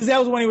thing. Yeah, because that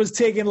was when he was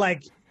taking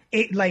like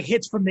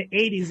hits from the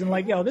 80s and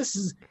like, this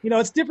is,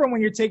 it's different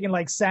when you're taking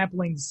like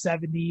sampling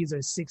 70s or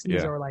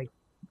 60s or like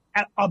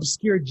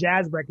obscure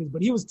jazz records,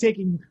 but he was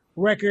taking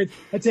records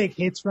that take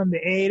hits from the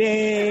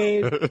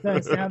 80s.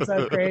 That sounds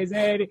so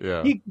crazy.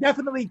 Yeah. He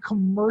definitely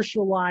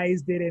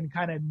commercialized it and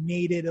kind of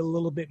made it a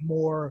little bit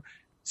more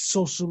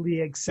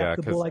socially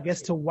acceptable, I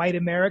guess, to white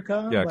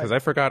America. Yeah, because I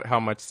forgot how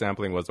much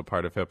sampling was a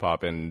part of hip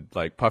hop, and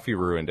like Puffy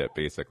ruined it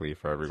basically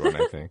for everyone.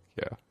 I think,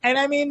 And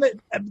I mean,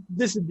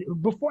 this is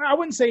before. I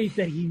wouldn't say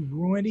that he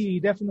ruined it.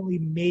 He definitely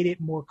made it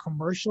more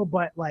commercial,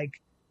 but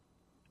like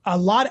a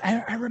lot.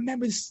 I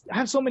remember. I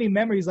have so many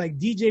memories. Like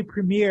DJ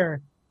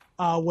Premier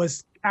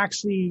was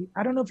actually.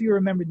 I don't know if you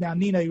remember now,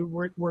 Nina.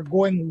 We're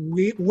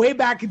going way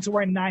back into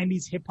our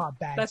 90s hip hop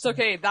bag. That's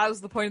okay. That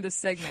was the point of this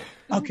segment.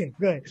 Okay,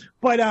 good.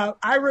 But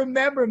I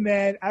remember,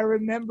 man. I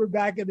remember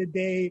back in the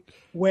day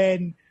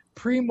when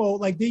Primo,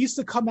 like they used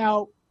to come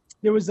out.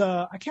 There was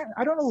I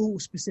don't know who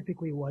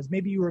specifically it was.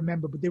 Maybe you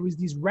remember, but there was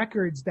these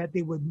records that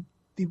they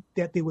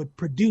would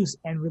produce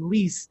and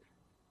release,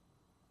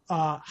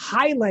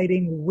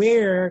 highlighting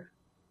where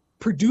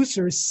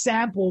producers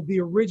sampled the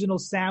original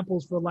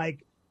samples for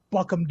like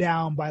Buck 'Em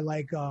Down by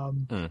like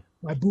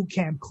my Boot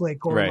Camp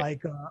Click or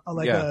like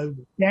a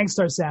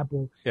Gangstar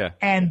sample. Yeah.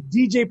 And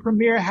DJ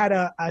Premier had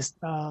a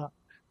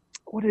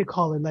what do they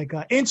call it? Like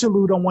a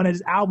interlude on one of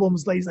his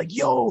albums. Like he's like,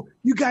 "Yo,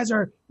 you guys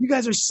are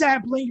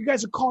sampling. You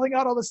guys are calling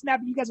out all the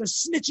snapping. You guys are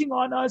snitching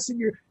on us, and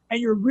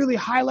you're really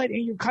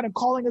highlighting. You're kind of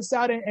calling us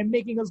out and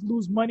making us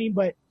lose money."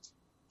 But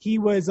he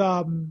was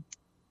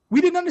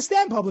we didn't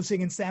understand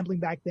publishing and sampling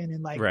back then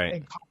and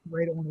and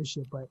copyright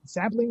ownership. But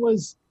sampling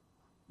was,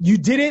 you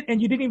did it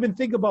and you didn't even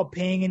think about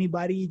paying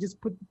anybody. You just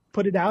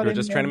put it out. You're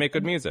just trying to make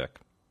good music.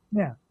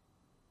 Yeah.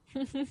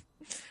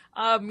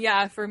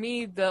 For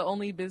me, the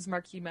only Biz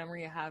Markie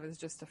memory I have is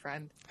Just a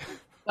Friend.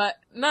 But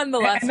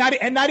nonetheless,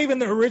 and not even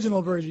the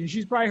original version.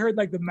 She's probably heard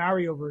like the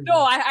Mario version.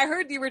 No, I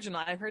heard the original.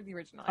 I know the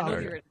original.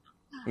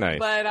 Nice.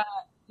 But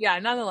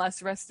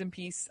nonetheless, rest in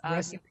peace.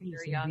 Rest in peace.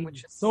 Very young,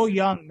 which is so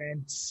young,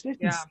 man.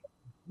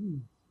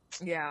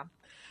 Yeah.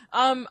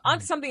 On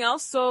to something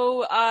else.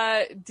 So,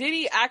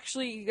 Diddy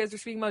actually, you guys were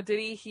speaking about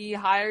Diddy, he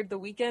hired The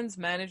Weeknd's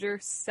manager,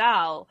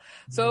 Sal.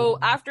 So,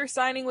 after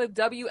signing with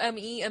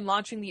WME and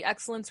launching the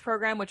Excellence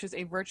Program, which is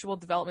a virtual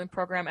development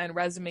program and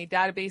resume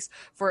database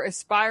for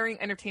aspiring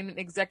entertainment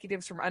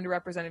executives from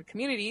underrepresented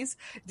communities,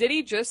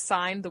 Diddy just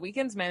signed The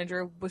Weeknd's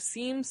manager,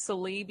 Wasim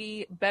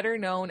Salebi, better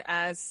known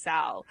as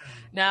Sal.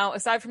 Now,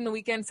 aside from The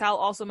Weeknd, Sal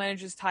also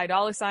manages Ty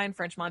Dolla $ign,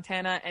 French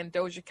Montana, and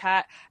Doja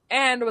Cat,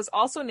 and was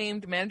also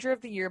named Manager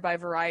of the Year by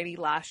Variety Variety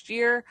last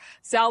year.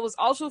 Sal was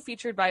also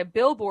featured by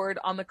Billboard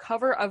on the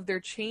cover of their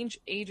Change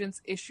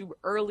Agents issue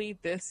early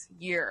this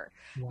year.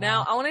 Wow.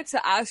 Now, I wanted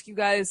to ask you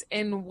guys,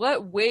 in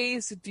what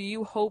ways do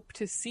you hope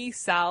to see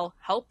Sal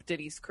help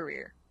Diddy's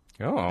career?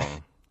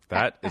 Oh,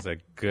 that is a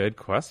good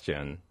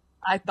question.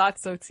 I thought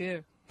so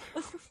too.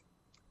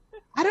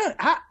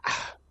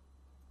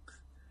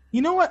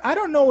 You know what? I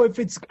don't know if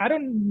I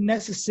don't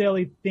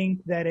necessarily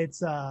think that it's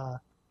to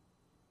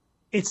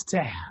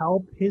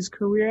help his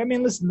career. I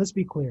mean, listen, let's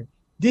be clear.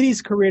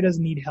 Diddy's career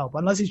doesn't need help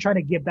unless he's trying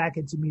to get back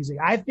into music.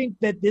 I think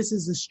that this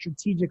is a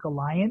strategic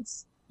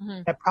alliance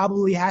that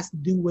probably has to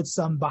do with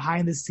some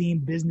behind the scene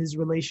business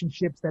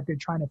relationships that they're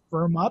trying to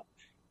firm up.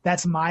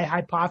 That's my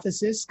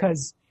hypothesis,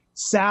 because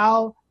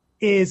Sal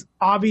is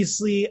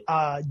obviously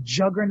a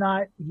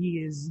juggernaut. He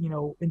is,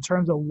 in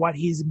terms of what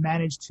he's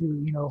managed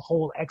to,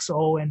 hold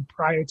XO, and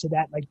prior to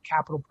that, like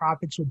Capital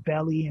Profits with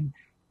Belly, and,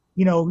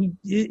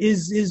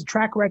 his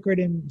track record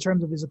in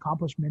terms of his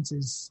accomplishments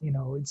is,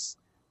 it's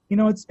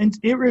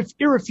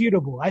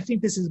irrefutable. I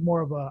think this is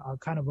more of a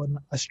kind of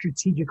a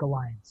strategic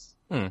alliance.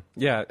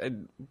 Yeah.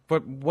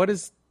 But what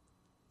is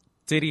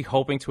Diddy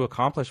hoping to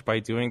accomplish by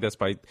doing this?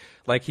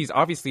 He's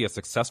obviously a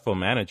successful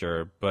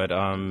manager, but,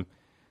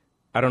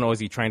 I don't know, is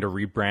he trying to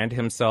rebrand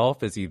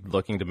himself? Is he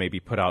looking to maybe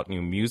put out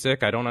new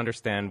music? I don't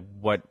understand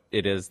what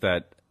it is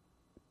that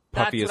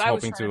Puffy is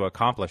hoping to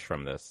accomplish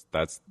from this.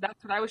 That's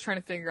what I was trying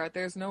to figure out.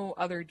 There's no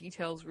other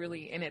details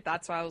really in it.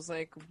 That's why I was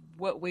like,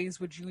 what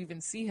ways would you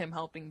even see him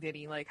helping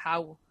Diddy? Like,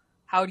 how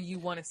do you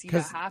want to see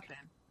that happen?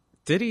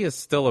 Diddy is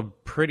still a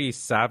pretty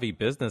savvy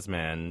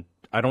businessman.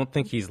 I don't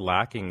think he's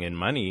lacking in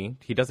money.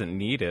 He doesn't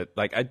need it.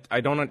 I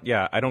don't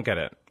get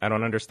it. I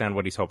don't understand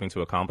what he's hoping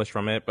to accomplish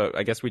from it, but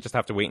I guess we just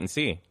have to wait and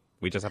see.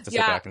 We just have to sit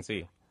back and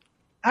see.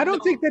 I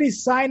don't think that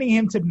he's signing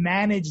him to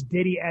manage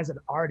Diddy as an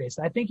artist.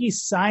 I think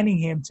he's signing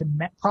him to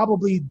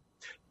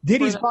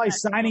Diddy's probably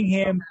signing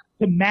him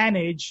to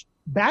manage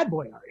Bad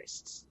Boy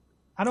artists.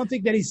 I don't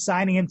think that he's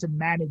signing him to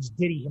manage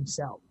Diddy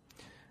himself.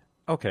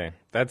 Okay,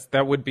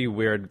 that would be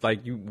weird.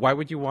 Why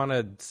would you want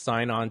to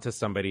sign on to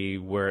somebody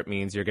where it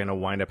means you're going to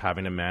wind up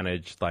having to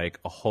manage a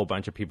whole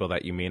bunch of people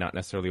that you may not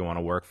necessarily want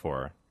to work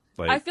for?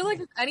 I feel like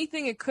if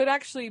anything, it could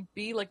actually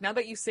be now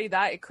that you say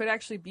that, it could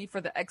actually be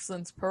for the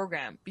Excellence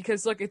Program,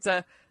 because look, it's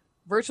a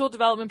virtual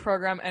development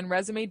program and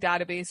resume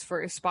database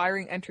for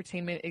aspiring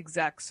entertainment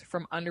execs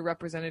from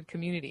underrepresented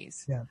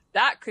communities. Yeah,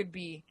 that could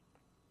be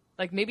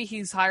maybe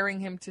he's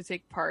hiring him to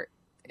take part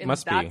in that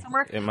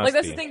somewhere. It must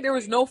that's the thing. There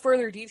was no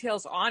further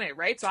details on it,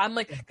 right? So I'm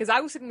because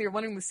I was sitting there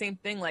wondering the same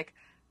thing,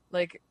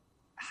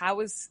 how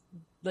is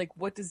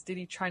what is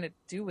Diddy trying to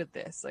do with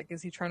this?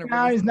 Is he trying to?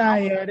 No, he's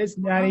not yet. He's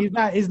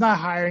not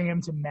hiring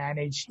him to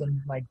manage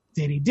him like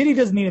Diddy. Diddy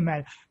doesn't need a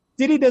manager.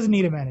 Diddy doesn't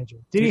need a manager.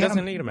 He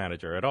doesn't need a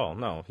manager at all.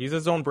 No, he's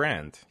his own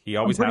brand. He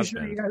always has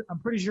been. I'm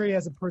pretty sure he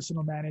has a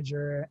personal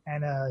manager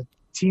and a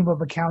team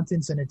of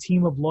accountants and a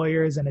team of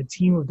lawyers and a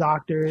team of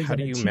doctors. How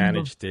do you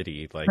manage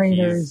Diddy?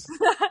 Trainers.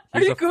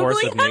 He's a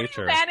force of nature. Are you Googling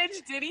how you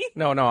manage Diddy?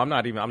 No, I'm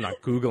not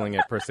Googling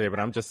it per se, but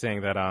I'm just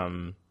saying that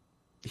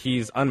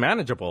he's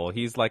unmanageable.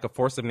 He's like a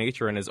force of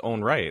nature in his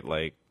own right.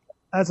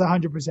 That's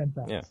 100%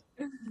 fact.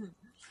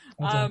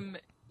 Yeah.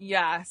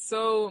 Yeah.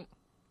 So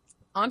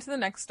on to the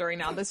next story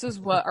now. This is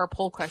what our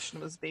poll question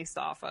was based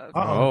off of.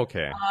 Oh,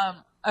 okay.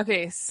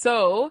 Okay.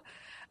 So,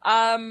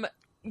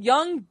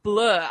 Young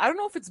Bleu. I don't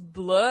know if it's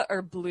Bleu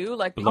or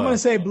Blue. I'm gonna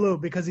say Blue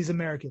because he's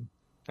American.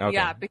 Okay.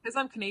 Yeah, because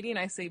I'm Canadian,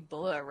 I say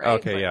Bleu, right?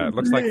 Okay. Yeah. It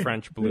looks like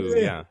French Blue.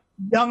 Yeah.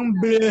 Young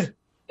Bleu.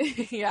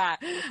 Yeah.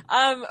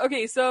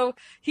 Okay, so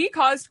he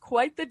caused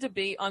quite the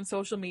debate on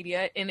social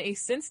media in a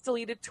since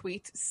deleted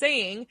tweet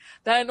saying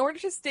that in order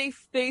to stay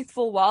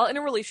faithful while in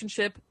a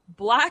relationship,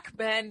 Black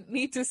men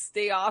need to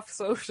stay off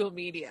social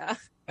media.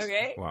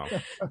 Okay? Wow.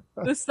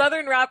 The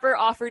Southern rapper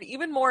offered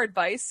even more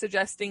advice,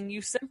 suggesting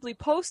you simply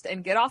post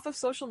and get off of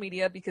social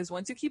media because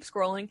once you keep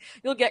scrolling,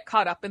 you'll get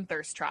caught up in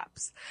thirst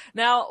traps.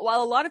 Now,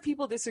 while a lot of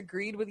people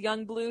disagreed with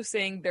Young Blue,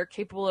 saying they're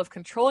capable of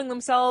controlling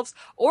themselves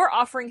or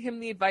offering him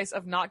the advice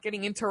of not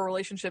getting into a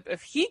relationship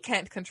if he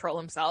can't control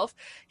himself,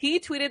 he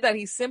tweeted that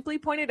he simply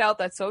pointed out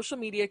that social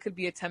media could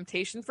be a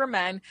temptation for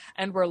men,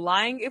 and we're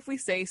lying if we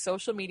say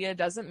social media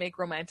doesn't make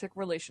romantic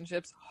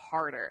relationships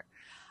harder.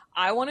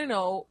 I want to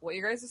know what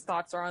your guys'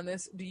 thoughts are on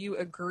this. Do you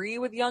agree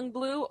with Young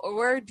Blue,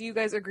 or do you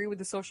guys agree with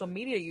the social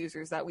media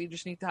users that we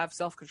just need to have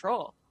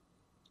self-control?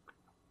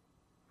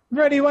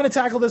 Ready? You want to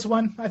tackle this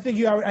one? I think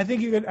you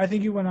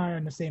and I are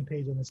on the same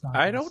page on this.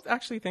 I don't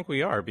actually think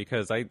we are,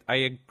 because I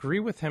agree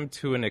with him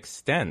to an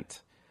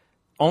extent,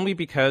 only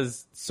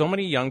because so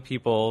many young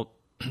people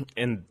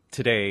in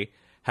today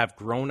have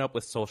grown up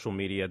with social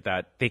media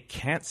that they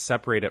can't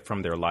separate it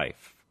from their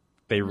life.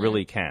 They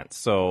really can't.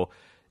 So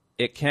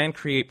it can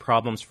create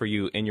problems for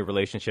you in your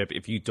relationship.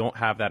 If you don't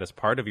have that as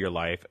part of your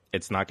life,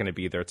 it's not going to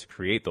be there to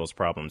create those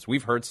problems.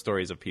 We've heard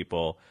stories of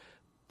people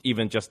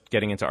even just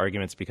getting into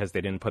arguments because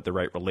they didn't put the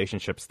right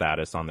relationship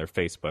status on their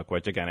Facebook,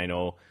 which, again, I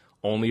know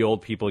only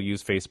old people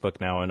use Facebook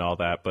now and all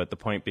that. But the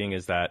point being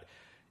is that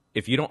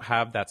if you don't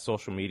have that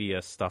social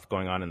media stuff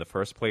going on in the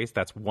first place,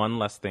 that's one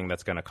less thing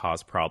that's going to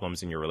cause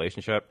problems in your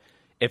relationship.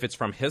 If it's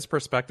from his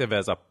perspective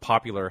as a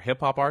popular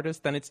hip hop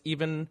artist, then it's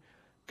even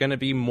going to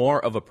be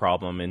more of a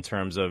problem in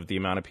terms of the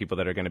amount of people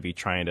that are going to be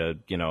trying to,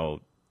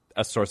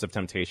 a source of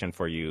temptation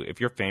for you.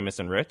 If you're famous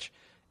and rich,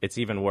 it's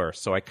even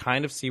worse. So I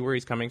kind of see where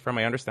he's coming from.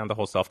 I understand the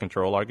whole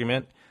self-control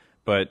argument,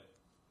 but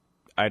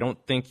I don't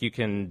think you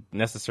can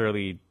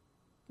necessarily,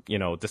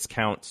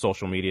 discount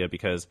social media,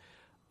 because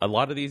a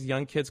lot of these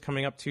young kids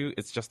coming up to,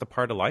 it's just a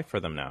part of life for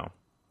them now.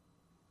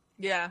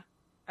 Yeah,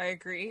 I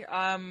agree.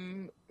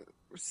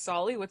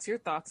 Solly, what's your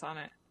thoughts on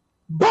it?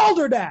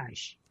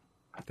 Balderdash!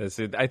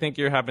 I think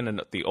you're having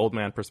the old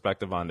man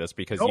perspective on this,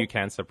 because you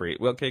can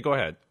separate. Well, okay, go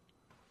ahead.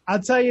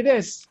 I'll tell you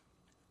this.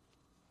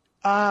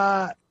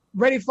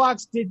 Reddy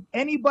Fox, did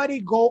anybody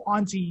go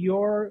onto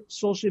your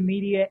social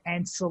media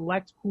and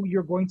select who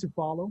you're going to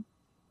follow?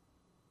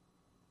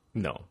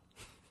 No.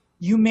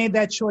 You made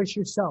that choice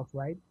yourself,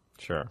 right?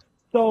 Sure.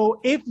 So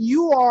if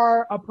you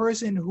are a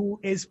person who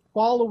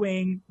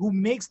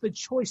makes the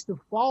choice to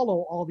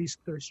follow all these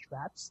thirst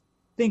traps,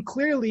 then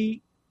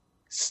clearly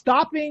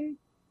stopping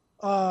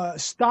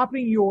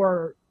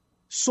your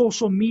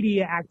social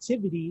media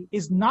activity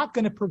is not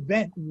going to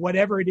prevent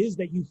whatever it is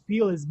that you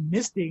feel is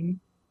missing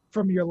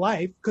from your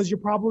life, because you're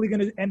probably going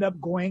to end up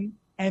going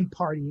and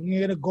partying. You're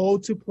going to go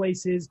to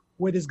places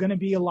where there's going to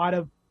be a lot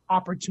of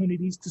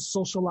opportunities to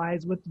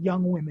socialize with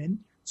young women.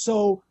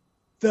 So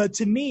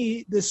to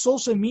me, the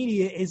social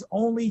media is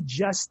only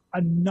just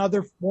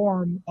another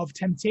form of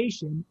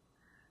temptation.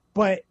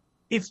 But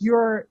if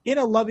you're in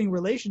a loving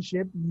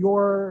relationship,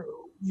 your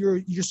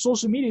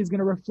social media is going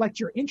to reflect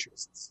your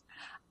interests.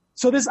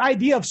 So this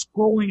idea of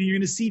scrolling and you're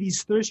going to see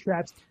these thirst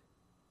traps,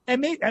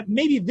 and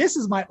maybe this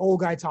is my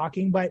old guy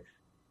talking, but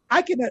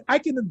I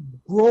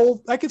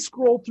can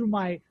scroll through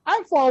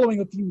I'm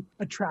following a few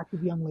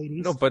attractive young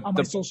ladies on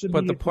my social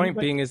media. But the point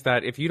being is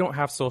that if you don't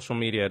have social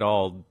media at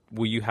all,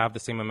 will you have the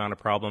same amount of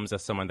problems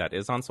as someone that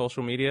is on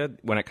social media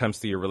when it comes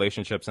to your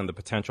relationships and the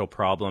potential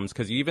problems?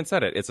 Because you even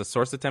said it's a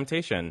source of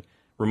temptation.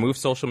 Remove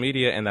social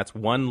media, and that's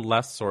one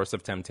less source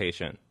of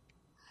temptation.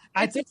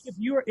 I think if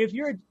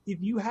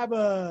you have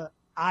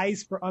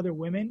eyes for other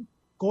women,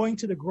 going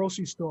to the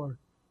grocery store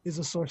is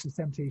a source of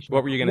temptation.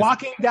 What were you going to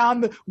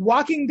say?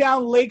 Walking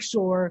down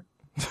Lakeshore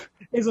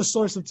is a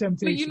source of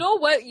temptation.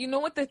 But you know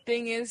what the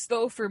thing is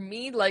though, for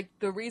me, like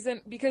the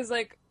reason, because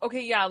like,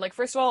 okay, yeah, like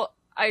first of all,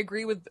 I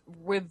agree with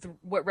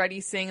what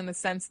Reddy's saying in the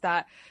sense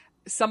that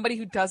somebody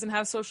who doesn't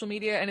have social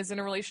media and is in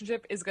a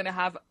relationship is going to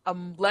have a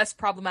less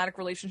problematic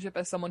relationship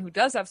as someone who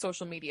does have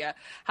social media.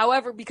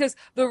 However, because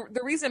the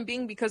reason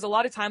being, because a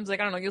lot of times,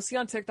 like, I don't know, you'll see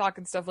on TikTok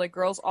and stuff, like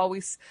girls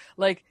always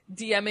like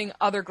DMing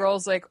other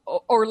girls, like,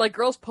 or like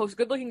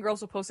good looking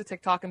girls will post a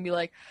TikTok and be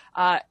like,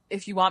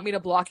 if you want me to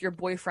block your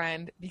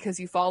boyfriend because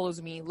he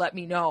follows me, let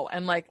me know.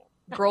 And like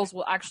girls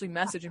will actually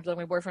message and be like,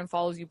 my boyfriend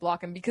follows you,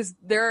 block him, because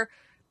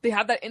they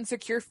have that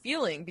insecure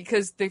feeling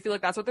because they feel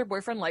like that's what their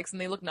boyfriend likes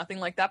and they look nothing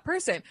like that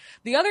person.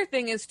 The other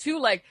thing is too,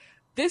 like,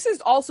 this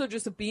is also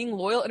just being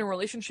loyal in a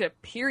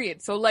relationship,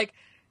 period. So like,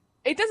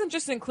 it doesn't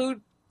just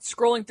include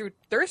scrolling through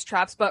thirst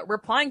traps, but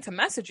replying to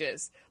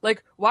messages.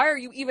 Like, why are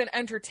you even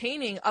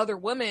entertaining other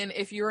women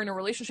if you're in a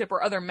relationship,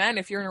 or other men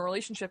if you're in a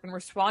relationship, and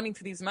responding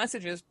to these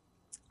messages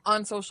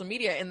on social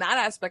media? In that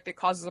aspect, it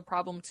causes a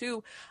problem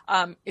too.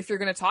 If you're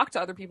going to talk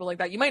to other people like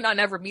that, you might not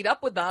never meet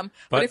up with them,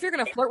 but if you're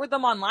going to flirt with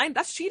them online,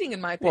 that's cheating,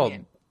 in my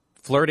opinion.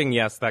 Well, flirting,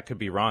 yes, that could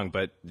be wrong,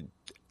 but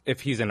if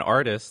he's an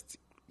artist,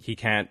 he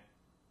can't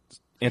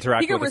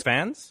interact with his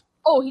fans?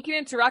 Oh, he can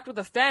interact with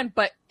a fan,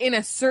 but in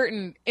a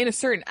certain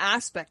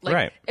aspect. Like,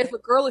 right. If a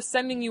girl is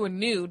sending you a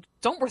nude,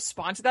 don't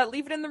respond to that.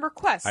 Leave it in the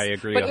request. I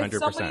agree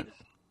 100%.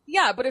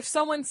 Yeah, but if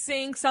someone's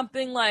saying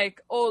something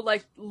like, oh,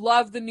 like,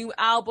 love the new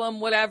album,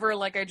 whatever,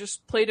 like, I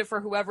just played it for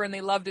whoever and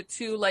they loved it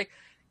too, like,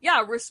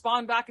 yeah,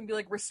 respond back and be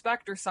like,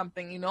 respect or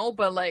something,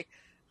 but like,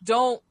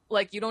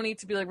 you don't need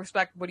to be like,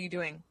 respect, what are you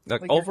doing?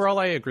 Like overall,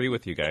 I agree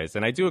with you guys,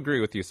 and I do agree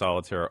with you,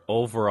 Solitaire,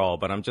 overall,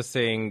 but I'm just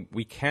saying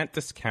we can't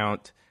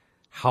discount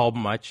how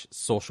much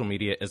social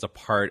media is a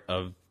part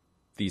of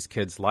these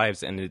kids'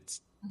 lives, and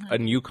it's a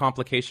new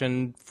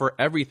complication for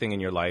everything in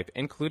your life,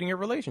 including your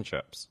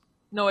relationships.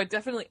 No, it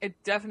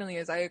definitely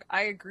is. I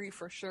agree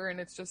for sure. And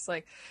it's just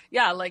like,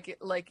 yeah,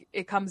 like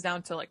it comes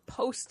down to like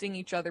posting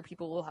each other.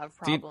 People will have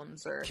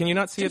problems. Can you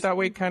not see it that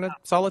way, kind of,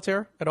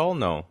 Solitaire, at all?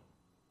 No.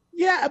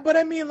 Yeah, but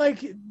I mean,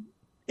 like,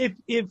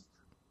 if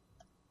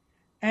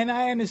and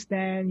I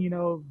understand,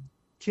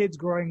 kids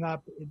growing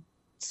up,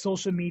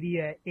 social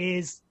media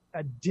is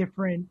a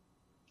different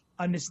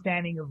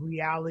understanding of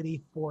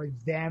reality for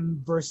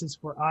them versus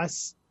for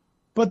us.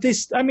 But they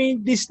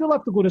still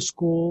have to go to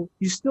school.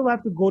 You still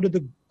have to go to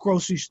the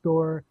grocery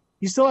store.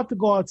 You still have to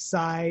go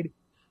outside.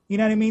 You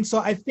know what I mean? So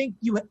I think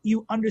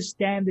you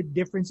understand the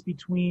difference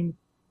between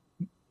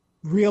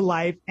real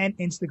life and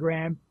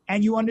Instagram,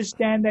 and you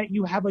understand that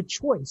you have a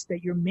choice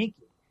that you're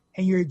making.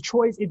 And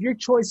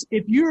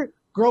if your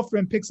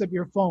girlfriend picks up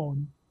your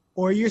phone,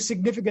 or your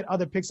significant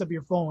other picks up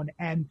your phone,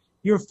 and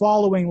you're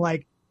following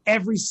like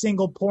every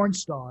single porn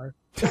star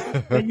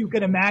that you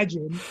can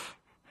imagine,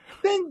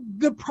 then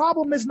the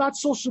problem is not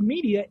social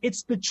media.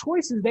 It's the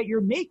choices that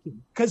you're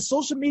making. Because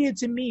social media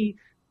to me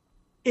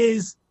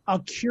is a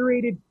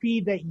curated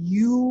feed that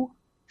you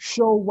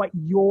show what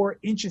you're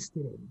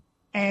interested in.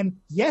 And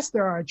yes,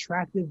 there are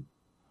attractive,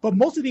 but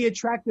most of the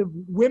attractive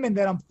women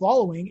that I'm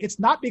following, it's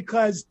not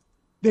because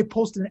they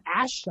post an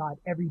ass shot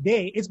every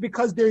day. It's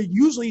because they're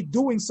usually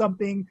doing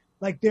something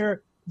like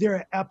they're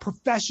a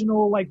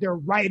professional, like they're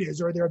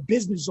writers or they're a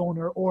business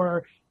owner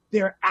or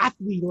they're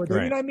athlete or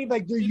they're, you know what I mean?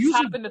 Like they're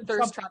usually happen to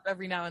thirst trap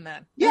every now and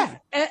then. Yeah.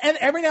 And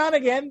every now and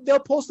again they'll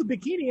post a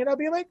bikini and I'll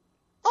be like,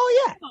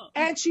 oh yeah.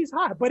 And she's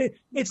hot. But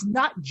it's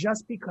not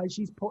just because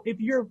she's, if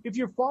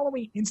you're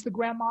following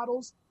Instagram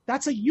models,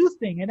 that's a you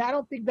thing. And I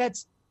don't think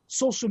that's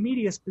social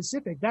media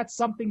specific. That's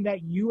something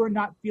that you are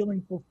not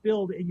feeling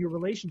fulfilled in your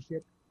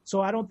relationship.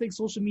 So I don't think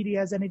social media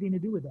has anything to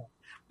do with that.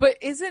 But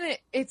isn't it,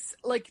 it's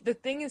like the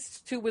thing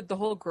is too with the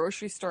whole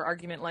grocery store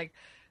argument, like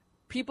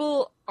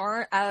people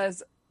aren't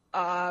as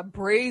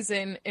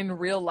brazen in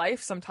real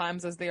life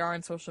sometimes as they are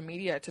on social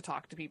media to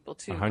talk to people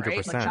too. 100%. Right?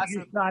 Like that's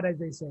not as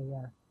they say,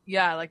 yeah.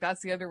 Yeah, like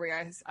that's the other way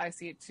I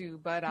see it too.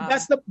 But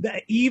that's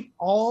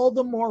all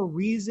the more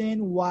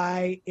reason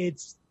why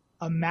it's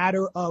a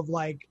matter of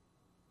like,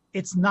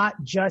 it's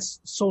not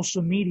just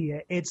social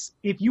media. It's,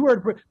 if you were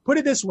to put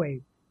it this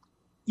way,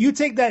 you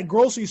take that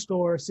grocery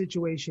store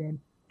situation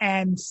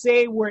and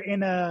say we're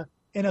in a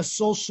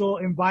social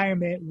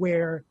environment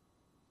where,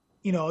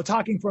 you know,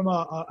 talking from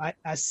a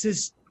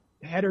cis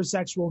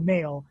heterosexual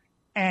male,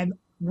 and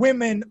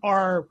women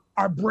are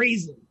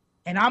brazen,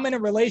 and I'm in a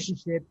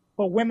relationship,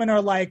 but women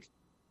are like,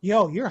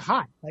 yo, you're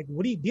hot. Like,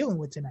 what are you dealing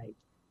with tonight?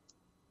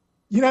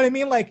 You know what I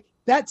mean? Like,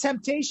 that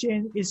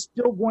temptation is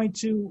still going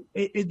to,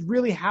 it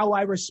really how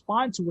I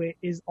respond to it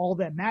is all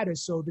that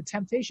matters. So the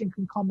temptation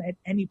can come at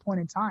any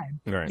point in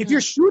time. Right. If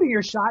you're shooting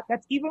your shot,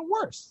 that's even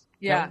worse.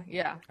 Yeah,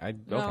 yeah. Okay.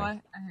 No,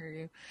 I hear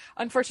you.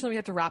 Unfortunately, we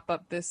have to wrap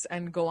up this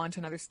and go on to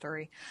another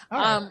story.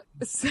 Right.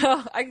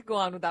 So I could go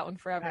on with that one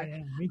forever.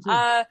 Yeah, me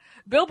too.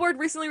 Billboard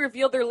recently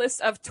revealed their list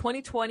of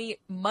 2020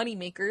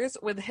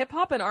 moneymakers, with hip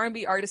hop and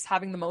R&B artists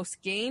having the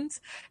most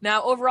gains.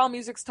 Now, overall,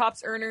 music's top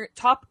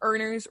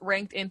earners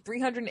ranked in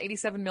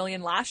 $387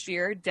 million last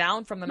year,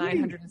 down from the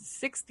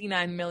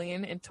 $969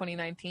 million in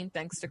 2019,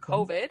 thanks to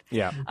COVID.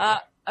 Yeah.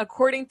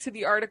 According to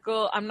the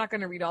article, I'm not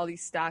going to read all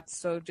these stats,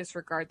 so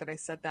disregard that I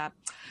said that.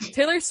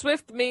 Taylor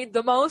Swift made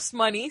the most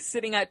money,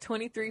 sitting at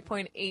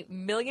 $23.8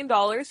 million,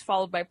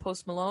 followed by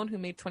Post Malone, who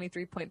made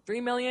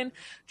 $23.3 million.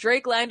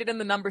 Drake landed in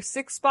the number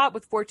 6 spot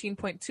with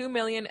 $14.2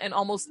 million and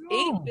almost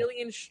 8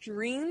 billion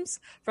streams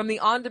from the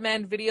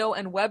on-demand video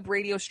and web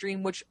radio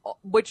stream,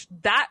 which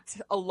that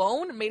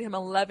alone made him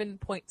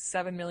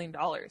 $11.7 million.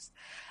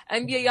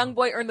 NBA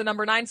YoungBoy earned the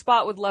number 9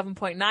 spot with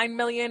 $11.9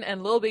 million,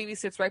 and Lil Baby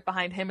sits right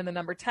behind him in the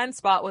number 10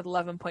 spot with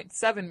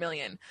 $11.7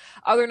 million.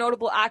 Other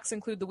notable acts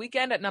include The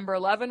Weeknd at number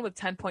 11 with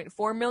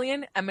 $10.4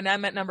 million,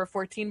 Eminem at number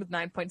 14 with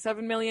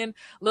 $9.7 million,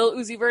 Lil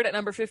Uzi Vert at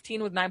number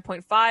 15 with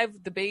 $9.5,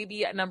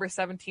 DaBaby at number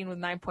 17 with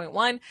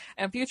 $9.1,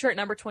 and Future at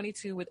number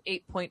 22 with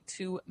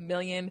 $8.2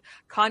 million.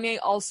 Kanye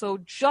also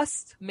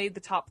just made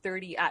the top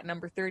 30 at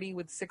number 30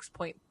 with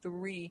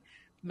 $6.3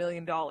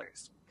 million.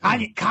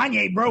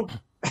 Kanye, bro.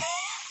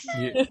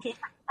 Yeah.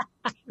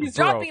 He's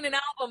dropping an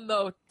album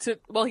though.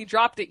 He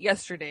dropped it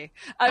yesterday.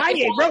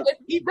 Kanye, bro.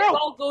 It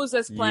all goes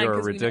as planned.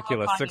 You're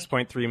ridiculous.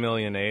 6.3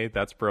 million, eh?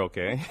 That's broke,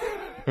 eh?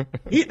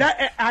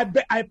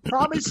 I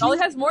promise you. He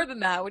has more than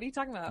that. What are you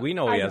talking about? We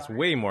know he has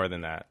way more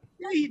than that.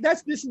 Yeah,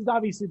 this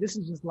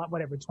is just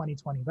whatever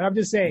 2020. But I'm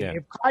just saying,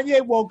 if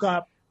Kanye woke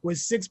up with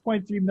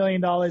 $6.3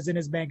 million in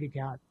his bank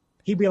account,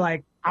 he'd be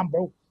like, I'm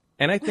broke.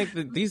 And I think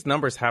that these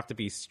numbers have to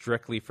be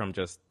strictly from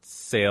just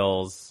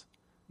sales.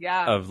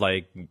 Yeah. Of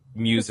like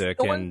music,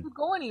 no one could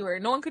go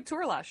anywhere. No one could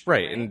tour last year.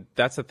 Right, and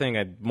that's the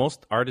thing.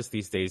 Most artists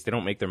these days, they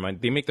don't make their money.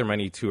 They make their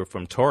money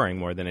from touring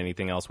more than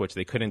anything else, which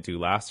they couldn't do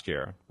last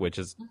year. Which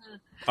is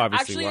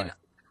obviously why.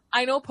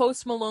 I know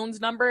Post Malone's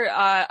number.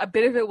 A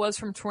bit of it was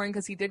from touring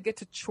because he did get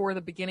to tour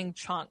the beginning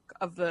chunk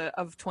of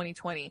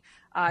 2020.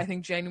 I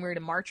think January to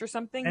March or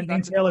something. And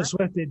then Taylor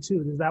Swift did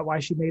too. Isn't that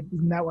why she made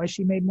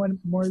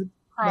more?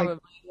 Probably.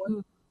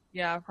 Like,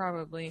 yeah,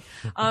 probably.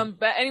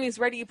 But anyways,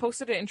 Reddy, you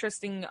posted an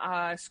interesting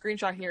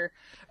screenshot here.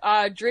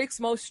 Drake's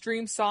most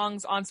streamed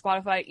songs on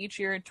Spotify each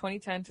year in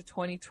 2010 to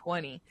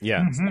 2020. Yeah.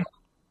 Mm-hmm. So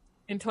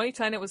in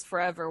 2010, it was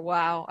Forever.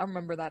 Wow, I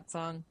remember that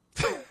song.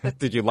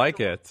 Did you like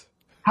it?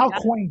 How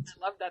quaint.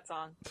 I love that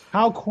song.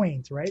 How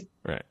quaint, right?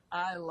 Right.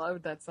 I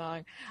loved that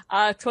song.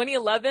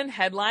 2011,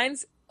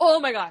 Headlines. Oh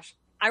my gosh.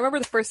 I remember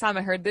the first time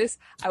I heard this.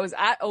 I was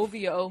at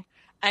OVO.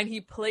 And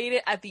he played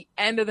it at the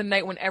end of the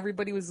night when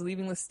everybody was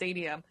leaving the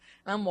stadium.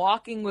 And I'm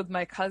walking with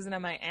my cousin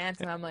and my aunt,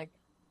 and I'm like...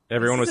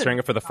 Everyone was hearing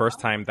it for the first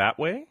time that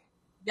way?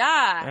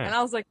 Yeah. And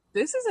I was like,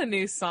 this is a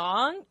new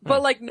song.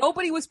 But, like,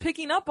 nobody was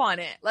picking up on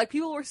it. Like,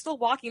 people were still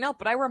walking out.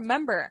 But I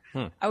remember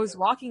I was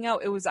walking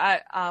out. It was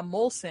at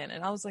Molson.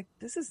 And I was like,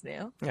 this is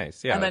new.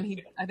 Nice, yeah. And then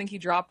I think he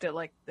dropped it,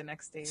 like, the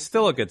next day.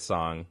 Still a good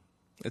song.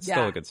 It's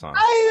still a good song.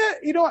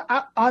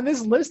 On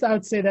this list, I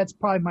would say that's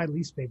probably my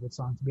least favorite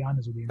song, to be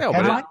honest with you.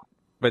 No,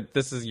 but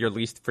this is your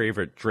least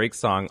favorite Drake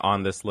song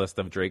on this list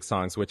of Drake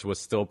songs, which was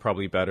still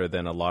probably better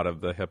than a lot of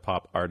the hip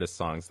hop artist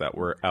songs that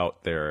were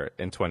out there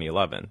in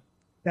 2011.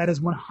 That is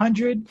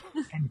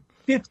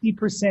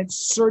 150%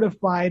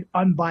 certified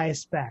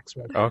unbiased facts,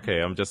 right there.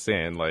 Okay, I'm just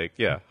saying,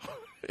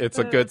 it's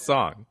a good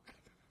song.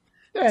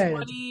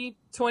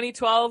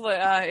 2012,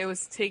 it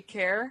was Take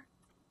Care.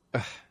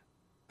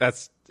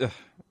 That's.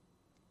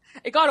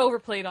 It got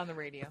overplayed on the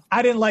radio.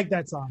 I didn't like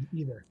that song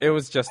either. It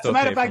was just. As a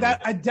matter of fact,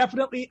 I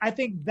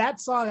think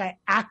that song I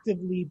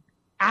actively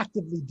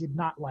did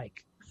not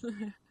like.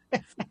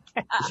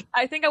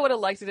 I think I would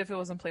have liked it if it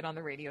wasn't played on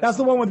the radio. That's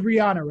the one with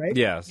Rihanna, right?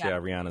 Yes, yeah,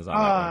 Rihanna's on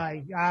that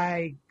one.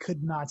 I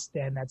could not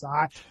stand that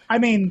song. I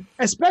mean,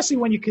 especially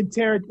when you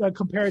compare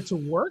it to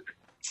Work.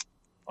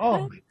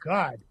 Oh my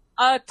God.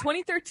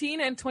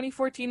 2013 and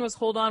 2014 was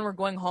Hold On, We're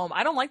Going Home.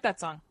 I don't like that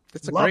song.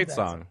 It's a great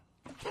song.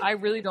 I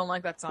really don't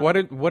like that song.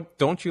 What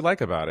don't you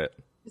like about it?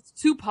 It's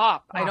too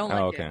pop. I don't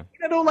like it.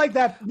 I don't like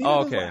that.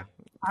 Okay.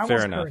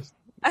 Fair enough.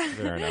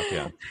 Fair enough,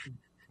 yeah.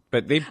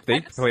 But they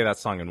play that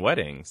song in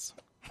weddings.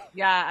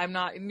 Yeah, I'm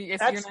not.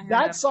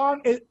 That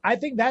song I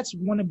think that's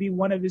going to be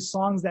one of his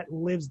songs that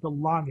lives the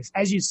longest.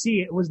 As you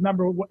see, it was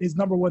his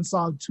number one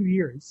song 2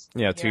 years.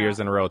 Yeah, 2 years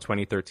in a row,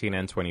 2013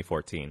 and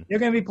 2014. They're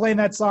going to be playing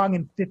that song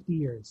in 50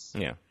 years.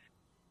 Yeah.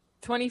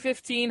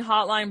 2015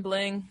 Hotline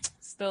Bling,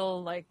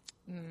 still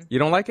You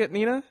don't like it,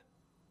 Nina?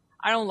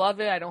 I don't love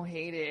it. I don't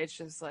hate it. It's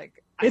just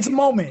it's a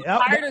moment.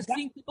 I'm tired of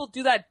seeing people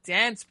do that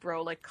dance,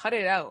 bro. Cut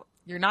it out.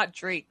 You're not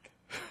Drake.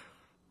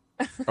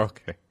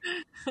 Okay.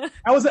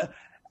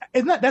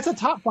 That's a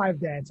top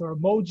 5 dance or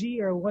emoji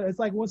or what? It's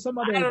like some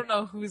other. I don't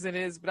know whose it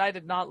is, but I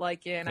did not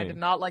like it, and I did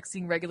not like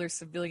seeing regular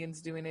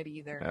civilians doing it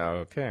either.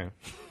 Okay.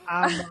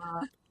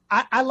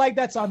 I like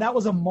that song. That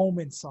was a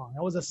moment song.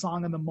 That was a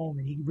song in the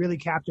moment. He really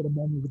captured a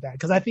moment with that.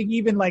 Because I think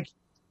even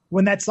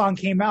when that song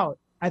came out,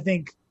 I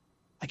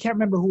can't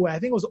remember who. I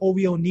think it was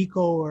Ovio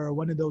Nico or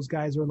one of those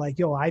guys were like,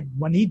 "Yo,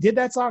 when he did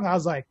that song, I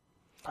was like,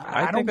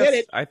 I don't get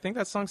it." I think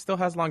that song still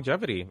has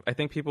longevity. I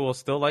think people will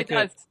still like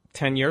it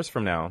 10 years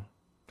from now.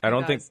 I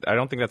don't think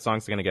that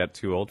song's going to get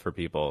too old for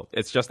people.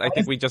 It's just I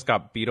think we just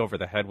got beat over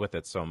the head with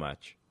it so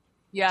much.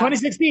 Yeah.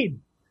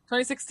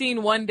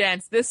 2016 One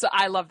Dance.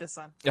 I love this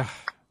song.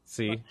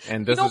 See,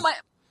 and this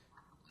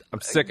I'm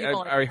sick.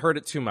 I heard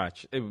it too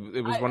much. It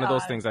was one of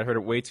those things. I heard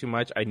it way too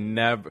much.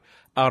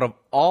 Out of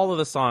all of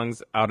the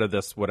songs out of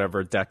this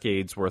whatever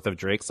decades worth of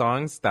Drake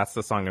songs, that's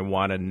the song I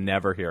want to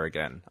never hear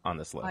again on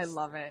this list. I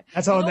love it.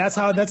 That's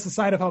the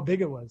sign of how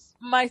big it was.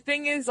 My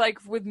thing is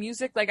with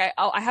music,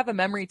 I have a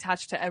memory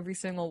attached to every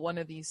single one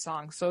of these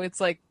songs. So it's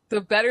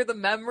the better the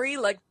memory,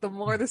 the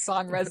more the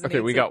song resonates. Okay,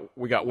 we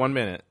got 1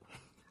 minute.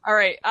 All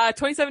right.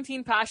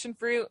 2017 Passion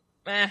Fruit.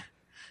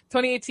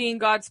 2018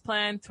 God's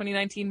Plan.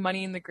 2019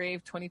 Money in the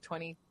Grave.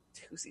 2020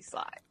 Toosie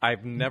Slide.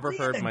 I've never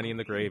heard Money in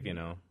the Grave,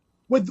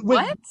 With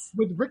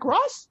Rick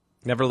Ross?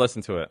 Never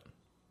listened to it.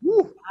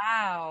 Woo.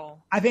 Wow.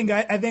 I think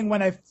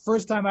when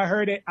first time I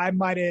heard it, I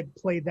might have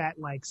played that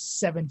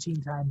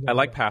 17 times. I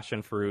like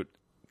Passion Fruit.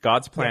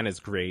 God's Plan is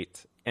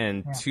great.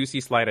 And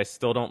Toosie Slide, I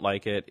still don't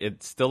like it.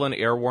 It's still an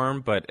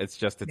earworm, but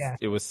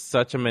it was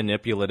such a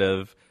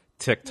manipulative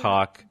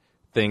TikTok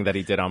thing that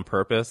he did on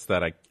purpose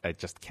that I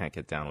just can't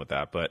get down with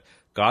that. But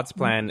God's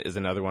Plan is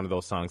another one of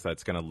those songs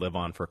that's going to live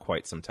on for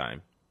quite some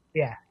time.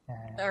 Yeah.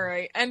 All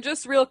right. And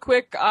just real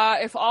quick,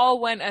 if all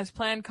went as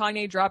planned,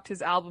 Kanye dropped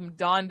his album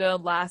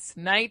Donda last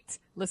night.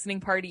 Listening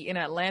party in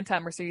Atlanta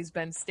at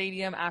Mercedes-Benz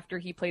Stadium after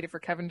he played it for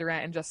Kevin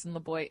Durant and Justin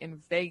LeBoy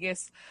in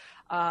Vegas.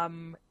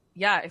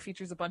 It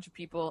features a bunch of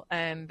people,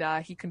 and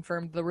he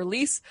confirmed the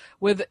release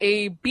with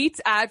a Beats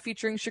ad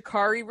featuring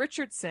Sha'Carri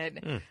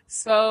Richardson.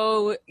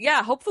 So,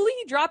 hopefully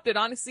he dropped it.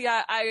 Honestly,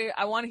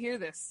 I want to hear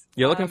this.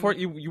 You're looking for it?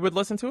 You would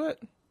listen to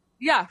it?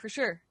 Yeah, for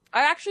sure.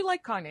 I actually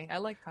like Kanye. I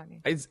like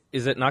Kanye.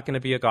 Is it not going to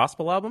be a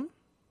gospel album?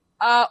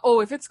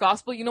 If it's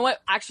gospel, you know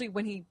what? Actually,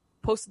 when he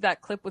posted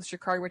that clip with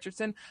Sha'Carri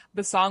Richardson,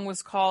 the song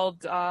was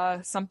called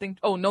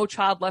No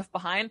Child Left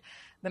Behind.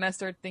 Then I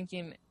started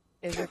thinking,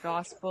 is it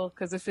gospel?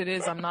 Because if it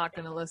is, I'm not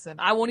going to listen.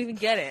 I won't even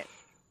get it.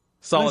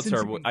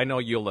 Solitaire. I know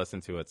you'll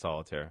listen to it,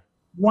 Solitaire.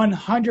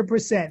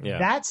 100%. Yeah.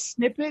 That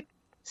snippet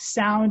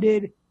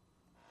sounded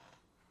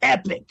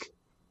epic.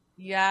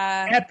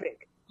 Yeah.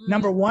 Epic.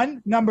 Number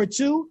one. Number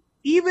two,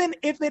 even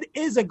if it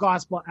is a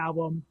gospel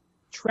album,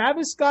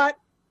 Travis Scott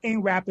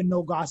ain't rapping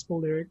no gospel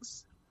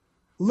lyrics.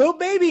 Lil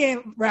Baby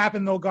ain't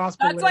rapping no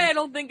gospel lyrics. That's why I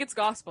don't think it's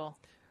gospel.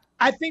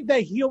 I think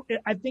that he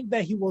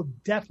will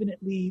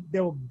definitely,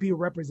 there will be a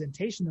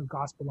representation of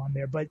gospel on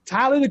there. But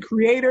Tyler, the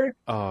Creator,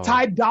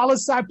 Ty Dolla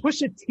 $ign,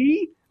 Pusha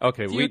T.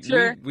 Okay,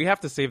 we have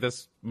to save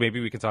this.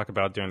 Maybe we can talk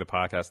about during the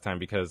podcast time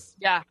because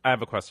I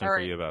have a question for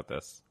you about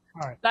this.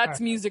 All right,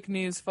 that's music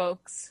news,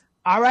 folks.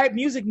 All right,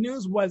 music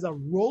news was a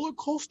roller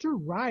coaster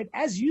ride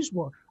as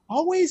usual.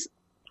 Always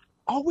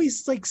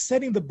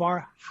setting the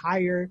bar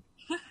higher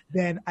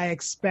than I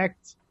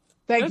expect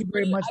Thank you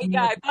very much.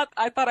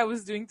 I thought I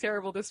was doing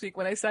terrible this week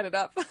when I set it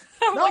up.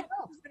 No.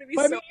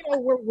 But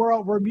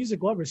we're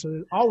music lovers, so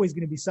there's always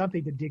going to be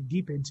something to dig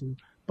deep into.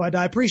 But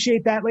I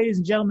appreciate that, ladies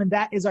and gentlemen.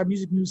 That is our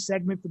music news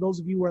segment. For those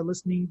of you who are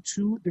listening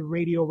to the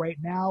radio right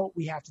now,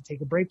 we have to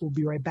take a break. We'll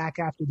be right back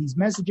after these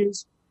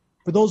messages.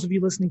 For those of you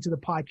listening to the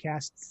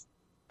podcast,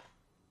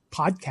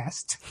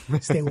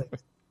 stay with us.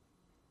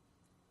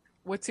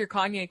 What's your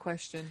Kanye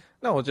question?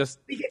 No, just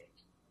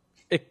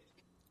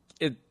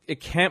it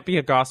can't be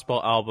a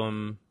gospel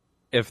album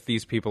if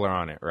these people are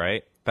on it,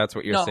 right? That's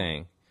what you're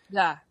saying.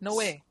 Yeah, no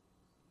way.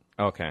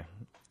 Okay.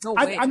 No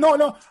way.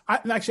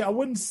 Actually, I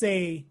wouldn't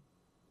say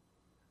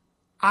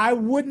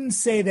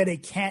that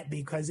it can't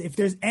be, because if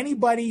there's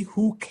anybody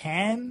who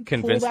can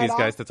convince these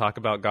guys to talk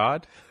about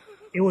God,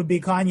 it would be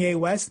Kanye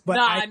West. But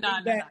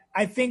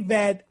I think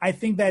that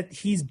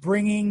he's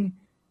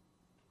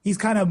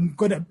kind of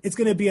gonna. It's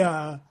gonna be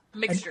an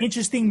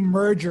interesting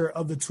merger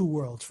of the two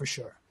worlds for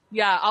sure.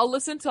 Yeah, I'll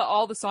listen to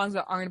all the songs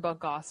that aren't about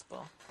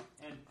gospel.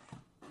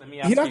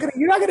 He's not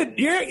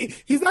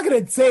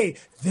gonna say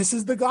this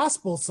is the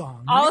gospel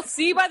song. Right? I'll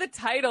see by the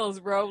titles,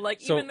 bro.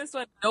 Like even this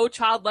one, "No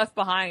Child Left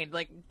Behind."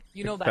 Like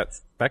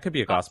that could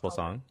be a gospel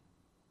song.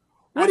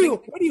 What are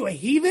you, a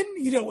heathen?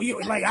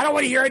 Like I don't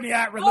want to hear any of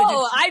that religion.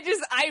 No,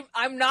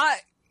 I'm not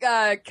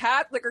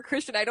Catholic or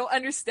Christian. I don't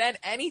understand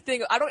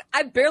anything.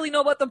 I barely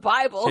know about the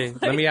Bible. Okay,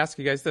 let me ask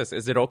you guys this: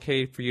 is it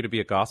okay for you to be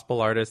a gospel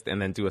artist and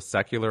then do a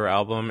secular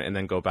album and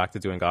then go back to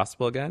doing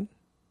gospel again?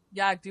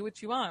 Yeah, do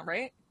what you want,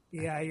 right?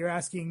 Yeah, you're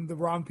asking the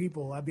wrong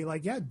people. I'd be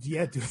like, do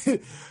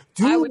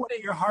what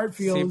your heart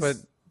feels. See,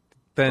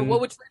 but what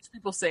would church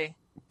people say?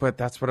 But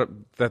that's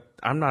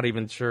I'm not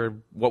even sure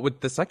what would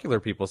the secular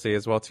people say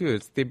as well too.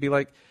 They'd be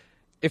like,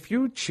 if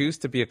you choose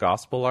to be a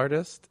gospel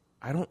artist,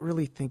 I don't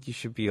really think you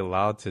should be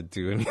allowed to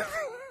do anything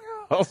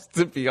else,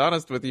 to be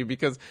honest with you,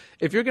 because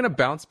if you're gonna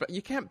bounce back,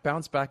 you can't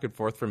bounce back and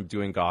forth from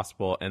doing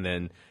gospel and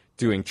then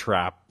doing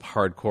trap,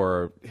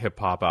 hardcore, hip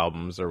hop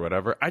albums or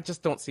whatever. I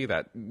just don't see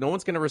that. No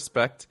one's gonna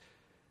respect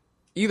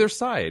either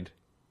side.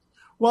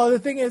 Well, the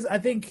thing is, I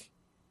think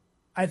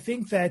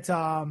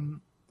that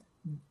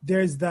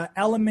there's the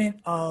element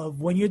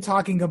of when you're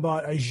talking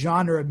about a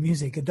genre of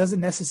music, it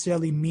doesn't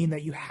necessarily mean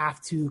that you have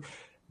to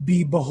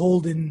be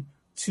beholden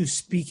to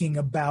speaking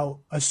about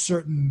a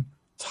certain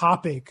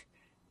topic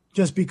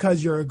just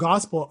because you're a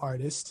gospel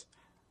artist.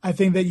 I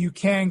think that you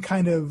can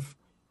kind of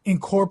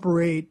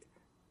incorporate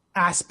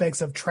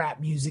aspects of trap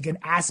music and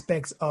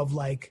aspects of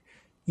hood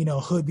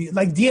music.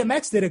 Like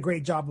DMX did a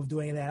great job of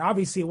doing that.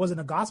 Obviously it wasn't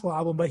a gospel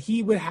album, but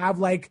he would have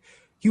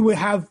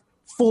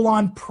full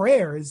on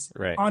prayers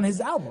on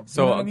his album.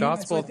 So a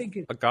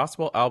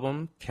gospel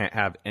album can't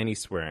have any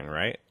swearing,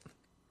 right?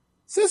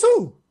 Says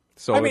who?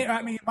 So I mean,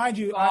 mind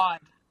you, God.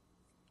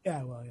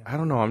 Yeah. I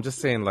don't know. I'm just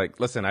saying,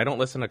 listen, I don't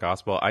listen to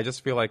gospel. I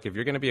just feel like if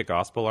you're going to be a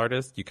gospel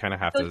artist, you kind of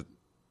have to.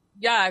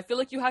 Yeah, I feel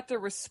like you have to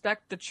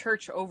respect the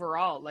church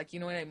overall. Like, you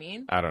know what I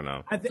mean? I don't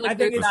know. I think I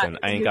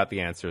ain't got the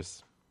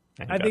answers.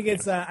 I think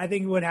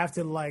we would have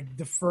to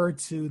defer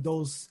to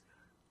those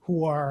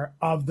who are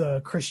of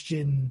the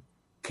Christian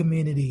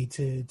community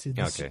to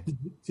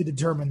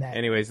determine that.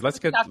 Anyways, let's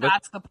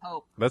ask the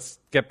Pope. Let's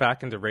get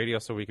back into radio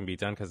so we can be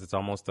done, because it's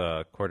almost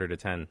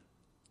 9:45.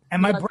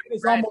 And my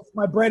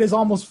bread is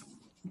almost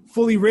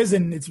fully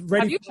risen. It's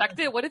ready. Have you checked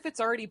it? What if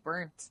it's already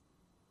burnt?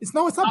 It's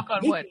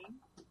not wood.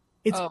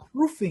 It's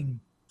proofing.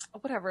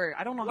 Whatever.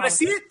 I don't know. Want to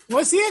see it?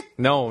 Want to see it?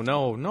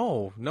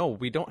 No.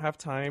 We don't have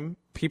time.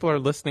 People are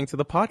listening to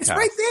the podcast. It's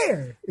right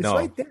there.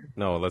 Right there.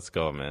 No, let's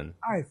go, man.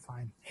 All right,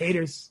 fine.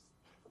 Haters.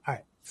 All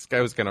right. This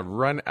guy was gonna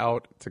run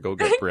out to go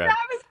get bread.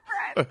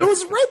 It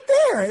was right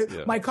there.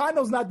 Yeah. My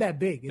condo's not that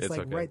big. It's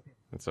okay. Right there.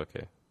 It's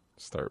okay.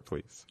 Start,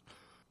 please.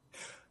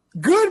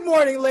 Good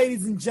morning,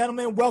 ladies and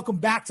gentlemen. Welcome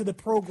back to the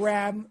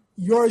program.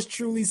 Yours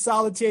truly,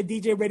 Solitaire,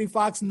 DJ Reddy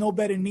Fox, No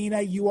Better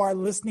Nina. You are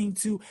listening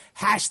to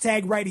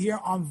Hashtag right here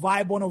on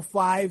Vibe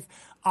 105.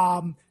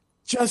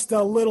 Just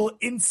a little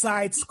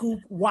inside scoop.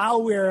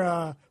 While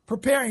we're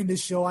preparing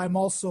this show, I'm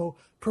also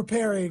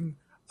preparing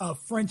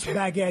French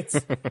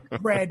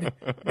baguette bread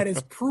that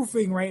is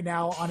proofing right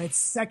now on its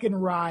second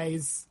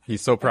rise.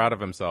 He's so proud of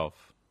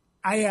himself.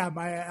 I am.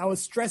 I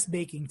was stress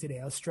baking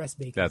today.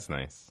 That's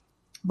nice.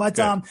 But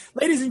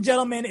ladies and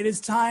gentlemen, it is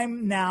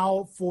time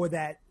now for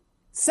that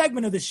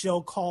segment of the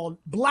show called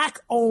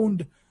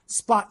Black-Owned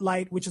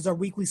Spotlight, which is our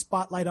weekly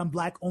spotlight on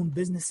Black-owned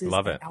businesses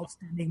and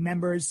outstanding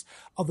members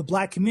of the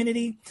Black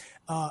community.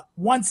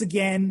 Once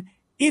again,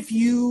 if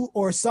you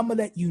or someone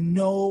that you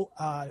know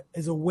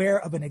is aware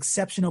of an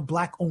exceptional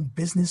Black-owned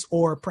business,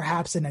 or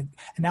perhaps an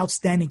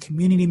outstanding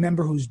community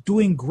member who's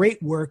doing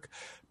great work,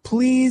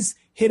 please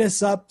hit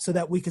us up so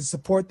that we can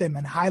support them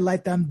and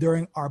highlight them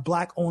during our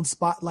Black-owned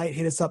spotlight.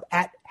 Hit us up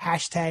at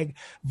hashtag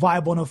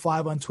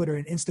Vibe105 on Twitter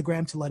and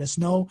Instagram to let us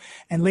know.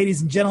 And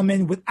ladies and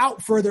gentlemen,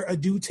 without further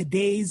ado,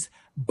 today's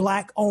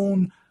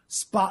Black-owned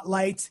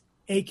spotlight,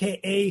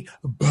 aka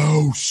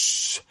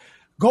Boss,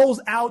 goes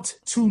out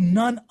to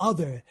none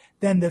other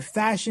than the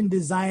fashion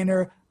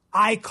designer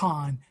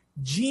icon,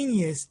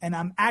 genius, and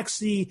I'm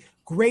actually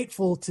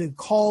grateful to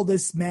call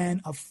this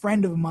man a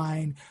friend of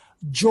mine,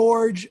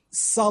 George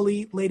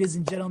Sully. Ladies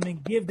and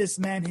gentlemen, give this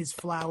man his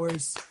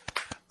flowers.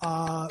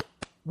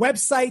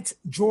 Website,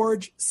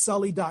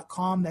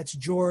 georgesully.com. That's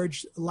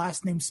George,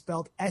 last name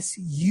spelled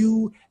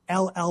SULLY.com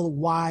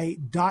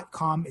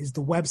is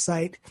the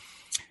website.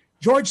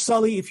 George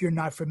Sully, if you're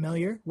not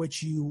familiar,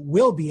 which you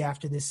will be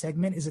after this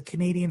segment, is a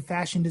Canadian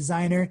fashion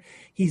designer.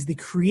 He's the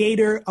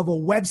creator of a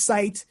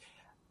website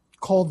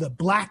called the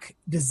Black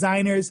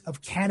Designers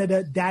of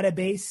Canada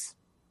database,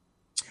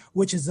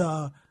 which is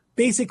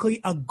basically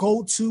a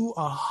go-to,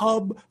 a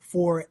hub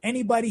for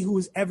anybody who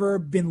has ever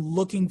been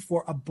looking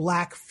for a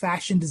Black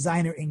fashion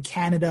designer in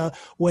Canada,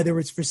 whether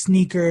it's for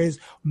sneakers,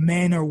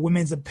 men or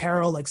women's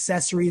apparel,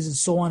 accessories, and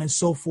so on and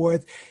so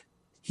forth.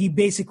 He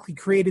basically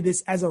created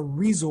this as a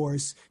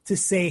resource to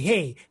say,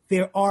 hey,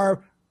 there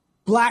are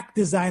Black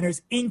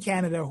designers in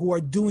Canada who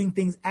are doing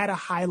things at a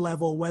high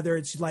level, whether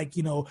it's like,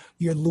 you know,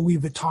 your Louis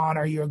Vuitton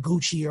or your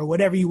Gucci or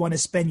whatever you want to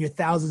spend your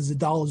thousands of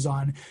dollars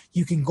on.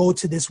 You can go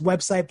to this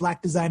website,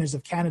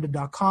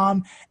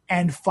 blackdesignersofcanada.com,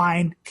 and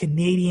find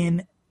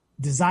Canadian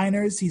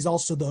designers. He's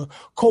also the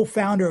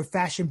co-founder of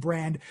fashion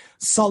brand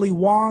Sully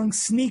Wong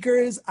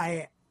Sneakers.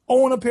 I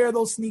own a pair of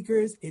those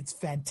sneakers. It's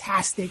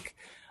fantastic.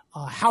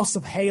 House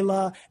of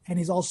Hala, and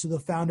he's also the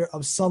founder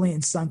of Sully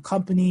 & Son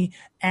Company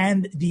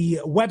and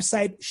the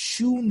website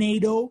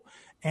Shoenado.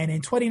 And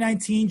in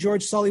 2019,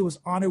 George Sully was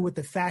honored with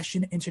the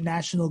Fashion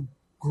International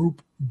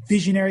Group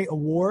Visionary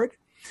Award.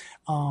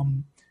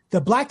 The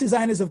Black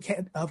Designers of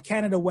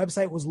Canada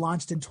website was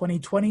launched in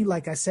 2020,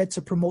 like I said,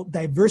 to promote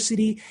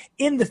diversity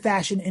in the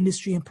fashion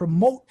industry and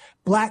promote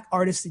Black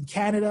artists in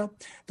Canada.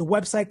 The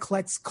website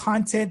collects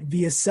content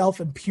via self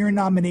and peer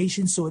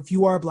nomination. So if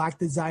you are a Black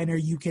designer,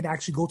 you can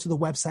actually go to the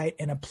website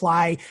and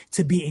apply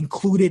to be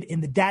included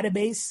in the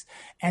database.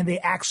 And they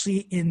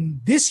actually,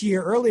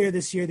 earlier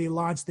this year, they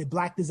launched the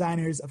Black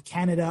Designers of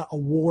Canada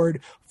Award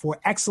for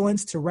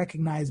Excellence to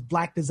recognize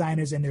Black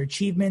designers and their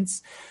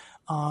achievements.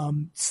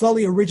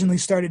 Sully originally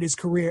started his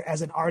career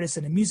as an artist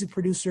and a music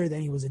producer.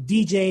 Then he was a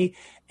DJ,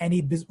 and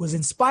he was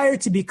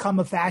inspired to become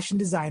a fashion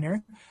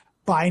designer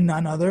by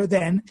none other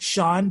than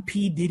Sean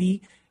P.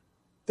 Diddy,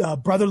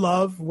 Brother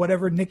Love,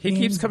 whatever nickname.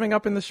 He keeps coming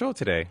up in the show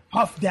today.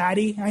 Puff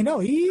Daddy. I know.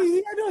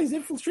 He's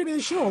infiltrated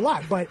the show a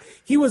lot, but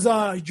he was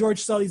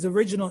George Sully's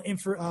original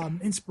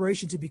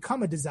inspiration to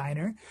become a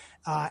designer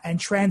and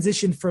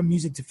transitioned from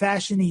music to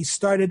fashion. He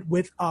started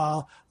with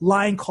a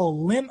line called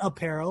Lim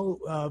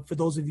Apparel. For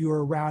those of you who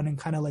are around in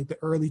kind of like the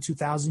early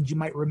 2000s, you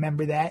might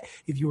remember that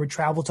if you were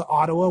travel to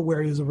Ottawa,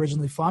 where he was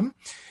originally from.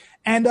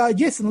 And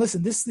yes, and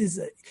listen, there's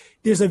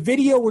a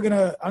video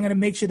I'm gonna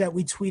make sure that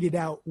we tweet it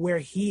out where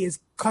he is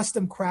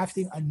custom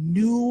crafting a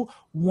new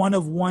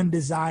one-of-one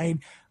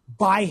design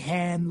by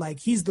hand. Like,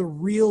 he's the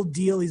real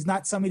deal. He's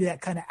not somebody that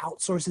kind of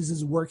outsources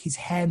his work. He's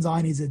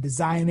hands-on. He's a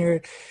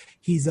designer.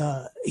 He's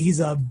a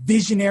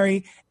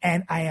visionary,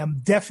 and I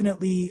am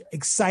definitely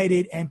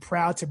excited and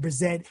proud to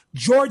present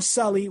George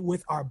Sully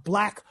with our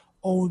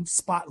Black-owned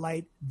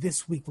spotlight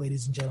this week,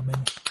 ladies and gentlemen.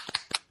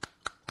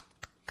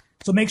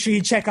 So make sure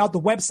you check out the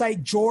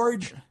website,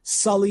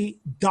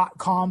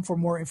 georgesully.com, for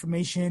more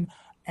information.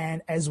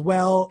 And as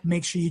well,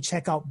 make sure you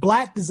check out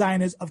Black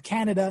Designers of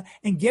Canada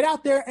and get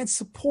out there and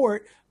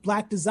support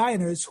Black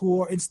designers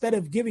who are, instead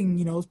of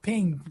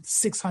paying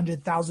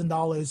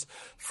 $600,000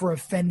 for a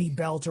Fendi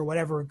belt or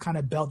whatever kind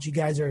of belt you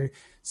guys are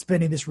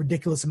spending this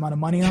ridiculous amount of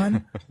money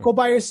on, go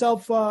buy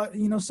yourself,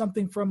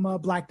 something from a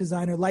Black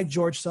designer like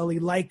George Sully,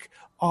 like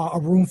A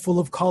Room Full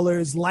of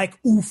Colors, like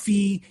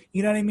Oofy.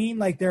 You know what I mean?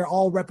 Like, they're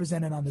all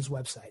represented on this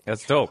website.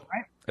 That's dope.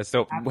 Right? That's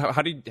dope.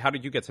 How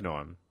did you get to know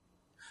him?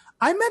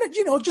 I met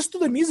it, just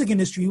through the music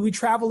industry. We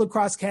traveled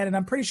across Canada.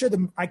 I'm pretty sure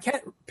I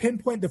can't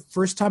pinpoint the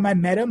first time I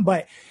met him,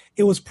 but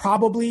it was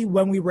probably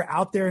when we were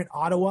out there in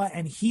Ottawa.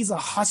 And he's a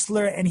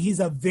hustler, and he's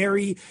got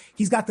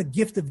the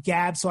gift of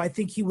gab. So I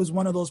think he was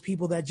one of those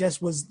people that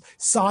just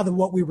saw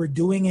what we were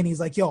doing, and he's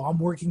like, yo, I'm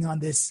working on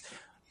this.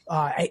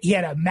 He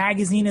had a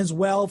magazine as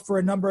well for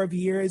a number of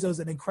years. It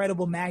was an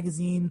incredible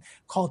magazine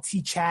called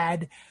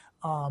T-Chad.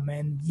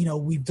 And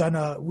we've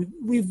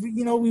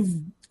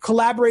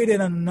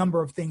collaborated on a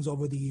number of things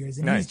over the years,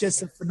 and He's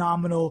just a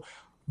phenomenal,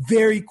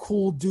 very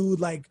cool dude,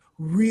 like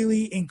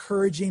really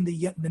encouraging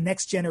the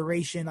next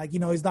generation. Like,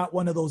 he's not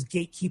one of those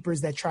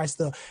gatekeepers that tries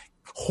to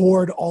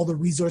hoard all the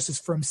resources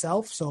for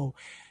himself. So,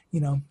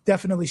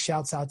 definitely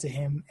shouts out to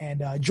him,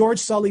 and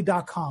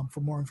georgesully.com for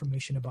more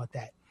information about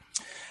that.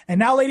 And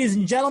now, ladies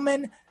and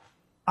gentlemen,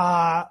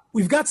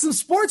 we've got some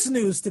sports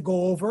news to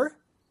go over.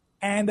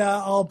 And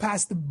I'll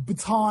pass the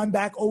baton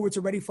back over to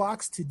Reddy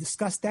Fox to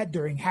discuss that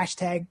during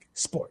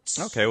 #sports.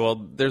 Okay,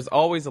 well, there's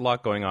always a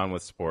lot going on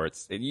with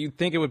sports. You'd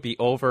think it would be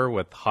over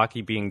with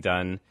hockey being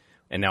done,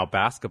 and now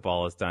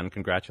basketball is done.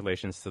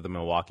 Congratulations to the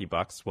Milwaukee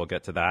Bucks. We'll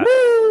get to that.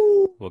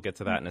 Woo! We'll get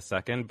to that in a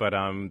second. But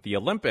the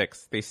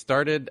Olympics, they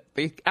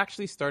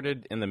actually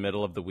started in the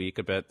middle of the week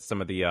a bit.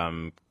 Some of the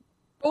it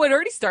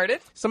already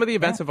started. Some of the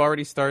events have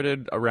already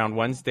started around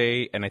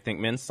Wednesday, and I think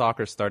men's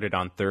soccer started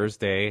on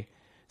Thursday.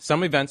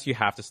 some events you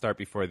have to start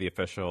before the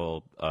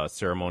official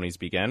ceremonies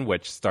begin,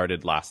 which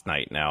started last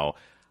night. Now,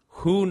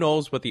 who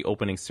knows what the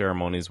opening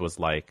ceremonies was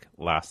like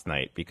last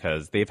night,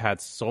 because they've had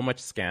so much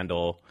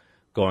scandal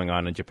going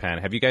on in Japan.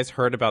 Have you guys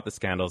heard about the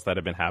scandals that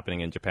have been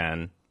happening in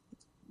Japan?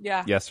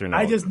 Yeah. Yes or no?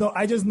 I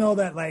just know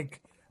that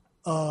like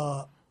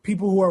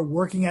people who are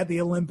working at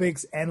the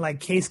Olympics and like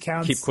case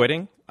counts keep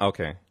quitting.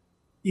 Okay.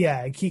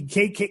 Yeah,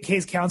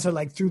 case counts are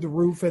like through the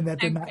roof, and that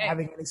they're not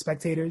having any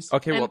spectators.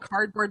 Okay, and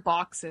cardboard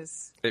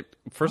boxes.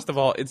 First of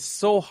all, it's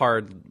so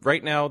hard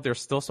right now.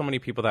 There's still so many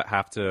people that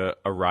have to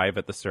arrive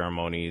at the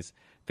ceremonies.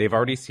 They've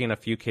already seen a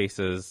few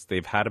cases.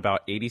 They've had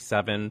about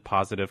 87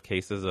 positive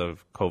cases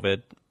of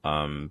COVID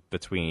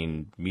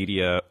between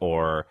media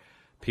or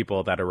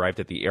people that arrived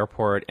at the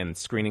airport and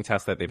screening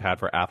tests that they've had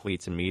for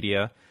athletes and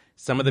media.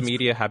 Some of the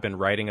media have been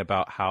writing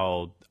about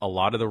how a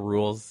lot of the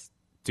rules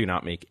do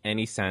not make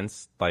any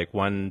sense. Like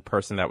one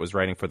person that was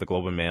writing for the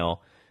Globe and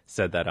Mail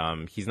said that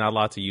he's not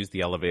allowed to use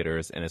the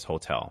elevators in his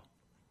hotel.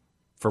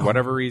 For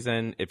whatever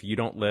reason, if you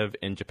don't live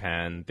in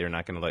Japan, they're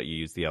not going to let you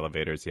use the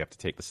elevators. You have to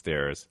take the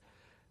stairs.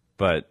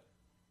 But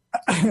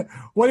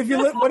what if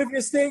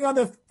you're staying on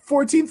the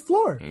 14th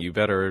floor? You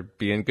better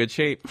be in good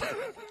shape.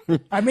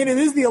 I mean, it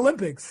is the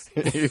Olympics.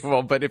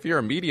 Well, but if you're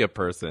a media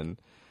person,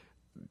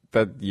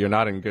 that you're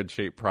not in good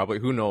shape, probably.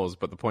 Who knows?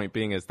 But the point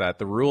being is that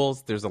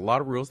there's a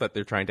lot of rules that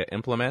they're trying to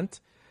implement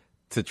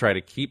to try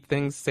to keep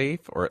things safe,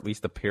 or at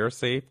least appear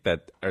safe,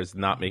 that is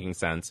not making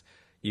sense.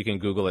 You can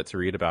Google it to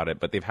read about it.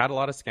 But they've had a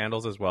lot of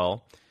scandals as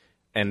well.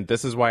 And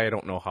this is why I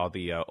don't know how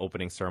the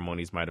opening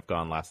ceremonies might have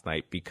gone last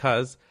night,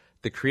 because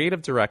the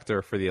creative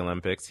director for the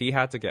Olympics, he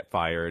had to get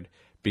fired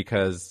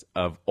because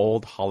of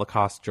old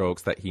Holocaust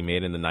jokes that he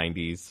made in the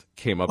 90s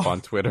came up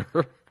on Twitter.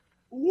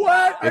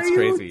 What It's are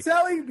crazy. you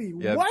telling me?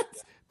 Yeah. What?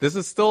 This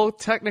is still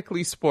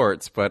technically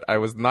sports, but I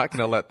was not going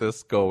to let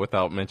this go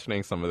without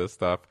mentioning some of this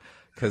stuff,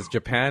 because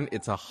Japan,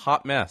 it's a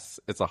hot mess.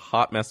 It's a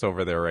hot mess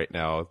over there right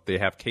now. They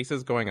have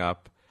cases going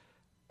up.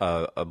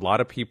 A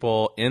lot of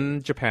people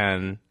in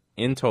Japan,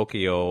 in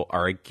Tokyo,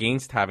 are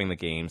against having the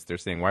games. They're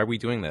saying, why are we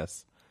doing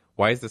this?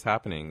 Why is this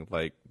happening?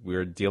 Like,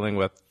 we're dealing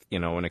with,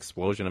 an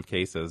explosion of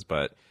cases,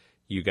 but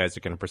you guys are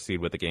going to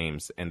proceed with the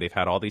games. And they've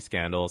had all these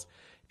scandals.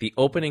 The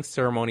opening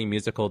ceremony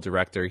musical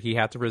director, he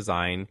had to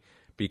resign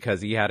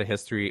because he had a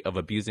history of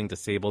abusing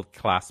disabled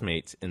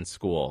classmates in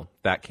school.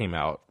 That came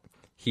out.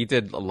 He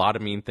did a lot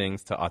of mean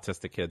things to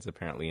autistic kids,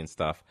 apparently, and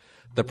stuff.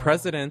 The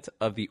president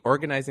of the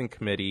organizing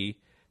committee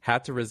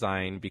had to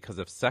resign because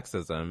of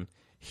sexism.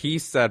 He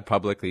said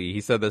publicly,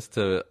 he said this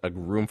to a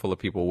room full of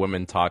people,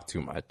 women talk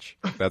too much.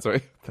 That's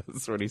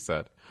what he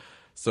said.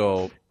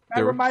 So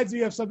that reminds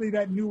me of something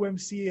that new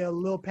MC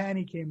Lil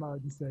Panny came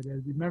out and said.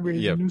 Remember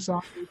his new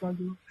song?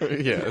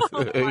 Yeah,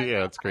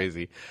 it's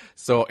crazy.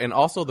 So, and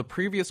also the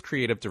previous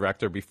creative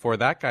director before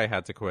that guy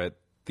had to quit.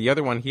 The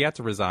other one, he had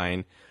to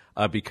resign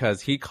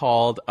because he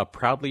called a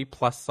proudly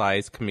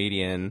plus-size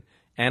comedian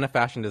and a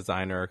fashion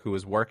designer who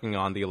was working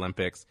on the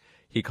Olympics.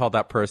 He called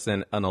that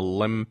person an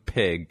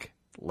Olympic.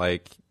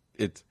 Like,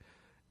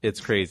 it's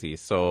crazy.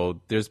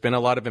 So there's been a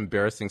lot of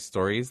embarrassing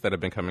stories that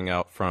have been coming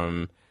out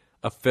from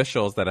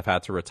officials that have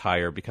had to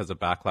retire because of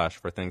backlash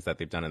for things that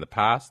they've done in the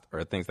past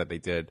or things that they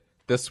did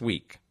this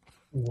week.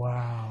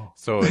 Wow.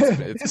 So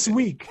it's this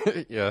week.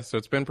 Yeah, so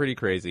it's been pretty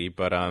crazy.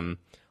 But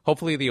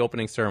hopefully the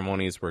opening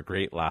ceremonies were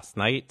great last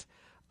night.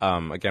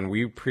 Again,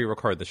 we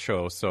pre-record the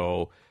show.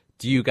 So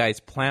do you guys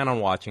plan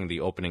on watching the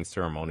opening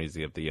ceremonies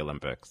of the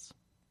Olympics?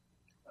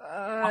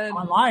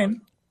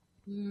 Online?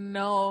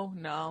 No.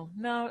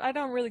 I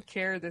don't really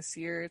care this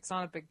year. It's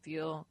not a big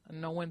deal.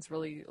 No one's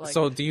really like.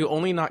 So, do you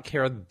only not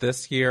care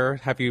this year?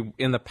 Have you,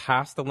 in the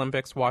past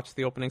Olympics, watched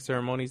the opening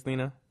ceremonies,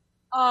 Lena?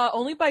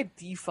 Only by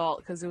default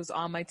because it was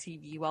on my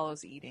TV while I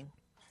was eating.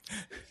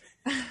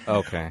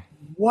 Okay.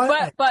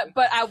 What? But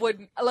I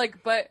would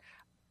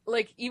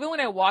like even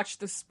when I watched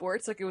the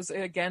sports, like it was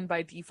again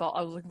by default.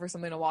 I was looking for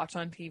something to watch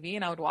on TV,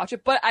 and I would watch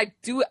it. But I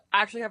do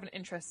actually have an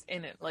interest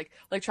in it, like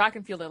track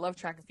and field. I love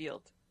track and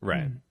field.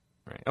 Right.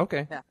 Right.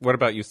 Okay. Yeah. What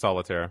about you,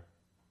 Solitaire?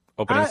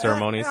 Opening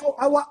ceremonies?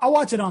 I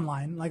watch it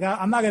online. Like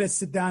I'm not gonna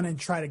sit down and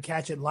try to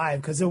catch it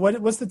live because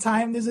what's the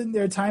time? Isn't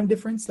there a time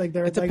difference? Like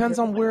it depends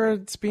on where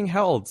it's being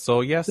held.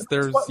 So yes,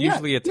 there's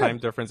usually a time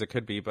difference. It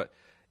could be, but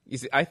you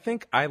see, I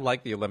think I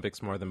like the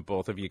Olympics more than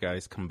both of you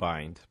guys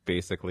combined.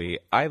 Basically,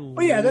 I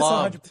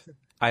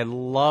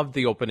loved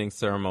the opening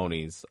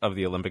ceremonies of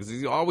the Olympics.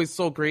 It's always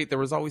so great. There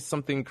was always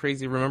something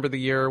crazy. Remember the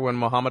year when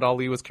Muhammad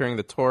Ali was carrying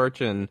the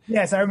torch? And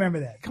yes, I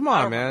remember that. Come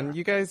on, man.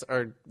 You guys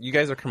are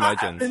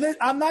curmudgeons.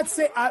 I'm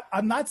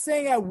not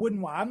saying I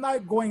wouldn't watch. I'm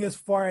not going as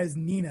far as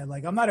Nina.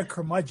 Like I'm not a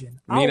curmudgeon.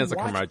 Nina's a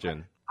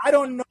curmudgeon. I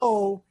don't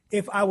know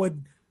if I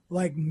would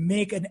like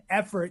make an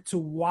effort to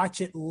watch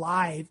it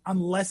live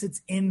unless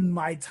it's in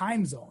my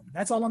time zone.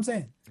 That's all I'm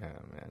saying. Oh,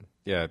 man.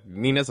 Yeah,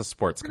 Nina's a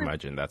sports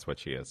curmudgeon. That's what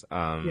she is.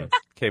 Yes.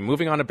 Okay,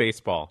 moving on to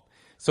baseball.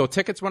 So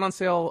tickets went on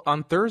sale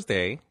on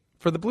Thursday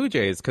for the Blue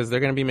Jays because they're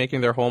going to be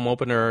making their home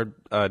opener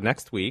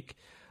next week.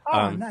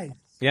 Oh, nice.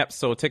 Yep,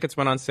 so tickets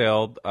went on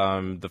sale.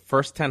 The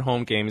first 10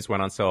 home games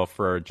went on sale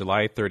for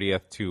July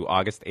 30th to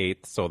August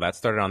 8th, so that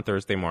started on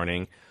Thursday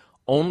morning.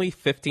 Only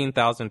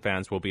 15,000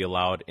 fans will be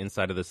allowed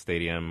inside of the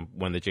stadium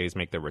when the Jays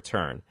make their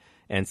return.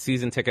 And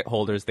season ticket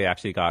holders, they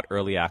actually got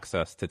early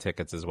access to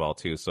tickets as well,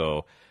 too.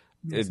 So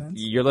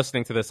you're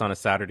listening to this on a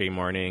Saturday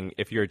morning.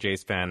 If you're a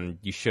Jays fan,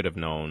 you should have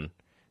known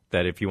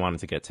that if you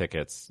wanted to get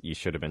tickets, you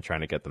should have been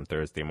trying to get them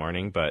Thursday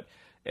morning. But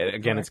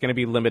again, it's going to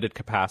be limited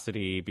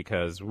capacity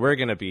because we're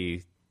going to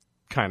be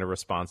kind of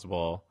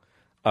responsible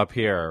up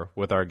here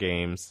with our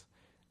games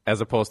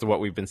as opposed to what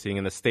we've been seeing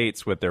in the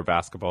States with their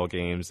basketball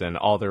games and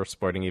all their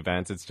sporting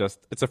events.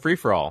 It's a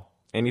free-for-all.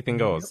 Anything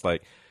goes.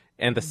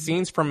 And the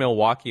scenes from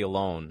Milwaukee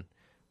alone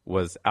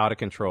was out of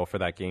control for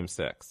that Game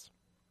 6.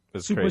 It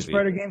was Super crazy.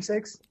 Spreader Game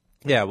 6?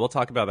 Yeah, we'll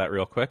talk about that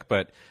real quick.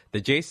 But the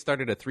Jays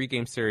started a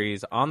 3-game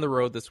series on the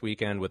road this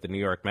weekend with the New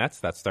York Mets.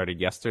 That started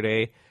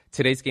yesterday.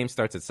 Today's game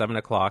starts at 7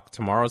 o'clock.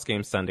 Tomorrow's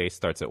game Sunday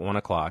starts at 1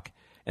 o'clock.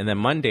 And then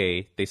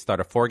Monday, they start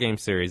a 4-game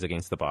series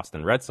against the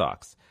Boston Red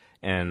Sox.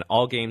 And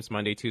all games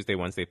Monday, Tuesday,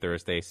 Wednesday,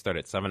 Thursday start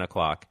at 7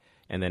 o'clock.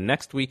 And then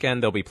next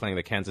weekend, they'll be playing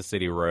the Kansas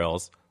City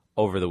Royals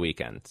over the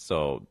weekend.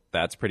 So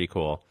that's pretty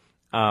cool.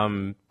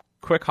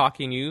 Quick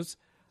hockey news.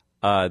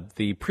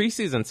 The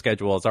preseason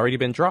schedule has already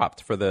been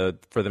dropped for the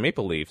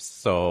Maple Leafs.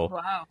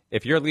 So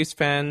if you're a Leafs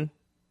fan,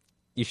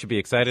 you should be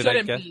excited,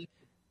 I guess.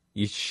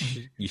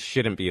 You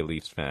shouldn't be a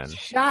Leafs fan.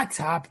 Shut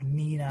up,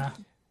 Nina.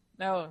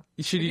 No.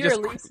 If you're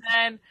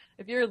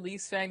a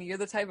Leafs fan, you're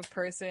the type of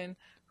person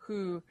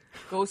who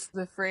goes to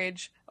the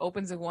fridge,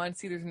 opens it once,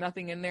 see there's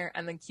nothing in there,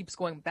 and then keeps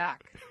going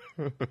back.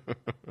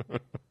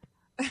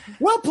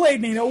 Well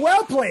played, Nina.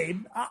 Well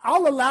played.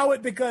 I'll allow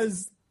it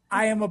because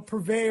I am a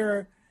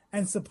purveyor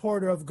and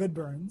supporter of Good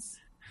Burns.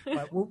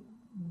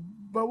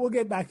 But we'll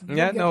get back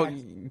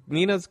to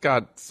Nina's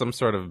got some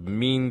sort of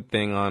mean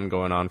thing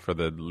going on for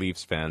the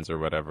Leafs fans or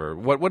whatever.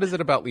 What is it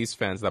about Leafs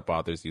fans that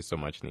bothers you so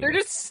much, Nina? They're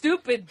just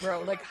stupid,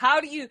 bro. Like, how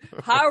are you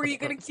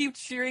going to keep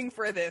cheering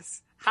for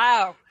this?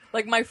 How?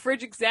 Like, my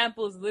fridge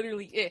example is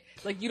literally it.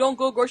 Like, you don't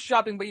go grocery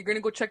shopping, but you're going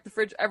to go check the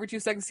fridge every 2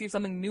 seconds to see if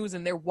something new is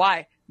in there.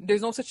 Why?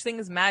 There's no such thing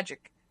as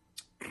magic.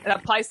 It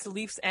applies to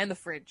Leafs and the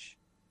fridge.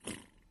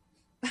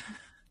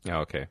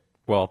 Okay.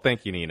 Well,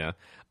 thank you, Nina.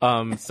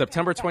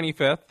 September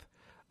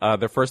 25th,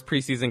 their first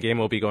preseason game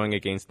will be going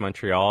against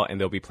Montreal, and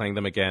they'll be playing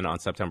them again on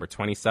September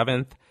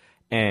 27th.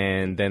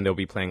 And then they'll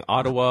be playing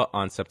Ottawa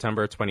on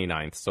September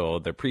 29th. So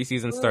the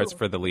preseason starts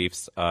for the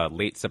Leafs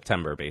late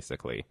September,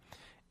 basically.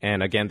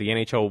 And again, the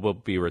NHL will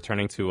be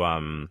returning to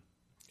a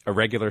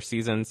regular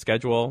season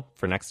schedule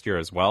for next year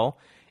as well.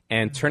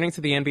 And turning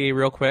to the NBA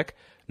real quick,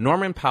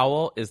 Norman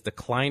Powell is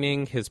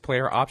declining his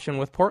player option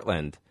with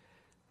Portland.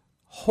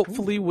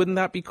 Hopefully, wouldn't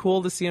that be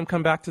cool to see him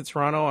come back to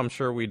Toronto? I'm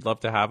sure we'd love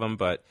to have him,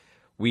 but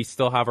we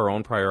still have our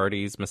own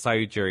priorities.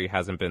 Masai Ujiri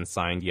hasn't been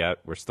signed yet.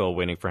 We're still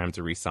waiting for him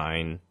to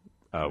re-sign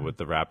with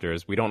the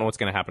Raptors. We don't know what's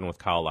going to happen with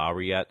Kyle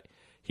Lowry yet.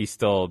 He's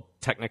still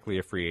technically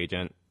a free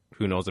agent.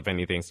 Who knows if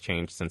anything's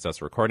changed since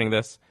us recording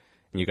this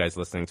and you guys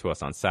listening to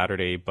us on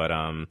Saturday. But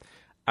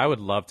I would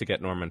love to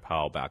get Norman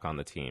Powell back on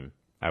the team.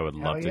 I would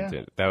love to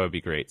do that. Would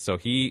be great. So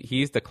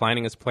he's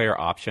declining his player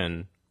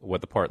option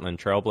with the Portland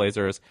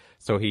Trailblazers.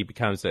 So he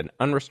becomes an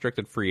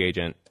unrestricted free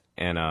agent.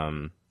 And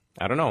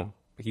I don't know.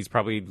 He's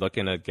probably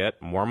looking to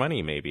get more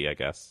money, maybe, I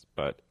guess.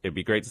 But it'd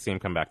be great to see him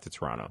come back to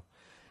Toronto.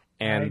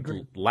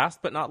 And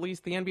last but not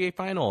least, the NBA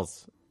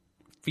Finals.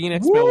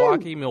 Phoenix,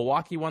 Milwaukee.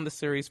 Milwaukee won the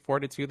series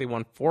 4-2. They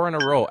won 4 in a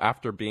row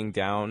after being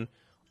down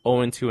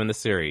 0-2 in the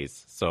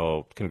series.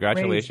 So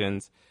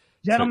congratulations.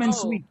 Gentlemen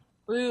sweep.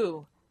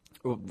 Boo.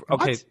 Okay.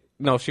 What?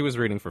 No, she was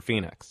rooting for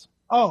Phoenix.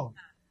 Oh.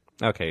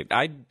 Okay.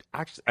 I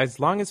actually, as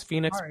long as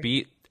Phoenix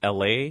beat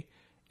LA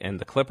and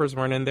the Clippers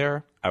weren't in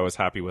there, I was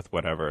happy with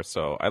whatever.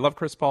 So I love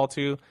Chris Paul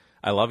too.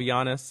 I love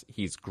Giannis.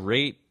 He's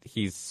great.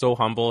 He's so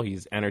humble.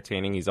 He's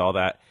entertaining. He's all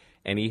that.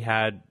 And he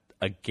had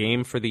a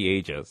game for the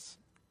ages.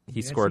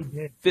 He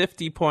scored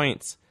 50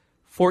 points,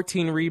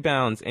 14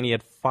 rebounds, and he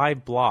had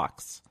 5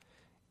 blocks.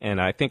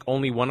 And I think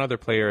only one other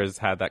player has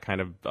had that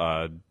kind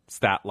of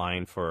stat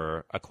line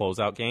for a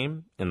closeout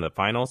game in the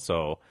finals.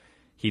 So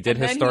he did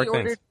historic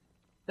things.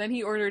 Then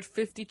he ordered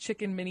 50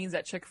 chicken minis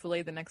at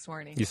Chick-fil-A the next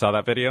morning. You saw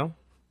that video?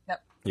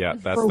 Yep. Yeah,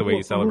 that's the way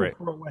you celebrate.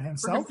 For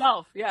himself? For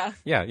himself, yeah.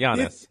 Yeah,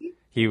 Giannis.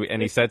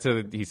 He said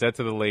to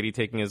the lady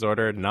taking his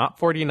order, not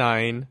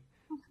 49,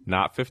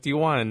 not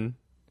 51,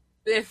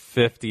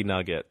 50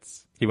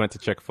 nuggets. He went to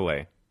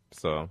Chick-fil-A.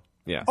 So,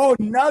 yeah. Oh,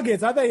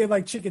 nuggets. I thought you had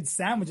like chicken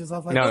sandwiches. I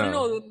was like,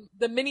 no.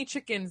 The mini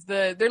chickens.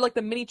 They're like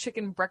the mini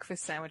chicken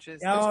breakfast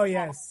sandwiches. Oh,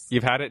 yes.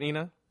 You've had it,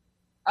 Nina?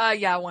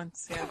 Yeah,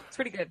 once. Yeah, it's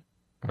pretty good.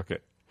 Okay.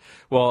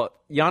 Well,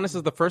 Giannis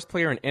is the first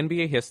player in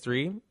NBA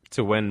history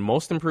to win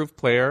Most Improved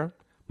Player,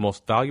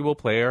 Most Valuable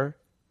Player,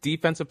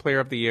 Defensive Player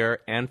of the Year,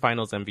 and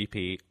Finals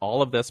MVP.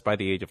 All of this by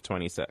the age of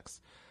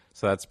 26.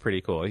 So that's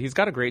pretty cool. He's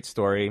got a great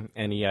story,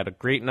 and he had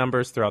great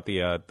numbers throughout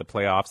the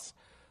playoffs.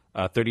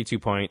 32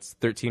 points,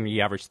 13.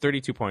 He averaged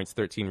 32 points,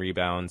 13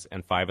 rebounds,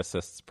 and 5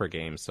 assists per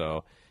game.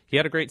 So he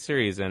had a great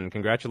series, and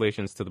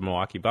congratulations to the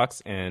Milwaukee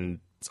Bucks. And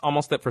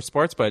almost it for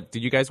sports, but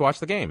did you guys watch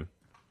the game?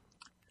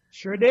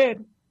 Sure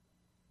did.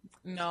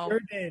 No. Sure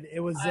did. It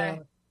was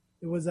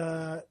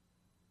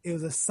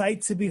a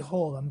sight to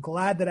behold. I'm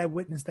glad that I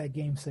witnessed that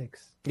game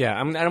 6. Yeah,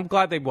 I'm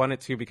glad they won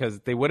it too, because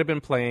they would have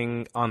been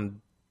playing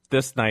on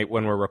this night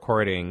when we're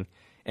recording,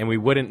 and we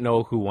wouldn't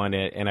know who won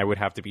it, and I would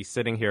have to be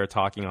sitting here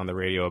talking on the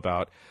radio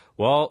about,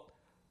 well,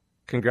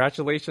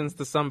 congratulations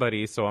to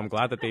somebody. So I'm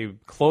glad that they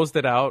closed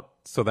it out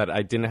so that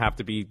I didn't have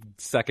to be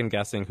second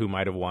guessing who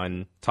might have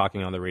won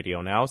talking on the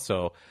radio now.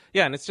 So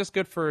yeah, and it's just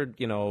good for,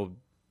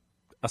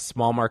 a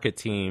small market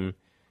team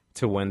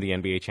to win the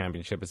NBA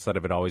championship instead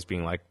of it always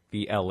being like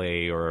the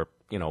LA or,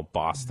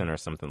 Boston or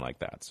something like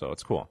that. So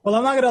it's cool. Well,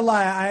 I'm not gonna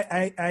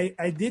lie.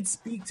 I did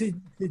speak to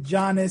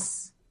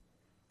Giannis.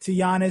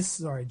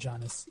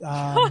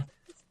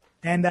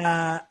 And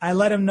I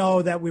let him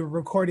know that we were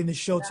recording the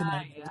show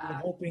tonight. Yeah. We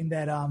were hoping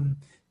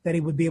that he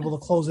would be able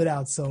to close it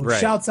out. So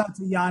shouts out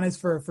to Giannis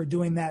for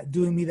doing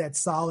me that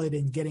solid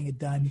and getting it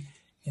done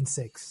in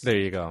 6. There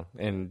you go.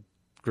 And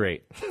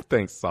great.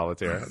 Thanks,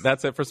 Solitaire.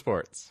 That's it for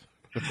sports.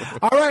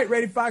 All right,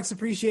 Reddy Fox,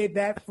 appreciate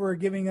that for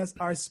giving us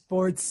our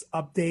sports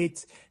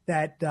update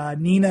that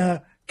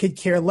Nina could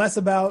care less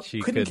about. She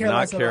could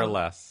not care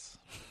less.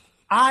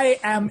 I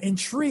am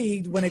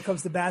intrigued when it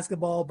comes to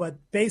basketball, but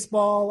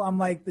baseball, I'm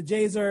like, the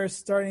Jays are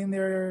starting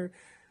their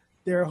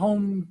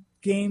home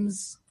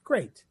games.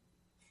 Great.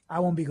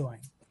 I won't be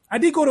going. I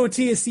did go to a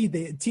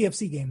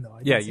TFC game, though.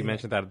 Yeah, you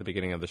mentioned that at the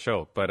beginning of the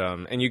show. But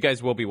and you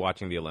guys will be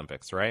watching the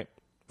Olympics, right?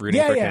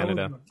 Rooting for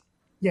Canada?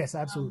 Yes,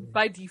 absolutely.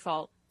 By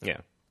default.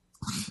 Yeah.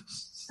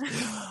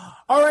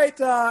 All right,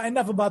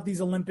 enough about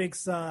these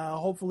Olympics.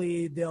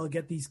 Hopefully they'll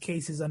get these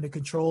cases under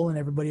control and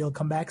everybody will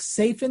come back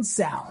safe and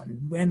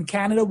sound. And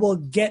Canada will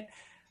get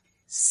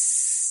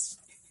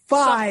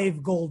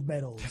 5 gold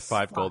medals.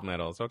 5 gold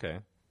medals, okay.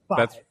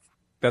 5.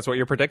 That's what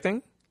you're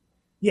predicting?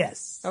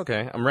 Yes.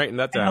 Okay, I'm writing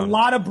that down. And a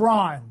lot of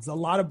bronze.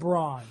 All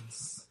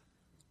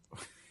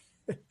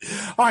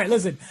right,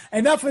 listen,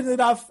 enough is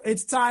enough.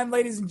 It's time,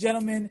 ladies and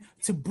gentlemen,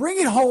 to bring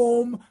it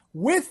home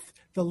with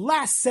the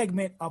last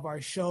segment of our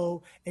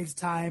show. It's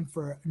time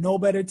for No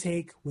Better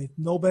Take with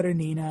No Better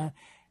Nina.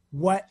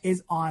 What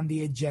is on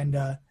the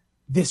agenda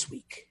this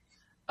week?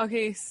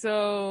 Okay,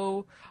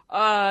 so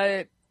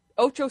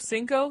Ocho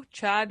Cinco,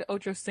 Chad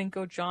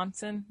Ochocinco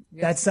Johnson.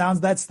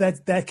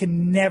 That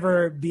can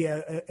never be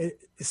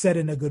said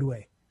in a good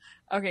way.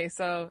 Okay,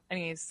 so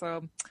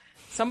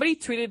somebody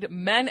tweeted,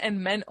 men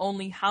and men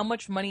only, how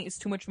much money is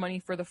too much money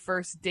for the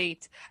first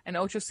date? And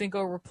Ocho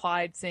Cinco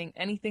replied saying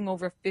anything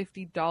over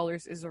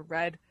 $50 is a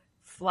red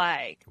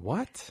flag.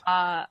 What?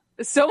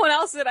 Someone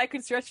else said I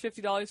could stretch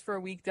 $50 for a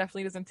week.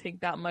 Definitely doesn't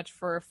take that much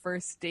for a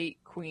first date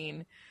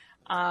queen.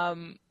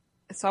 So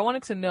I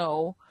wanted to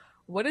know,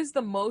 what is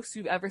the most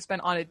you've ever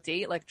spent on a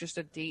date, like just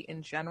a date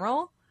in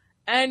general?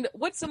 And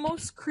what's the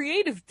most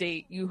creative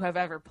date you have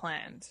ever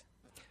planned?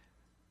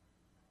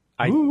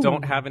 I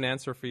don't have an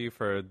answer for you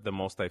for the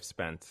most I've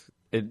spent.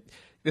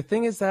 The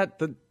thing is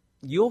that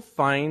you'll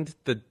find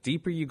the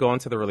deeper you go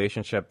into the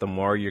relationship, the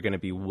more you're going to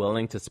be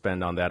willing to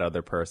spend on that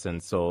other person.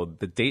 So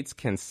the dates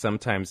can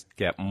sometimes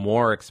get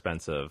more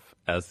expensive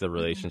as the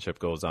relationship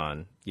goes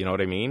on. You know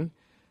what I mean?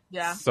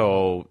 Yeah.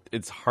 So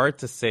it's hard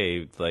to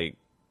say. Like,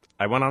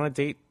 I went on a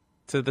date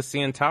to the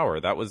CN Tower.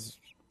 That was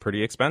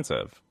pretty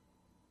expensive.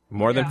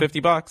 More than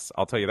 $50,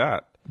 I'll tell you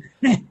that.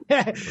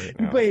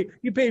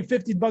 You paid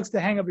 $50 to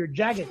hang up your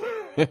jacket.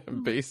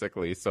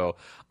 Basically. So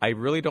I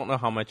really don't know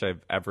how much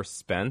I've ever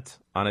spent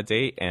on a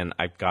date, and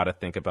I've got to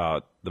think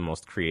about the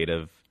most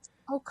creative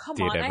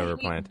date I've ever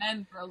planned.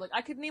 Men, bro. Like,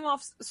 I could name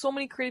off so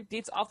many creative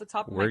dates off the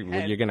top of my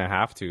head. You're gonna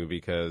have to,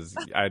 because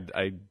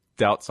I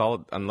doubt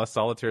unless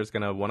Solitaire is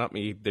gonna one up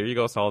me. There you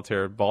go,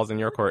 Solitaire. Ball's in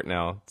your court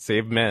now.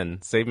 Save men,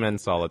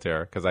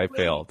 Solitaire, because I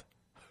failed.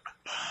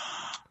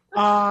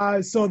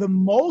 So the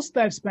most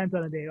I've spent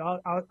on a date,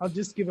 I'll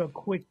just give a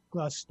quick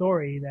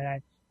story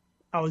that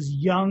I was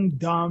young,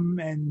 dumb,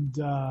 and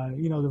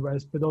the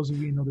rest. For those of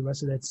you who know the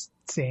rest of that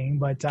saying,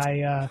 but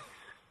I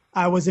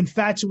was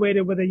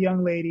infatuated with a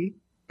young lady,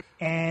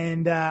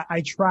 and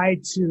I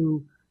tried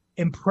to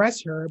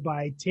impress her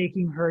by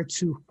taking her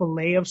to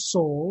Filet of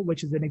Soul,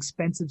 which is an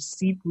expensive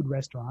seafood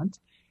restaurant,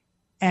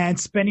 and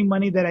spending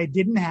money that I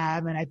didn't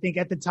have. And I think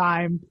at the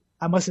time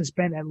I must have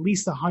spent at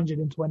least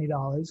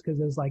 $120 because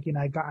it was like,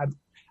 I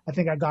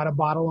think I got a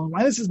bottle of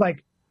wine.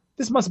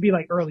 This must be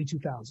like early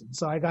 2000s.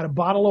 So I got a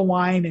bottle of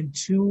wine and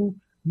two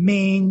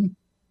mains,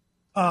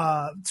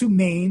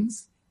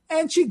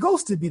 and she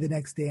ghosted me the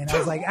next day. And I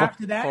was like,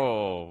 after that,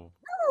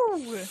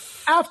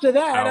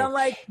 I'm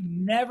like,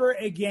 never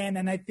again.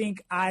 And I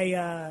think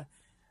I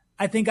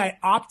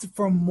opt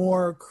for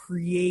more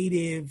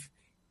creative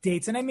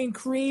dates. And I mean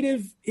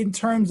creative in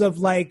terms of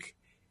like,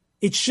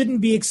 it shouldn't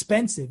be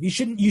expensive. You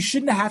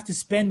shouldn't have to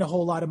spend a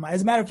whole lot of money.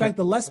 As a matter of fact,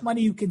 the less money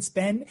you can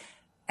spend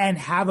and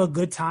have a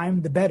good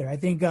time, the better. I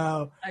think.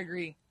 I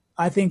agree.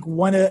 I think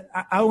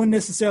I wouldn't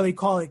necessarily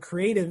call it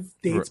creative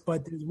dates,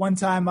 but one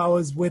time I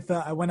went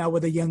out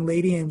with a young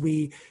lady and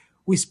we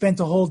spent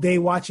a whole day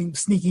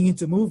sneaking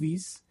into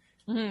movies.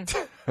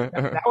 Mm-hmm.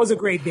 that was a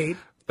great date.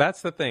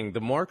 That's the thing.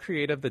 The more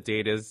creative the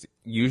date is,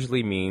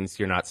 usually means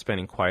you're not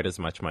spending quite as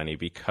much money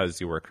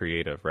because you were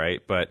creative,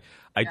 right? But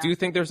I do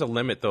think there's a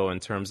limit, though, in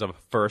terms of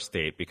first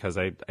date, because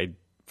I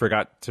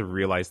forgot to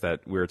realize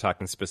that we were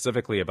talking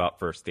specifically about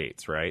first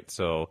dates, right?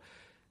 So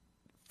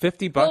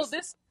 $50. Well,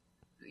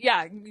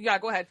 yeah,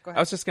 go ahead. I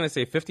was just going to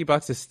say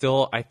 $50 is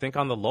still, I think,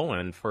 on the low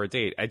end for a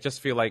date. I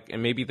just feel like,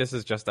 and maybe this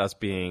is just us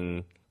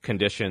being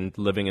conditioned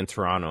living in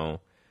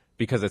Toronto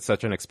because it's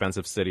such an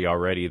expensive city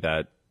already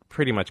that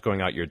pretty much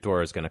going out your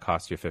door is going to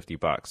cost you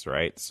 $50,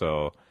 right?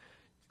 So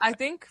I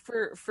think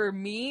for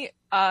me,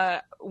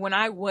 when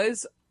I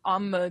was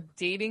on the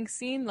dating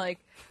scene, like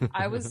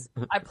I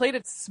played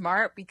it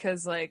smart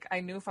because like I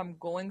knew if I'm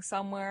going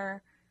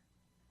somewhere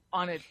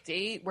on a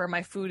date where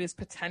my food is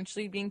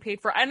potentially being paid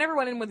for, I never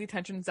went in with the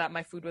intentions that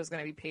my food was going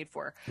to be paid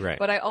for. Right.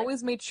 But I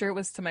always made sure it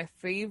was to my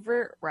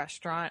favorite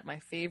restaurant, my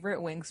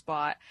favorite wing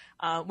spot,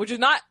 which is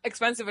not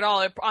expensive at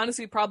all. It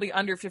honestly probably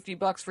under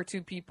 $50 for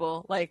two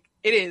people. Like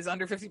it is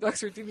under $50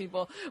 for two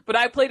people. But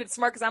I played it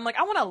smart because I'm like,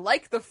 I want to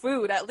like the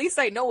food. At least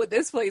I know with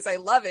this place, I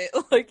love it.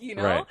 Like, you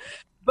know. Right.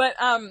 But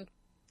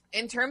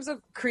in terms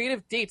of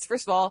creative dates,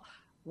 first of all,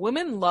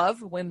 women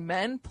love when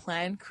men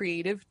plan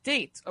creative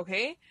dates.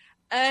 Okay.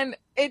 And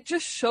it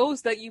just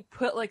shows that you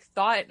put like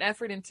thought and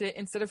effort into,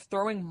 instead of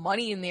throwing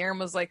money in the air and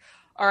was like,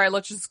 all right,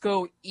 let's just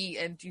go eat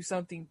and do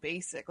something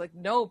basic. Like,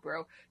 no,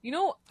 bro. You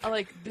know,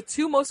 like the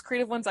two most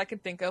creative ones I can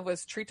think of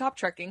was treetop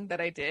trekking that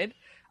I did,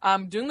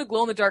 doing the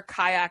glow in the dark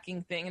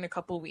kayaking thing in a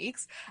couple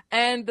weeks,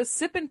 and the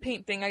sip and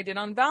paint thing I did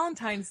on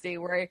Valentine's Day,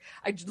 where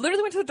I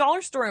literally went to the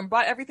dollar store and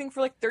bought everything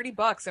for like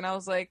 $30, and I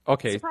was like,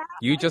 okay, surprise.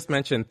 You just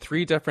mentioned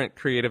 3 different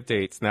creative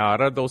dates. Now,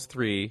 out of those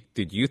 3,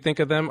 did you think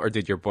of them or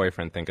did your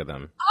boyfriend think of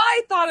them?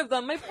 I thought of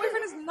them. My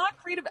boyfriend is not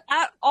creative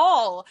at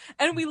all,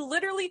 and we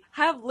literally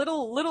have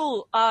little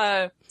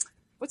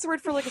what's the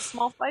word for like a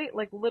small fight,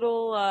 like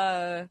little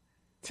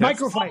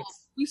micro fights.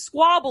 We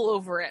squabble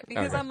over it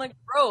because I'm like,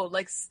 bro,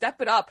 like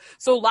step it up.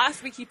 So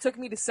last week he took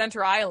me to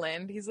Center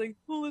Island. He's like,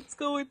 well, let's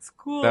go. It's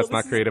cool. That's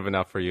not creative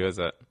enough for you, is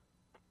it?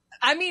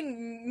 I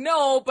mean,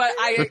 no, but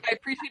I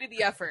appreciated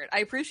the effort.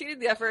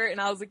 And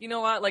I was like, you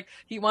know what? Like,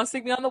 he wants to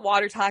take me on the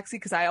water taxi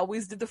because I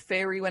always did the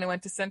ferry when I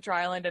went to Center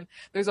Island, and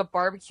there's a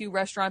barbecue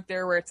restaurant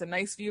there where it's a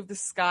nice view of the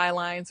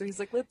skyline. So he's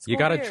like, let's go. You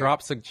got to there.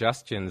 drop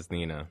suggestions,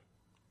 Nina.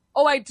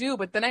 Oh, I do,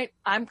 but then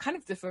I'm kind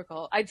of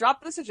difficult. I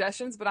drop the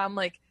suggestions, but I'm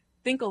like,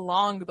 think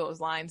along those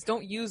lines.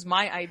 Don't use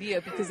my idea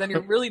because then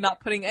you're really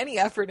not putting any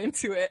effort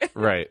into it.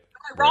 Right.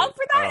 Am I wrong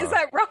for that? Is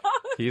that wrong?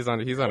 He's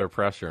under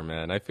pressure,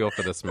 man. I feel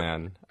for this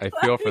man.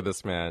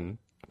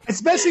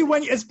 Especially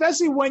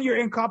when you're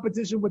in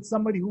competition with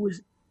somebody who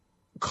is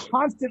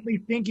constantly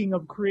thinking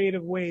of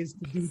creative ways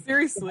to do.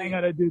 Seriously, how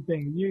to do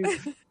things.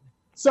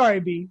 Sorry,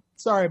 B.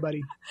 Sorry,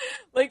 buddy.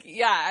 Like,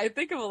 yeah, I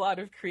think of a lot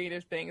of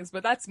creative things,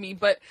 but that's me.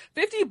 But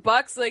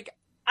 $50, like,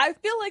 I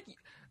feel like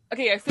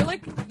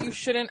you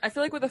shouldn't. I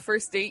feel like with a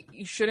first date,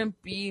 you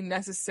shouldn't be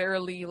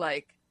necessarily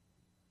like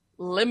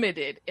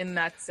limited in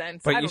that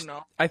sense. But I don't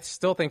know. I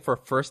still think for a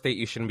first date,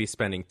 you shouldn't be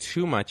spending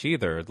too much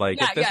either.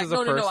 Like, if this is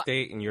a first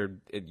date and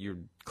you're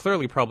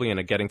clearly probably in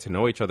a getting to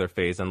know each other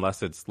phase,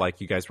 unless it's like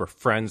you guys were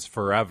friends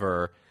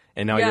forever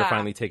and now you're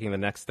finally taking the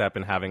next step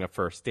and having a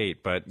first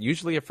date. But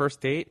usually a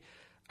first date,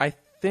 I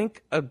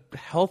think a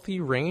healthy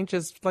range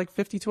is like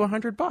 $50 to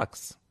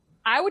 $100.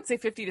 I would say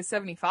 50 to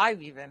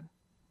 75 even.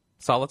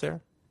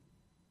 Solitaire?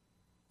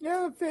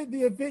 Yeah,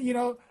 you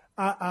know,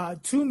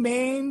 2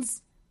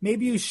 mains.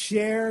 Maybe you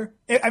share.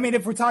 I mean,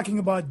 if we're talking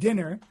about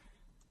dinner,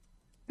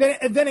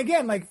 then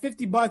again, like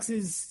 $50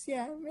 is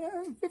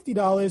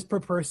 $50 per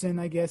person,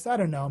 I guess. I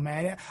don't know,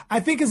 man. I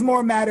think it's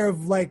more a matter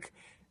of like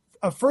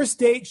a first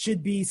date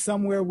should be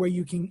somewhere where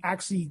you can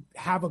actually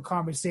have a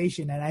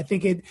conversation, and I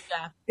think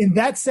in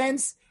that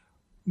sense,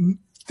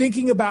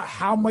 thinking about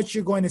how much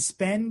you're going to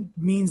spend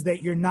means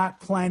that you're not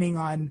planning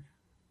on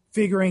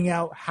figuring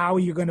out how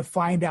you're going to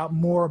find out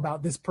more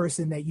about this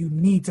person that you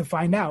need to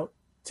find out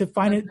to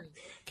find it.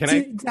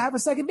 To have a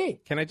second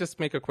date. Can I just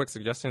make a quick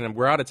suggestion? And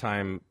we're out of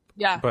time.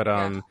 Yeah.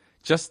 But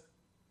just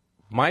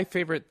my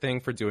favorite thing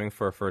for doing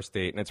for a first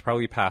date, and it's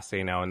probably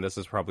passe now, and this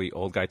is probably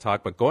old guy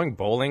talk, but going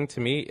bowling to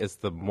me is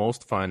the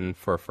most fun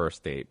for a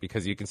first date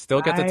because you can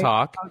still get to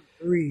talk,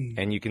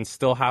 and you can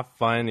still have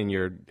fun, and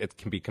it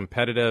can be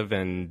competitive,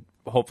 and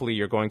hopefully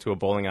you're going to a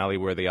bowling alley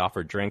where they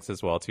offer drinks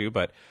as well too.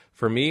 But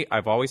for me,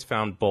 I've always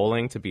found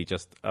bowling to be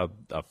just a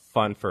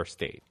fun first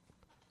date.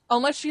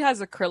 Unless she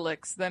has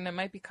acrylics, then it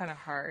might be kind of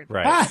hard.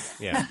 Right.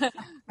 Yeah.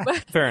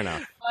 Fair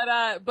enough.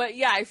 But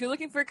yeah, if you're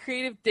looking for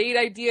creative date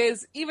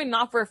ideas, even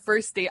not for a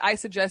first date, I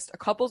suggest a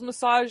couples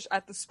massage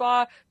at the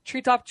spa,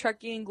 treetop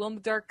trekking, glow in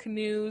the dark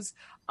canoes,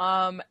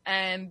 and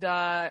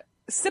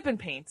sip and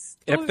paints.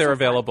 If they're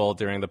available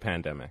during the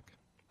pandemic.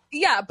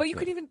 Yeah, but you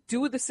could even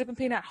do the sip and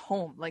paint at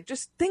home. Like,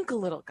 just think a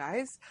little,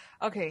 guys.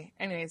 Okay.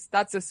 Anyways,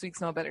 that's this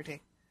week's No Better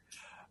Take.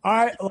 All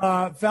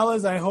right,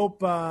 fellas, I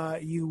hope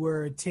you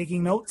were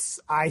taking notes.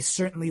 I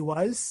certainly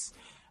was.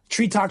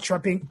 Tree talk.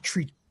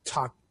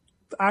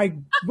 I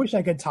wish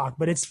I could talk,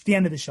 but it's the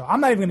end of the show. I'm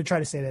not even going to try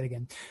to say that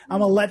again. I'm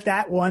going to let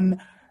that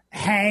one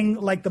hang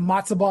like the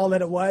matzo ball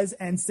that it was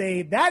and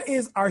say, that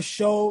is our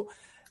show,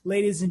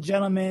 ladies and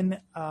gentlemen.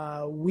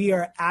 We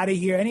are out of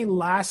here. Any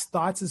last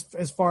thoughts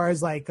as far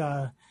as like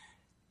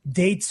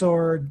dates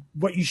or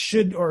what you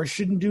should or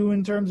shouldn't do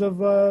in terms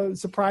of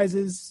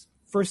surprises,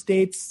 first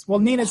dates? Well,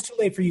 Nina, it's too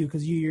late for you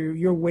because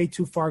you're way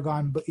too far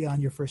gone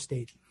on your first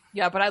date.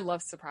 Yeah, but I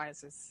love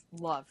surprises.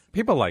 Love.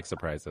 People like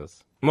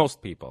surprises.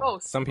 Most people.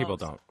 Some people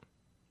don't.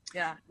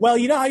 Yeah. Well,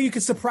 you know how you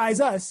can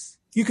surprise us?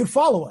 You can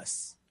follow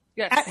us.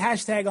 Yes. At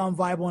hashtag on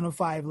Vibe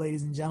 105,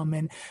 ladies and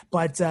gentlemen.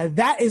 But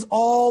that is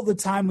all the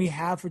time we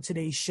have for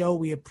today's show.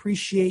 We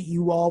appreciate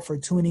you all for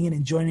tuning in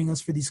and joining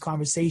us for these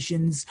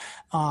conversations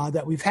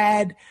that we've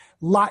had.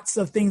 Lots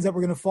of things that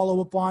we're going to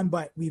follow up on,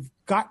 but we've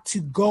got to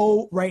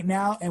go right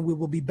now, and we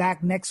will be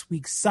back next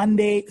week,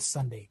 Saturday.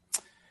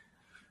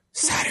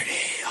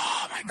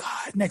 Oh, my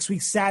God. Next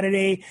week,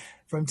 Saturday,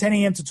 from 10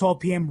 a.m. to 12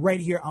 p.m. right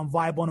here on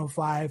Vibe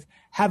 105.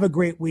 Have a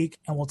great week,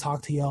 and we'll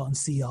talk to y'all and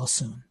see y'all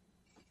soon.